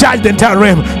atmosphere. Charge the entire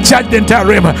realm. Charge the entire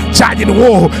realm. Charge in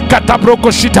war.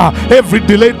 Katabroko shita. Every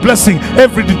delayed blessing,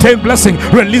 every detained blessing,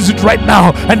 release it right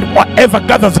now. And whatever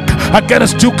gathers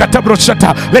against you, katabro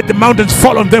shata, let the mountains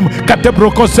fall on them.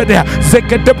 Katabroko sedea.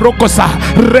 Zeketebroko sa.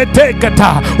 Rete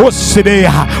kata.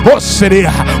 Osidea.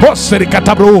 Osidea. Osiri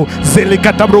katabro. Zeli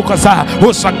katabro kasa.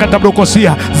 Osakatabro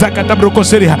kosia. Zakatabro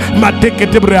kosia.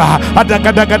 Mateketebra.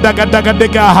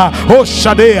 Adagadagadagadagadega.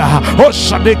 Oshadea.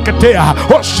 Oshadekatea.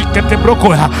 Oshiketebroko.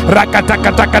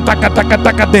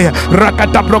 Rakatakatakatakatakate.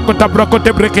 Rakatabroko tabroko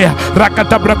tebrekea.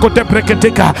 Rakatabroko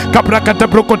tebreketeka.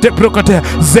 Kabrakatabro tebrokote.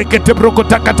 Zeketebroko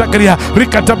takatakaria.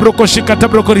 Rikatabroko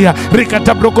shikatabrokoria.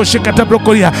 Rikatabroko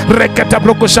shikatabrokoria.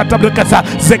 Rekatabroko shatabrokasa.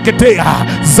 Zeketea.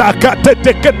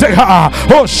 Zakateketea.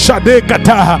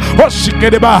 Oshadekata.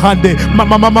 Oshikedebahande.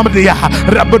 Mama dia.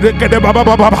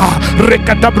 Rabudekedebaba.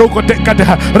 Rekatabroko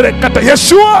tekata. Rekata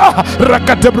Yeshua.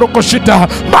 Rakatabroko shita.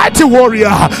 Mighty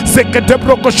warrior.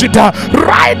 Zeketebroko shita.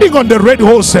 Riding on the red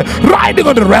horse. Riding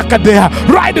on the Rakadea.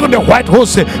 Riding on the white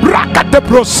horse.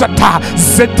 Rakatebrosata.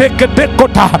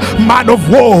 Zetekekota. Man of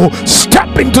war.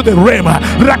 Step into the realm.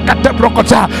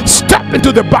 Rakatebrokota. Step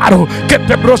into the battle.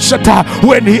 Ketebrosata.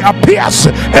 When he appears,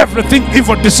 everything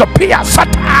evil disappears.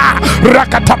 Sata.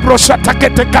 Rakatabrosata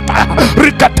ketekata.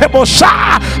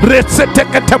 Rikatebosa.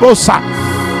 Reseteketebosa.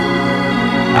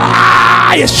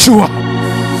 Yeshua.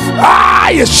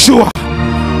 Yeshua.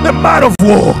 The man of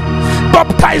war.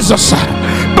 Baptize us.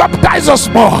 Baptize us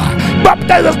more.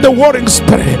 Baptize us the warring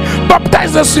spirit.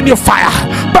 Baptize us in your fire.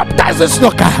 Baptize us in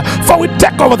your car. For we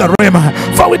take over the realm.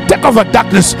 For we take over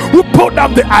darkness. We pull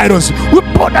down the idols. We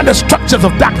pull down the structures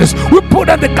of darkness. We pull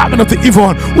down the garment of the evil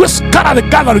one. We scatter the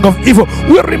gathering of evil.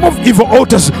 We remove evil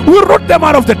altars. We root them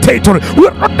out of the territory. We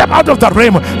root them out of the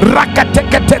realm.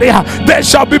 Rakateketeria. There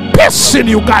shall be peace in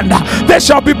Uganda. There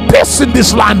shall be peace in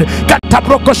this land.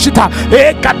 Katabrokoshita.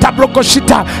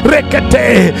 Katabrokoshita.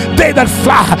 Rekete. They that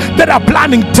fly, that are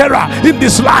planning terror in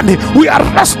this land, we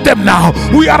arrest them now.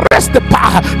 We arrest the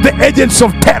power, the agents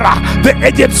of terror, the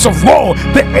agents of war,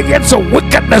 the agents of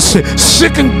wickedness,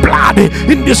 seeking blood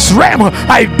in this realm.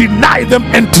 I deny them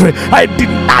entry. I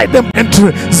deny them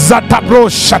entry. Zatabro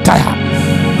shataya.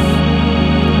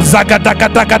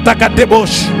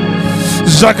 Zagadagadagadagadebush.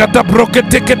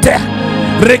 Zagadabrokete.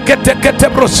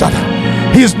 Reketeketebroshada.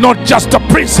 He is not just a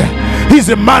prince, he's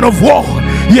a man of war.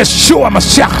 Yeshua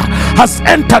Mashiach has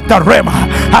entered the realm,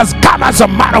 has come as a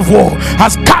man of war,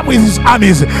 has come with his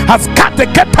armies, has cut the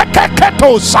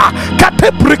keteketosa,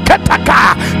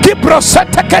 katebriketaka,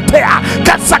 kibroseteketea,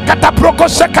 katsakata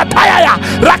brokosekataya,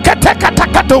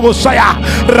 raketekatakatovosaya,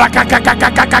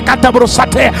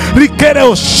 rakakakakakakabrosate,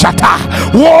 rikereo shata,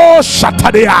 wo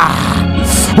shatadea,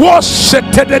 wo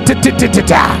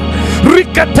shetedetititita,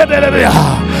 riketedea.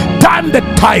 Turn the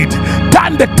tide,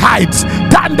 turn the tides,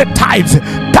 turn the tides,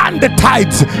 turn the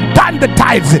tides, turn the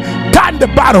tides, turn the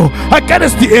battle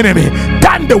against the enemy,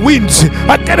 turn the winds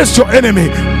against your enemy.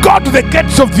 Go to the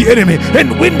gates of the enemy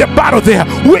and win the battle there.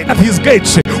 Win at his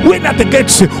gates, win at the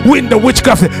gates, win the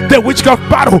witchcraft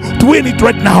battle. Win it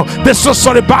right now. The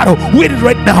sorcery battle, win it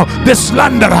right now. The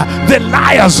slanderer, the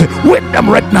liars, win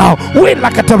them right now. Win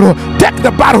like a terror. Take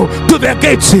the battle to their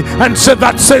gates and say,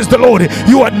 that says the Lord,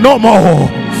 you are no more.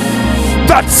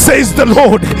 That says the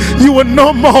Lord, you are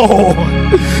no more.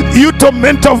 You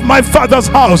tormentor of my father's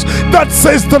house, that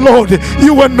says the Lord,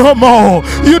 you are no more.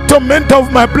 You tormentor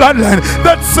of my bloodline,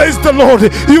 that says the Lord,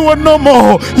 you are no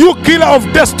more. You killer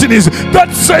of destinies,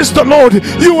 that says the Lord,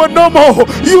 you are no more.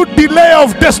 You delay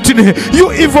of destiny,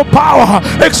 you evil power,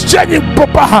 exchanging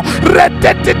proper.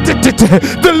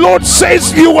 The Lord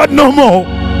says you are no more.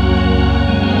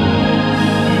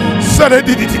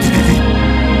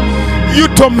 You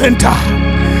tormentor,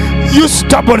 you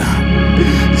stubborn,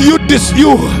 you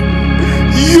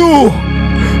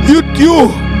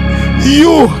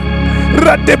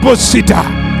Radebosita,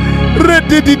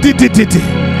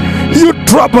 you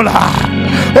troubler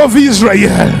of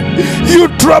Israel, you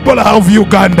troubler of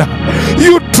Uganda,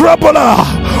 you troubler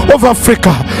of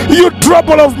Africa, you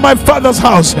trouble of my father's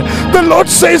house. The Lord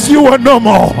says you are no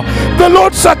more. The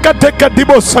Lord sakateka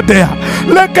dibosadea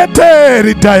lekete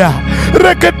ritaya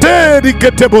rekete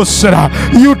riketebosera.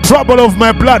 You trouble of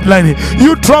my bloodline,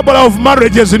 you trouble of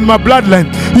marriages in my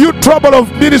bloodline, you trouble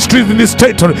of ministries in this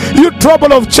territory, you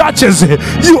trouble of churches,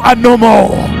 you are no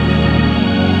more.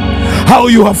 How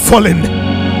you have fallen,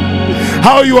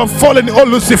 how you have fallen, oh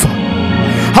Lucifer,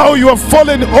 how you have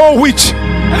fallen, oh witch,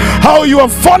 how you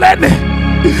have fallen,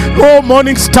 oh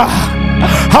morning star,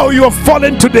 how you have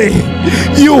fallen today.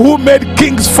 You who made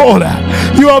kings fall,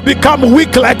 you have become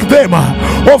weak like them.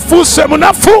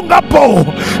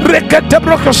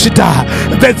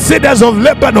 The cedars of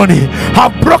Lebanon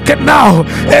have broken now.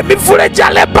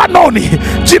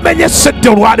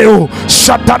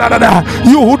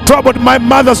 You who troubled my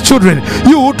mother's children,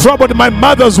 you who troubled my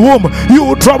mother's womb, you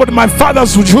who troubled my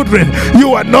father's children,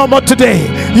 you are no more today.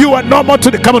 You are no more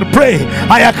today. Come on, pray.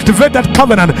 I activate that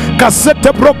covenant.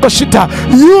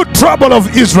 You trouble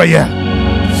of Israel,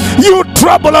 you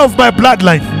troubler of my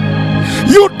bloodline,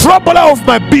 you troubler of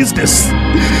my business,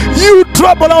 you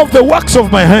troubler of the works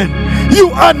of my hand,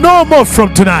 you are no more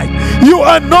from tonight. You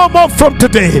are no more from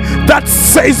today. That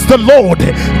says the Lord.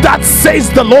 That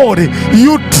says the Lord.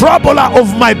 You troubler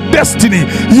of my destiny,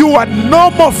 you are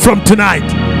no more from tonight.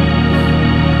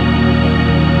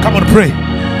 Come on, pray.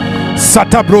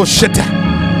 Satabro sheta.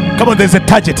 Come on, there's a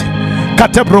target.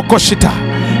 Katabro koshita.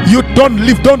 You don't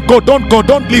leave, don't go, don't go,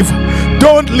 don't leave.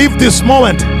 Don't leave this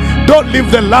moment. Don't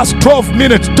leave the last 12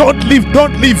 minutes. Don't leave,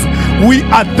 don't leave. We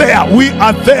are there, we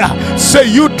are there. Say,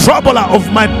 you troubler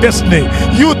of my destiny,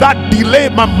 you that delay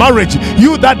my marriage,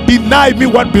 you that deny me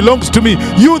what belongs to me,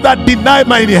 you that deny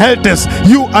my inheritance,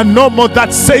 you are no more.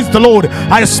 That says the Lord.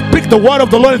 I speak the word of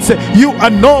the Lord and say, you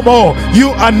are no more. You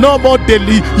are no more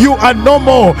daily. You are no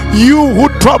more. You who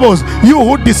troubles, you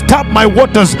who disturb my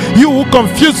waters, you who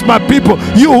confuse my people,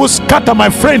 you who scatter my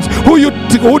friends, who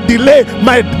delay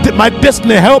my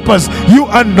destiny helpers, you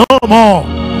are no more.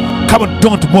 Come on,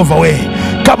 don't move away.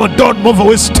 Come on, don't move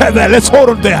away. Stay there. Let's hold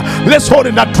on there. Let's hold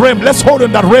in that realm. Let's hold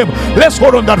in that realm. Let's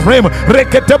hold on that realm.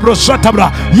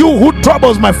 You who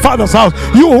troubles my father's house,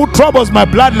 you who troubles my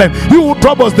bloodline, you who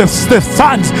troubles the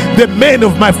sons, the men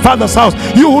of my father's house,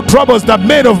 you who troubles the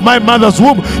men of my mother's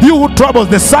womb, you who troubles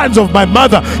the sons of my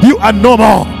mother, you are no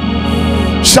more.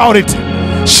 Shout it.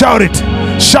 Shout it.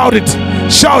 Shout it.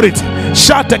 Shout it.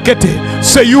 Shout it.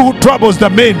 Say, you who troubles the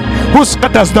men, who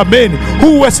scatters the men,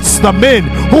 who wastes the men,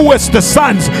 who wastes the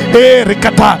sons,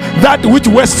 that which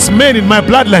wastes men in my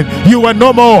bloodline, you are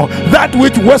no more. That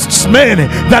which wastes men,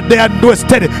 that they are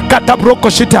wasted.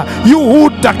 You who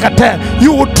takate,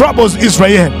 you who troubles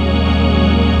Israel.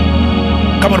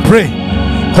 Come on, pray.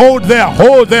 Hold there,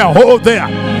 hold there, hold there.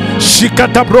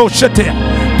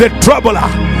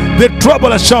 The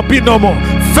troubler shall be no more.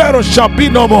 Pharaoh shall be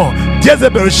no more.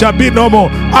 Jezebel shall be no more.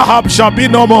 Ahab shall be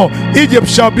no more. Egypt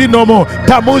shall be no more.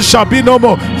 Tammuz shall be no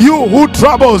more. You who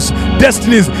troubles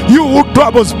destinies, you who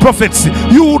troubles prophets,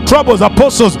 you who troubles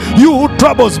apostles, you who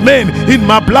troubles men in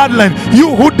my bloodline,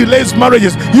 you who delays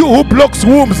marriages, you who blocks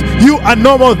wombs, you are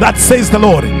no more. That says the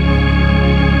Lord.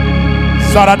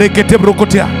 Saradekete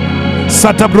brokotia.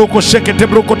 Satabroko shekete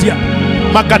brokotia.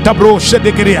 Makatabro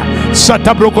shedekeria.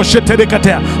 Satabroko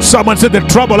shetedeketea. Someone said, the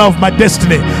trouble of my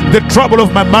destiny, the trouble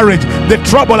of my marriage, the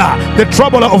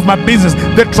troubler of my business,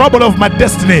 the trouble of my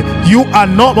destiny. You are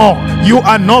no more. You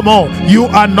are no more. You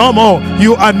are no more.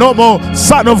 You are no more.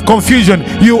 Son of confusion.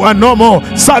 You are no more.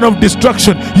 Son of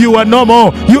destruction. You are no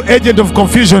more. You agent of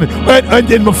confusion,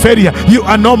 agent of failure. You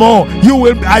are no more. You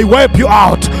will. I wipe you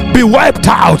out. Be wiped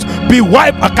out. Be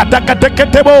wiped.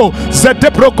 Akatakateketebo.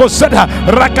 Zetebroko seda.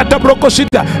 Rakatabroko shita.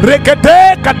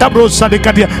 Rekete katabro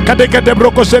sadekatia. Kadekete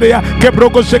broko seria.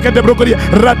 Kebroko sekete brokoria.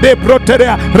 Rade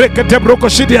broteria. Rekete broko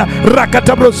shitia.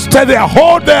 Rakatabro. Stay there.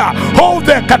 Hold there. Hold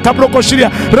there. Katabroko shitia.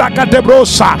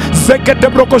 Rakatebrosa. Zekete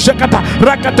broko shekata.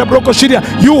 Rakatebroko shitia.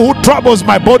 You who troubles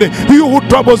my body. You who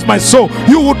troubles my soul.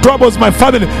 You who troubles my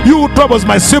family. You who troubles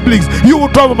my siblings. You who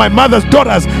trouble my mother's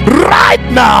daughters. Right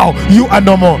now, you are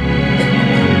no more.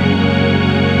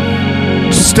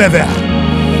 Stay there.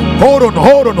 Hold on,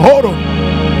 hold on, hold on.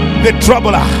 The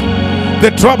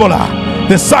troubler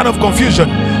the son of confusion,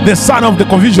 the son of the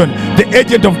confusion, the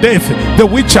agent of death, the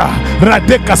witcher,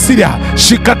 Radeka Syria,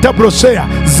 Shikata Brosea,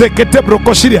 Zekete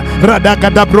Brokoshiria,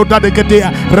 Radakada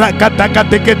Brodadeketea, Rakataka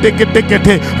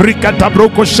Tekete, Rikata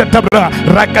Broko Shatabra,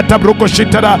 Rakata Broko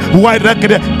Shitara, why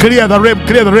Rakata, clear the realm,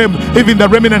 even the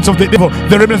remnants of the evil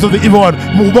one.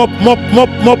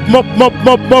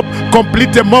 Mop,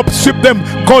 complete them, mop, sweep them,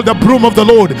 call the broom of the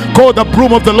Lord,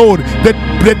 the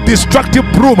destructive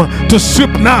broom to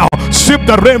sweep now, sweep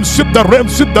the realm,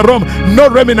 no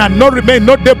remnant, no remain,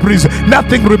 no debris,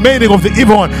 nothing remaining of the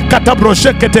evil one.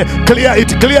 Katabroshekete, clear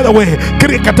it, clear the way,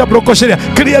 clear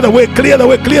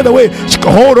the way.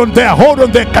 Hold on there,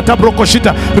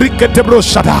 Katabrokoshita,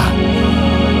 Riketebroshata,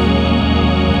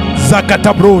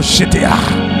 Zakatabroshita,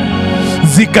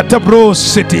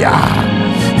 Zikatabroshita,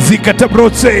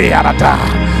 Zikatabrosearata,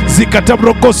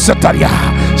 Zikatabrokosataria,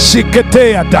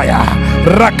 Shiketea Daya,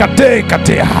 Rakate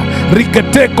Katea,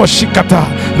 Rikete Koshikata,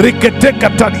 Rikete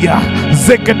Kataria,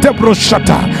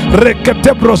 Zeketebroshata,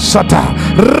 Reketebroshata,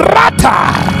 Rata.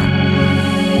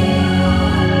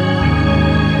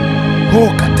 Oh,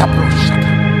 Katabroshata.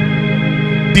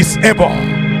 Disable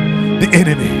the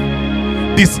enemy,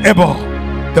 disable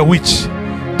the witch,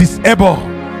 disable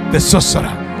the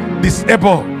sorcerer,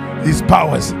 disable his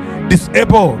powers,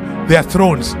 disable their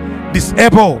thrones,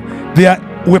 disable their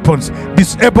weapons,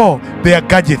 disable their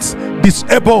gadgets,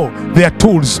 disable their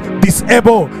tools,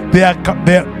 disable their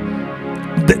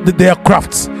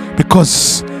crafts,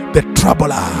 because the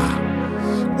troubler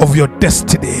of your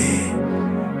destiny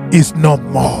is no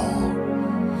more.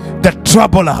 The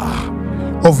troubler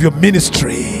of your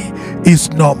ministry is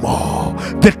no more.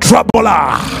 The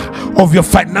troubler of your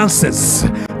finances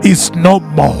is no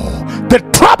more. The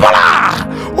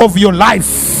troubler of your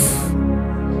life.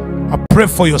 I pray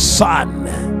for your son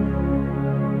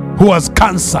who has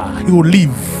cancer. He will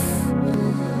live.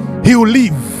 He will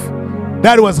live.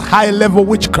 That was high level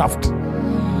witchcraft.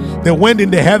 They went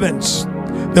in the heavens,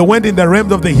 they went in the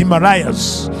realms of the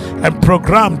Himalayas and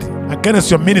programmed against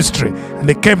your ministry, and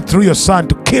they came through your son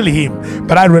to kill him.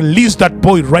 But I release that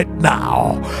boy right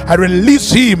now. I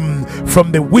release him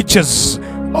from the witches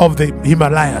of the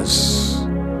Himalayas.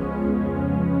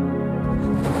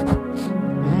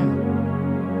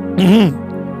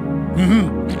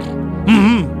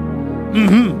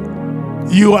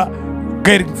 You are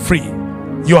getting free.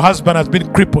 Your husband has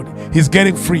been crippled. He's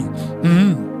getting free.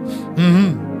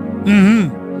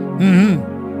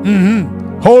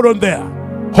 Hold on there.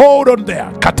 Hold on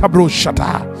there. Katabro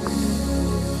shata.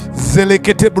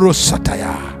 Zeleketebro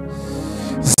sataya.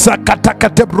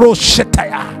 Zakatakatebro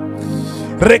shataya.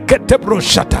 Reketebro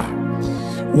shata.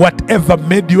 Whatever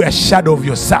made you a shadow of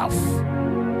yourself,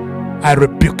 I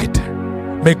rebuke it.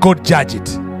 May God judge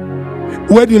it.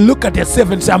 When you look at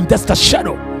yourself and say, I'm just a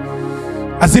shadow,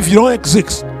 as if you don't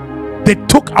exist, they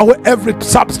took away every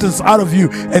substance out of you,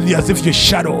 and you're as if you're a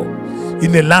shadow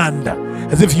in the land,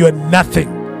 as if you are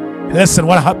nothing. Listen,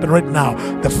 what happened right now?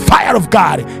 The fire of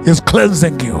God is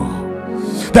cleansing you.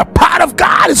 The power of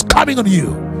God is coming on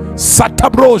you.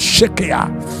 Satabro shekia.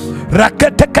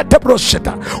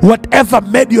 Whatever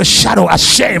made your shadow a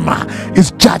shame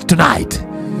is judged tonight.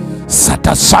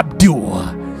 Sata, subdue.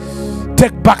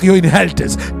 Take back your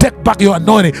inheritance. Take back your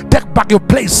anointing. Take back your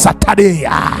place.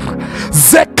 Satadea.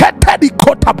 Zeketedi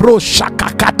kotabro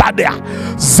shakakatadea.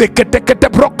 Zeketekete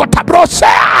brokotabro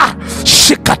sea.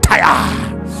 Shikataya.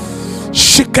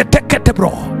 Shiketekete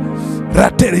bro.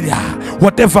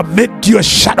 Whatever made you a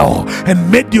shadow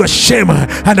and made you a shame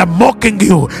and are mocking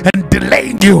you and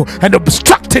delaying you and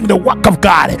obstructing the work of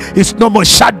God is no more,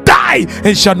 shall die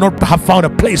and shall not have found a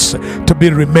place to be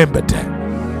remembered.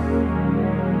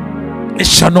 It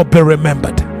shall not be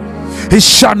remembered. It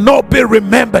shall not be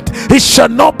remembered. It shall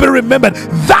not be remembered.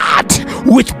 That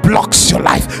which blocks your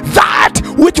life, that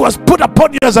which was put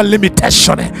upon you as a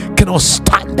limitation, cannot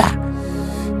stand.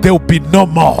 There will be no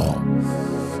more.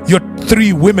 Your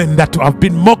 3 women that have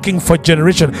been mocking for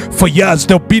generation, for years,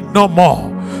 there will be no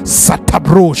more.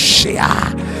 Satabro shea,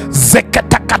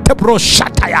 Zekatakatebro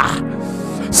shataya,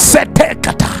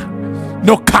 Setekata.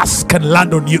 No curse can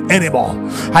land on you anymore.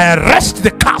 I arrest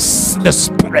the curse in the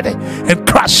spirit and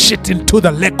crush it into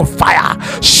the lake of fire.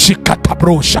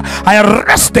 Shikatabrosha. I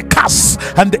arrest the curse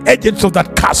and the agents of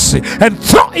that curse and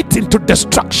throw it into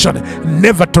destruction,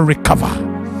 never to recover.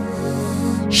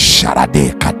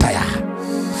 Sharade kataya.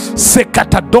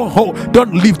 Sekata,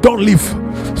 don't leave.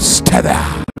 Stay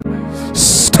there.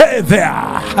 Stay Stay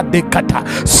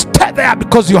there. Stay there,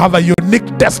 because you have a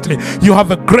unique destiny. You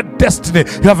have a great destiny.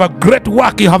 You have a great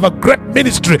work. You have a great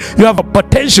ministry. You have a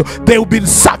potential. They've been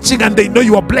searching and they know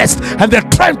you are blessed, and they're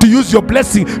trying to use your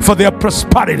blessing for their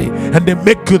prosperity, and they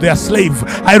make you their slave.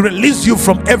 I release you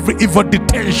from every evil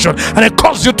detention, and I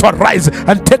cause you to arise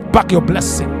and take back your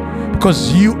blessing,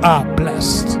 because you are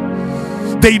blessed.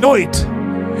 They know it.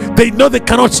 They know they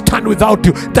cannot stand without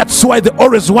you. That's why they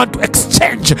always want to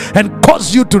exchange and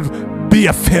cause you to be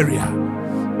a failure.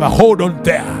 But hold on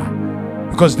there,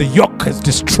 because the yoke is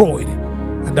destroyed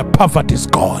and the poverty is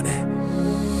gone.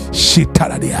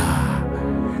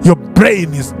 Your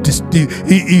brain is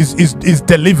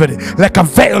delivered, like a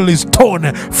veil is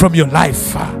torn from your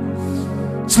life.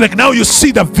 It's like now you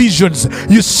see the visions,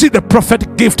 you see the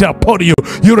prophetic gift upon you.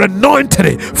 You're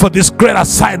anointed for this great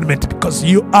assignment, because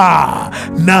you are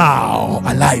now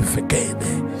alive again.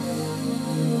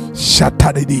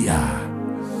 Shatadidia,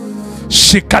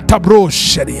 Shikatabro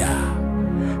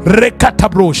Shadia,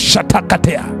 Rekatabro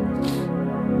Shatakatea.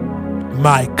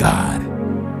 My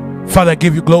God, Father, I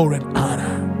give you glory and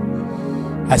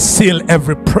honor. I seal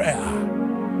every prayer,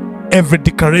 every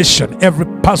declaration, every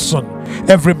person,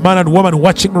 every man and woman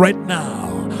watching right now.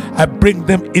 I bring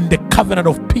them in the covenant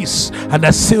of peace, and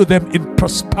I seal them in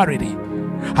prosperity.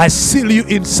 I seal you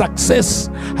in success.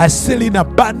 I seal you in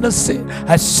abundance.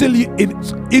 I seal you in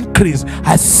increase.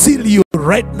 I seal you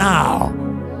right now,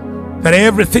 that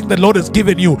everything the Lord has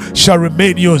given you shall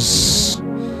remain yours,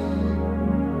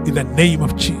 in the name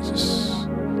of Jesus.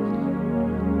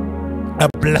 I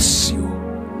bless you.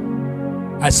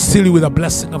 I seal you with the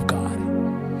blessing of God.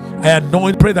 I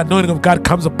pray the anointing of God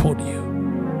comes upon you.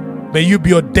 May you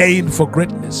be ordained for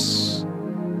greatness.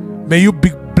 May you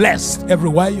be blessed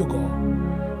everywhere you go,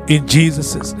 in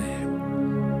Jesus'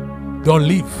 name. Don't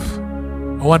leave.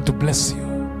 I want to bless you.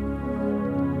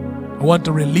 I want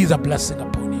to release a blessing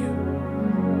upon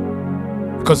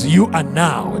you, because you are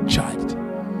now a child.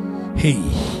 Hey,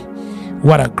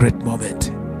 what a great moment.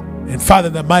 And Father,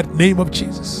 in the mighty name of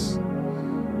Jesus,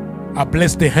 I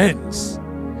bless the hands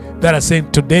that are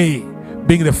saying, today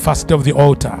being the first day of the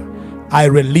altar, I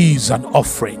release an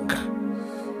offering.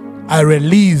 I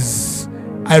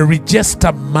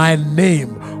register my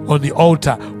name on the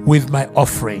altar with my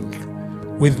offering,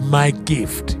 with my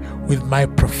gift, with my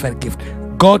prophetic gift.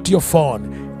 Go to your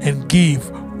phone and give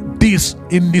this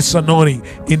in this anointing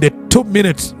in the 2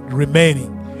 minutes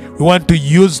remaining. We want to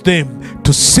use them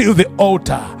to seal the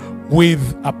altar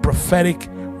with a prophetic,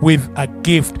 with a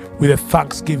gift, with a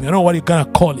thanksgiving. I don't know what you're gonna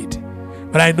call it,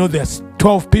 but I know there's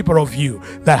 12 people of you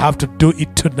that have to do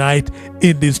it tonight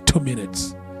in these 2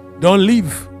 minutes. Don't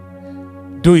leave.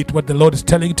 Do it what the Lord is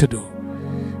telling you to do,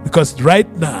 because right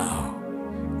now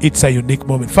it's a unique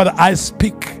moment. Father, I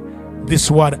speak this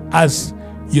word as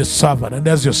your servant and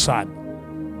as your son,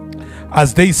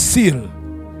 as they seal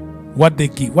what they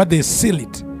give, what they seal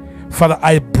it. Father,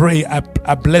 I pray, I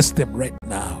bless them right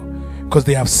now, because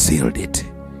they have sealed it.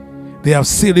 They have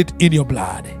sealed it in your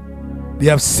blood. They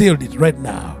have sealed it right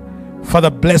now.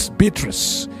 Father, bless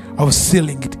Beatrice of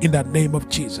sealing it in the name of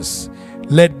Jesus.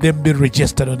 Let them be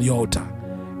registered on the altar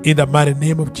in the mighty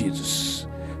name of Jesus,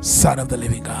 Son of the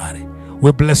living God.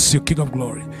 We bless you, King of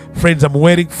glory. Friends, I'm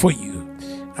waiting for you.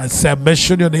 And say, I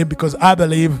mention your name because I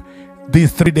believe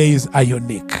these 3 days are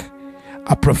unique,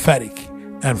 are prophetic,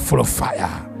 and full of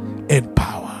fire and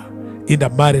power. In the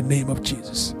mighty name of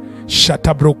Jesus.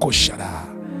 Shatabroko shara.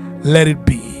 Let it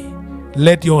be.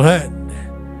 Let your hand,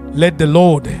 let the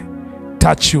Lord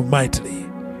touch you mightily,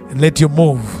 and let you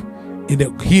move in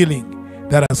the healing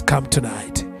that has come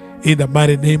tonight. In the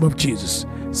mighty name of Jesus,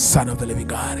 Son of the living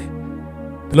God.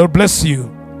 The Lord bless you.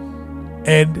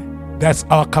 And that's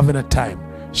our covenant time.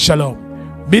 Shalom.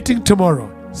 Meeting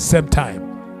tomorrow, same time,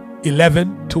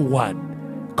 11 to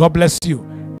 1. God bless you.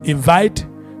 Invite,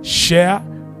 share,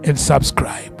 and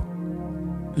subscribe.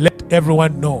 Let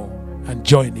everyone know and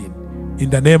join in. In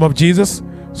the name of Jesus,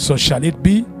 so shall it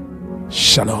be.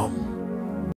 Shalom.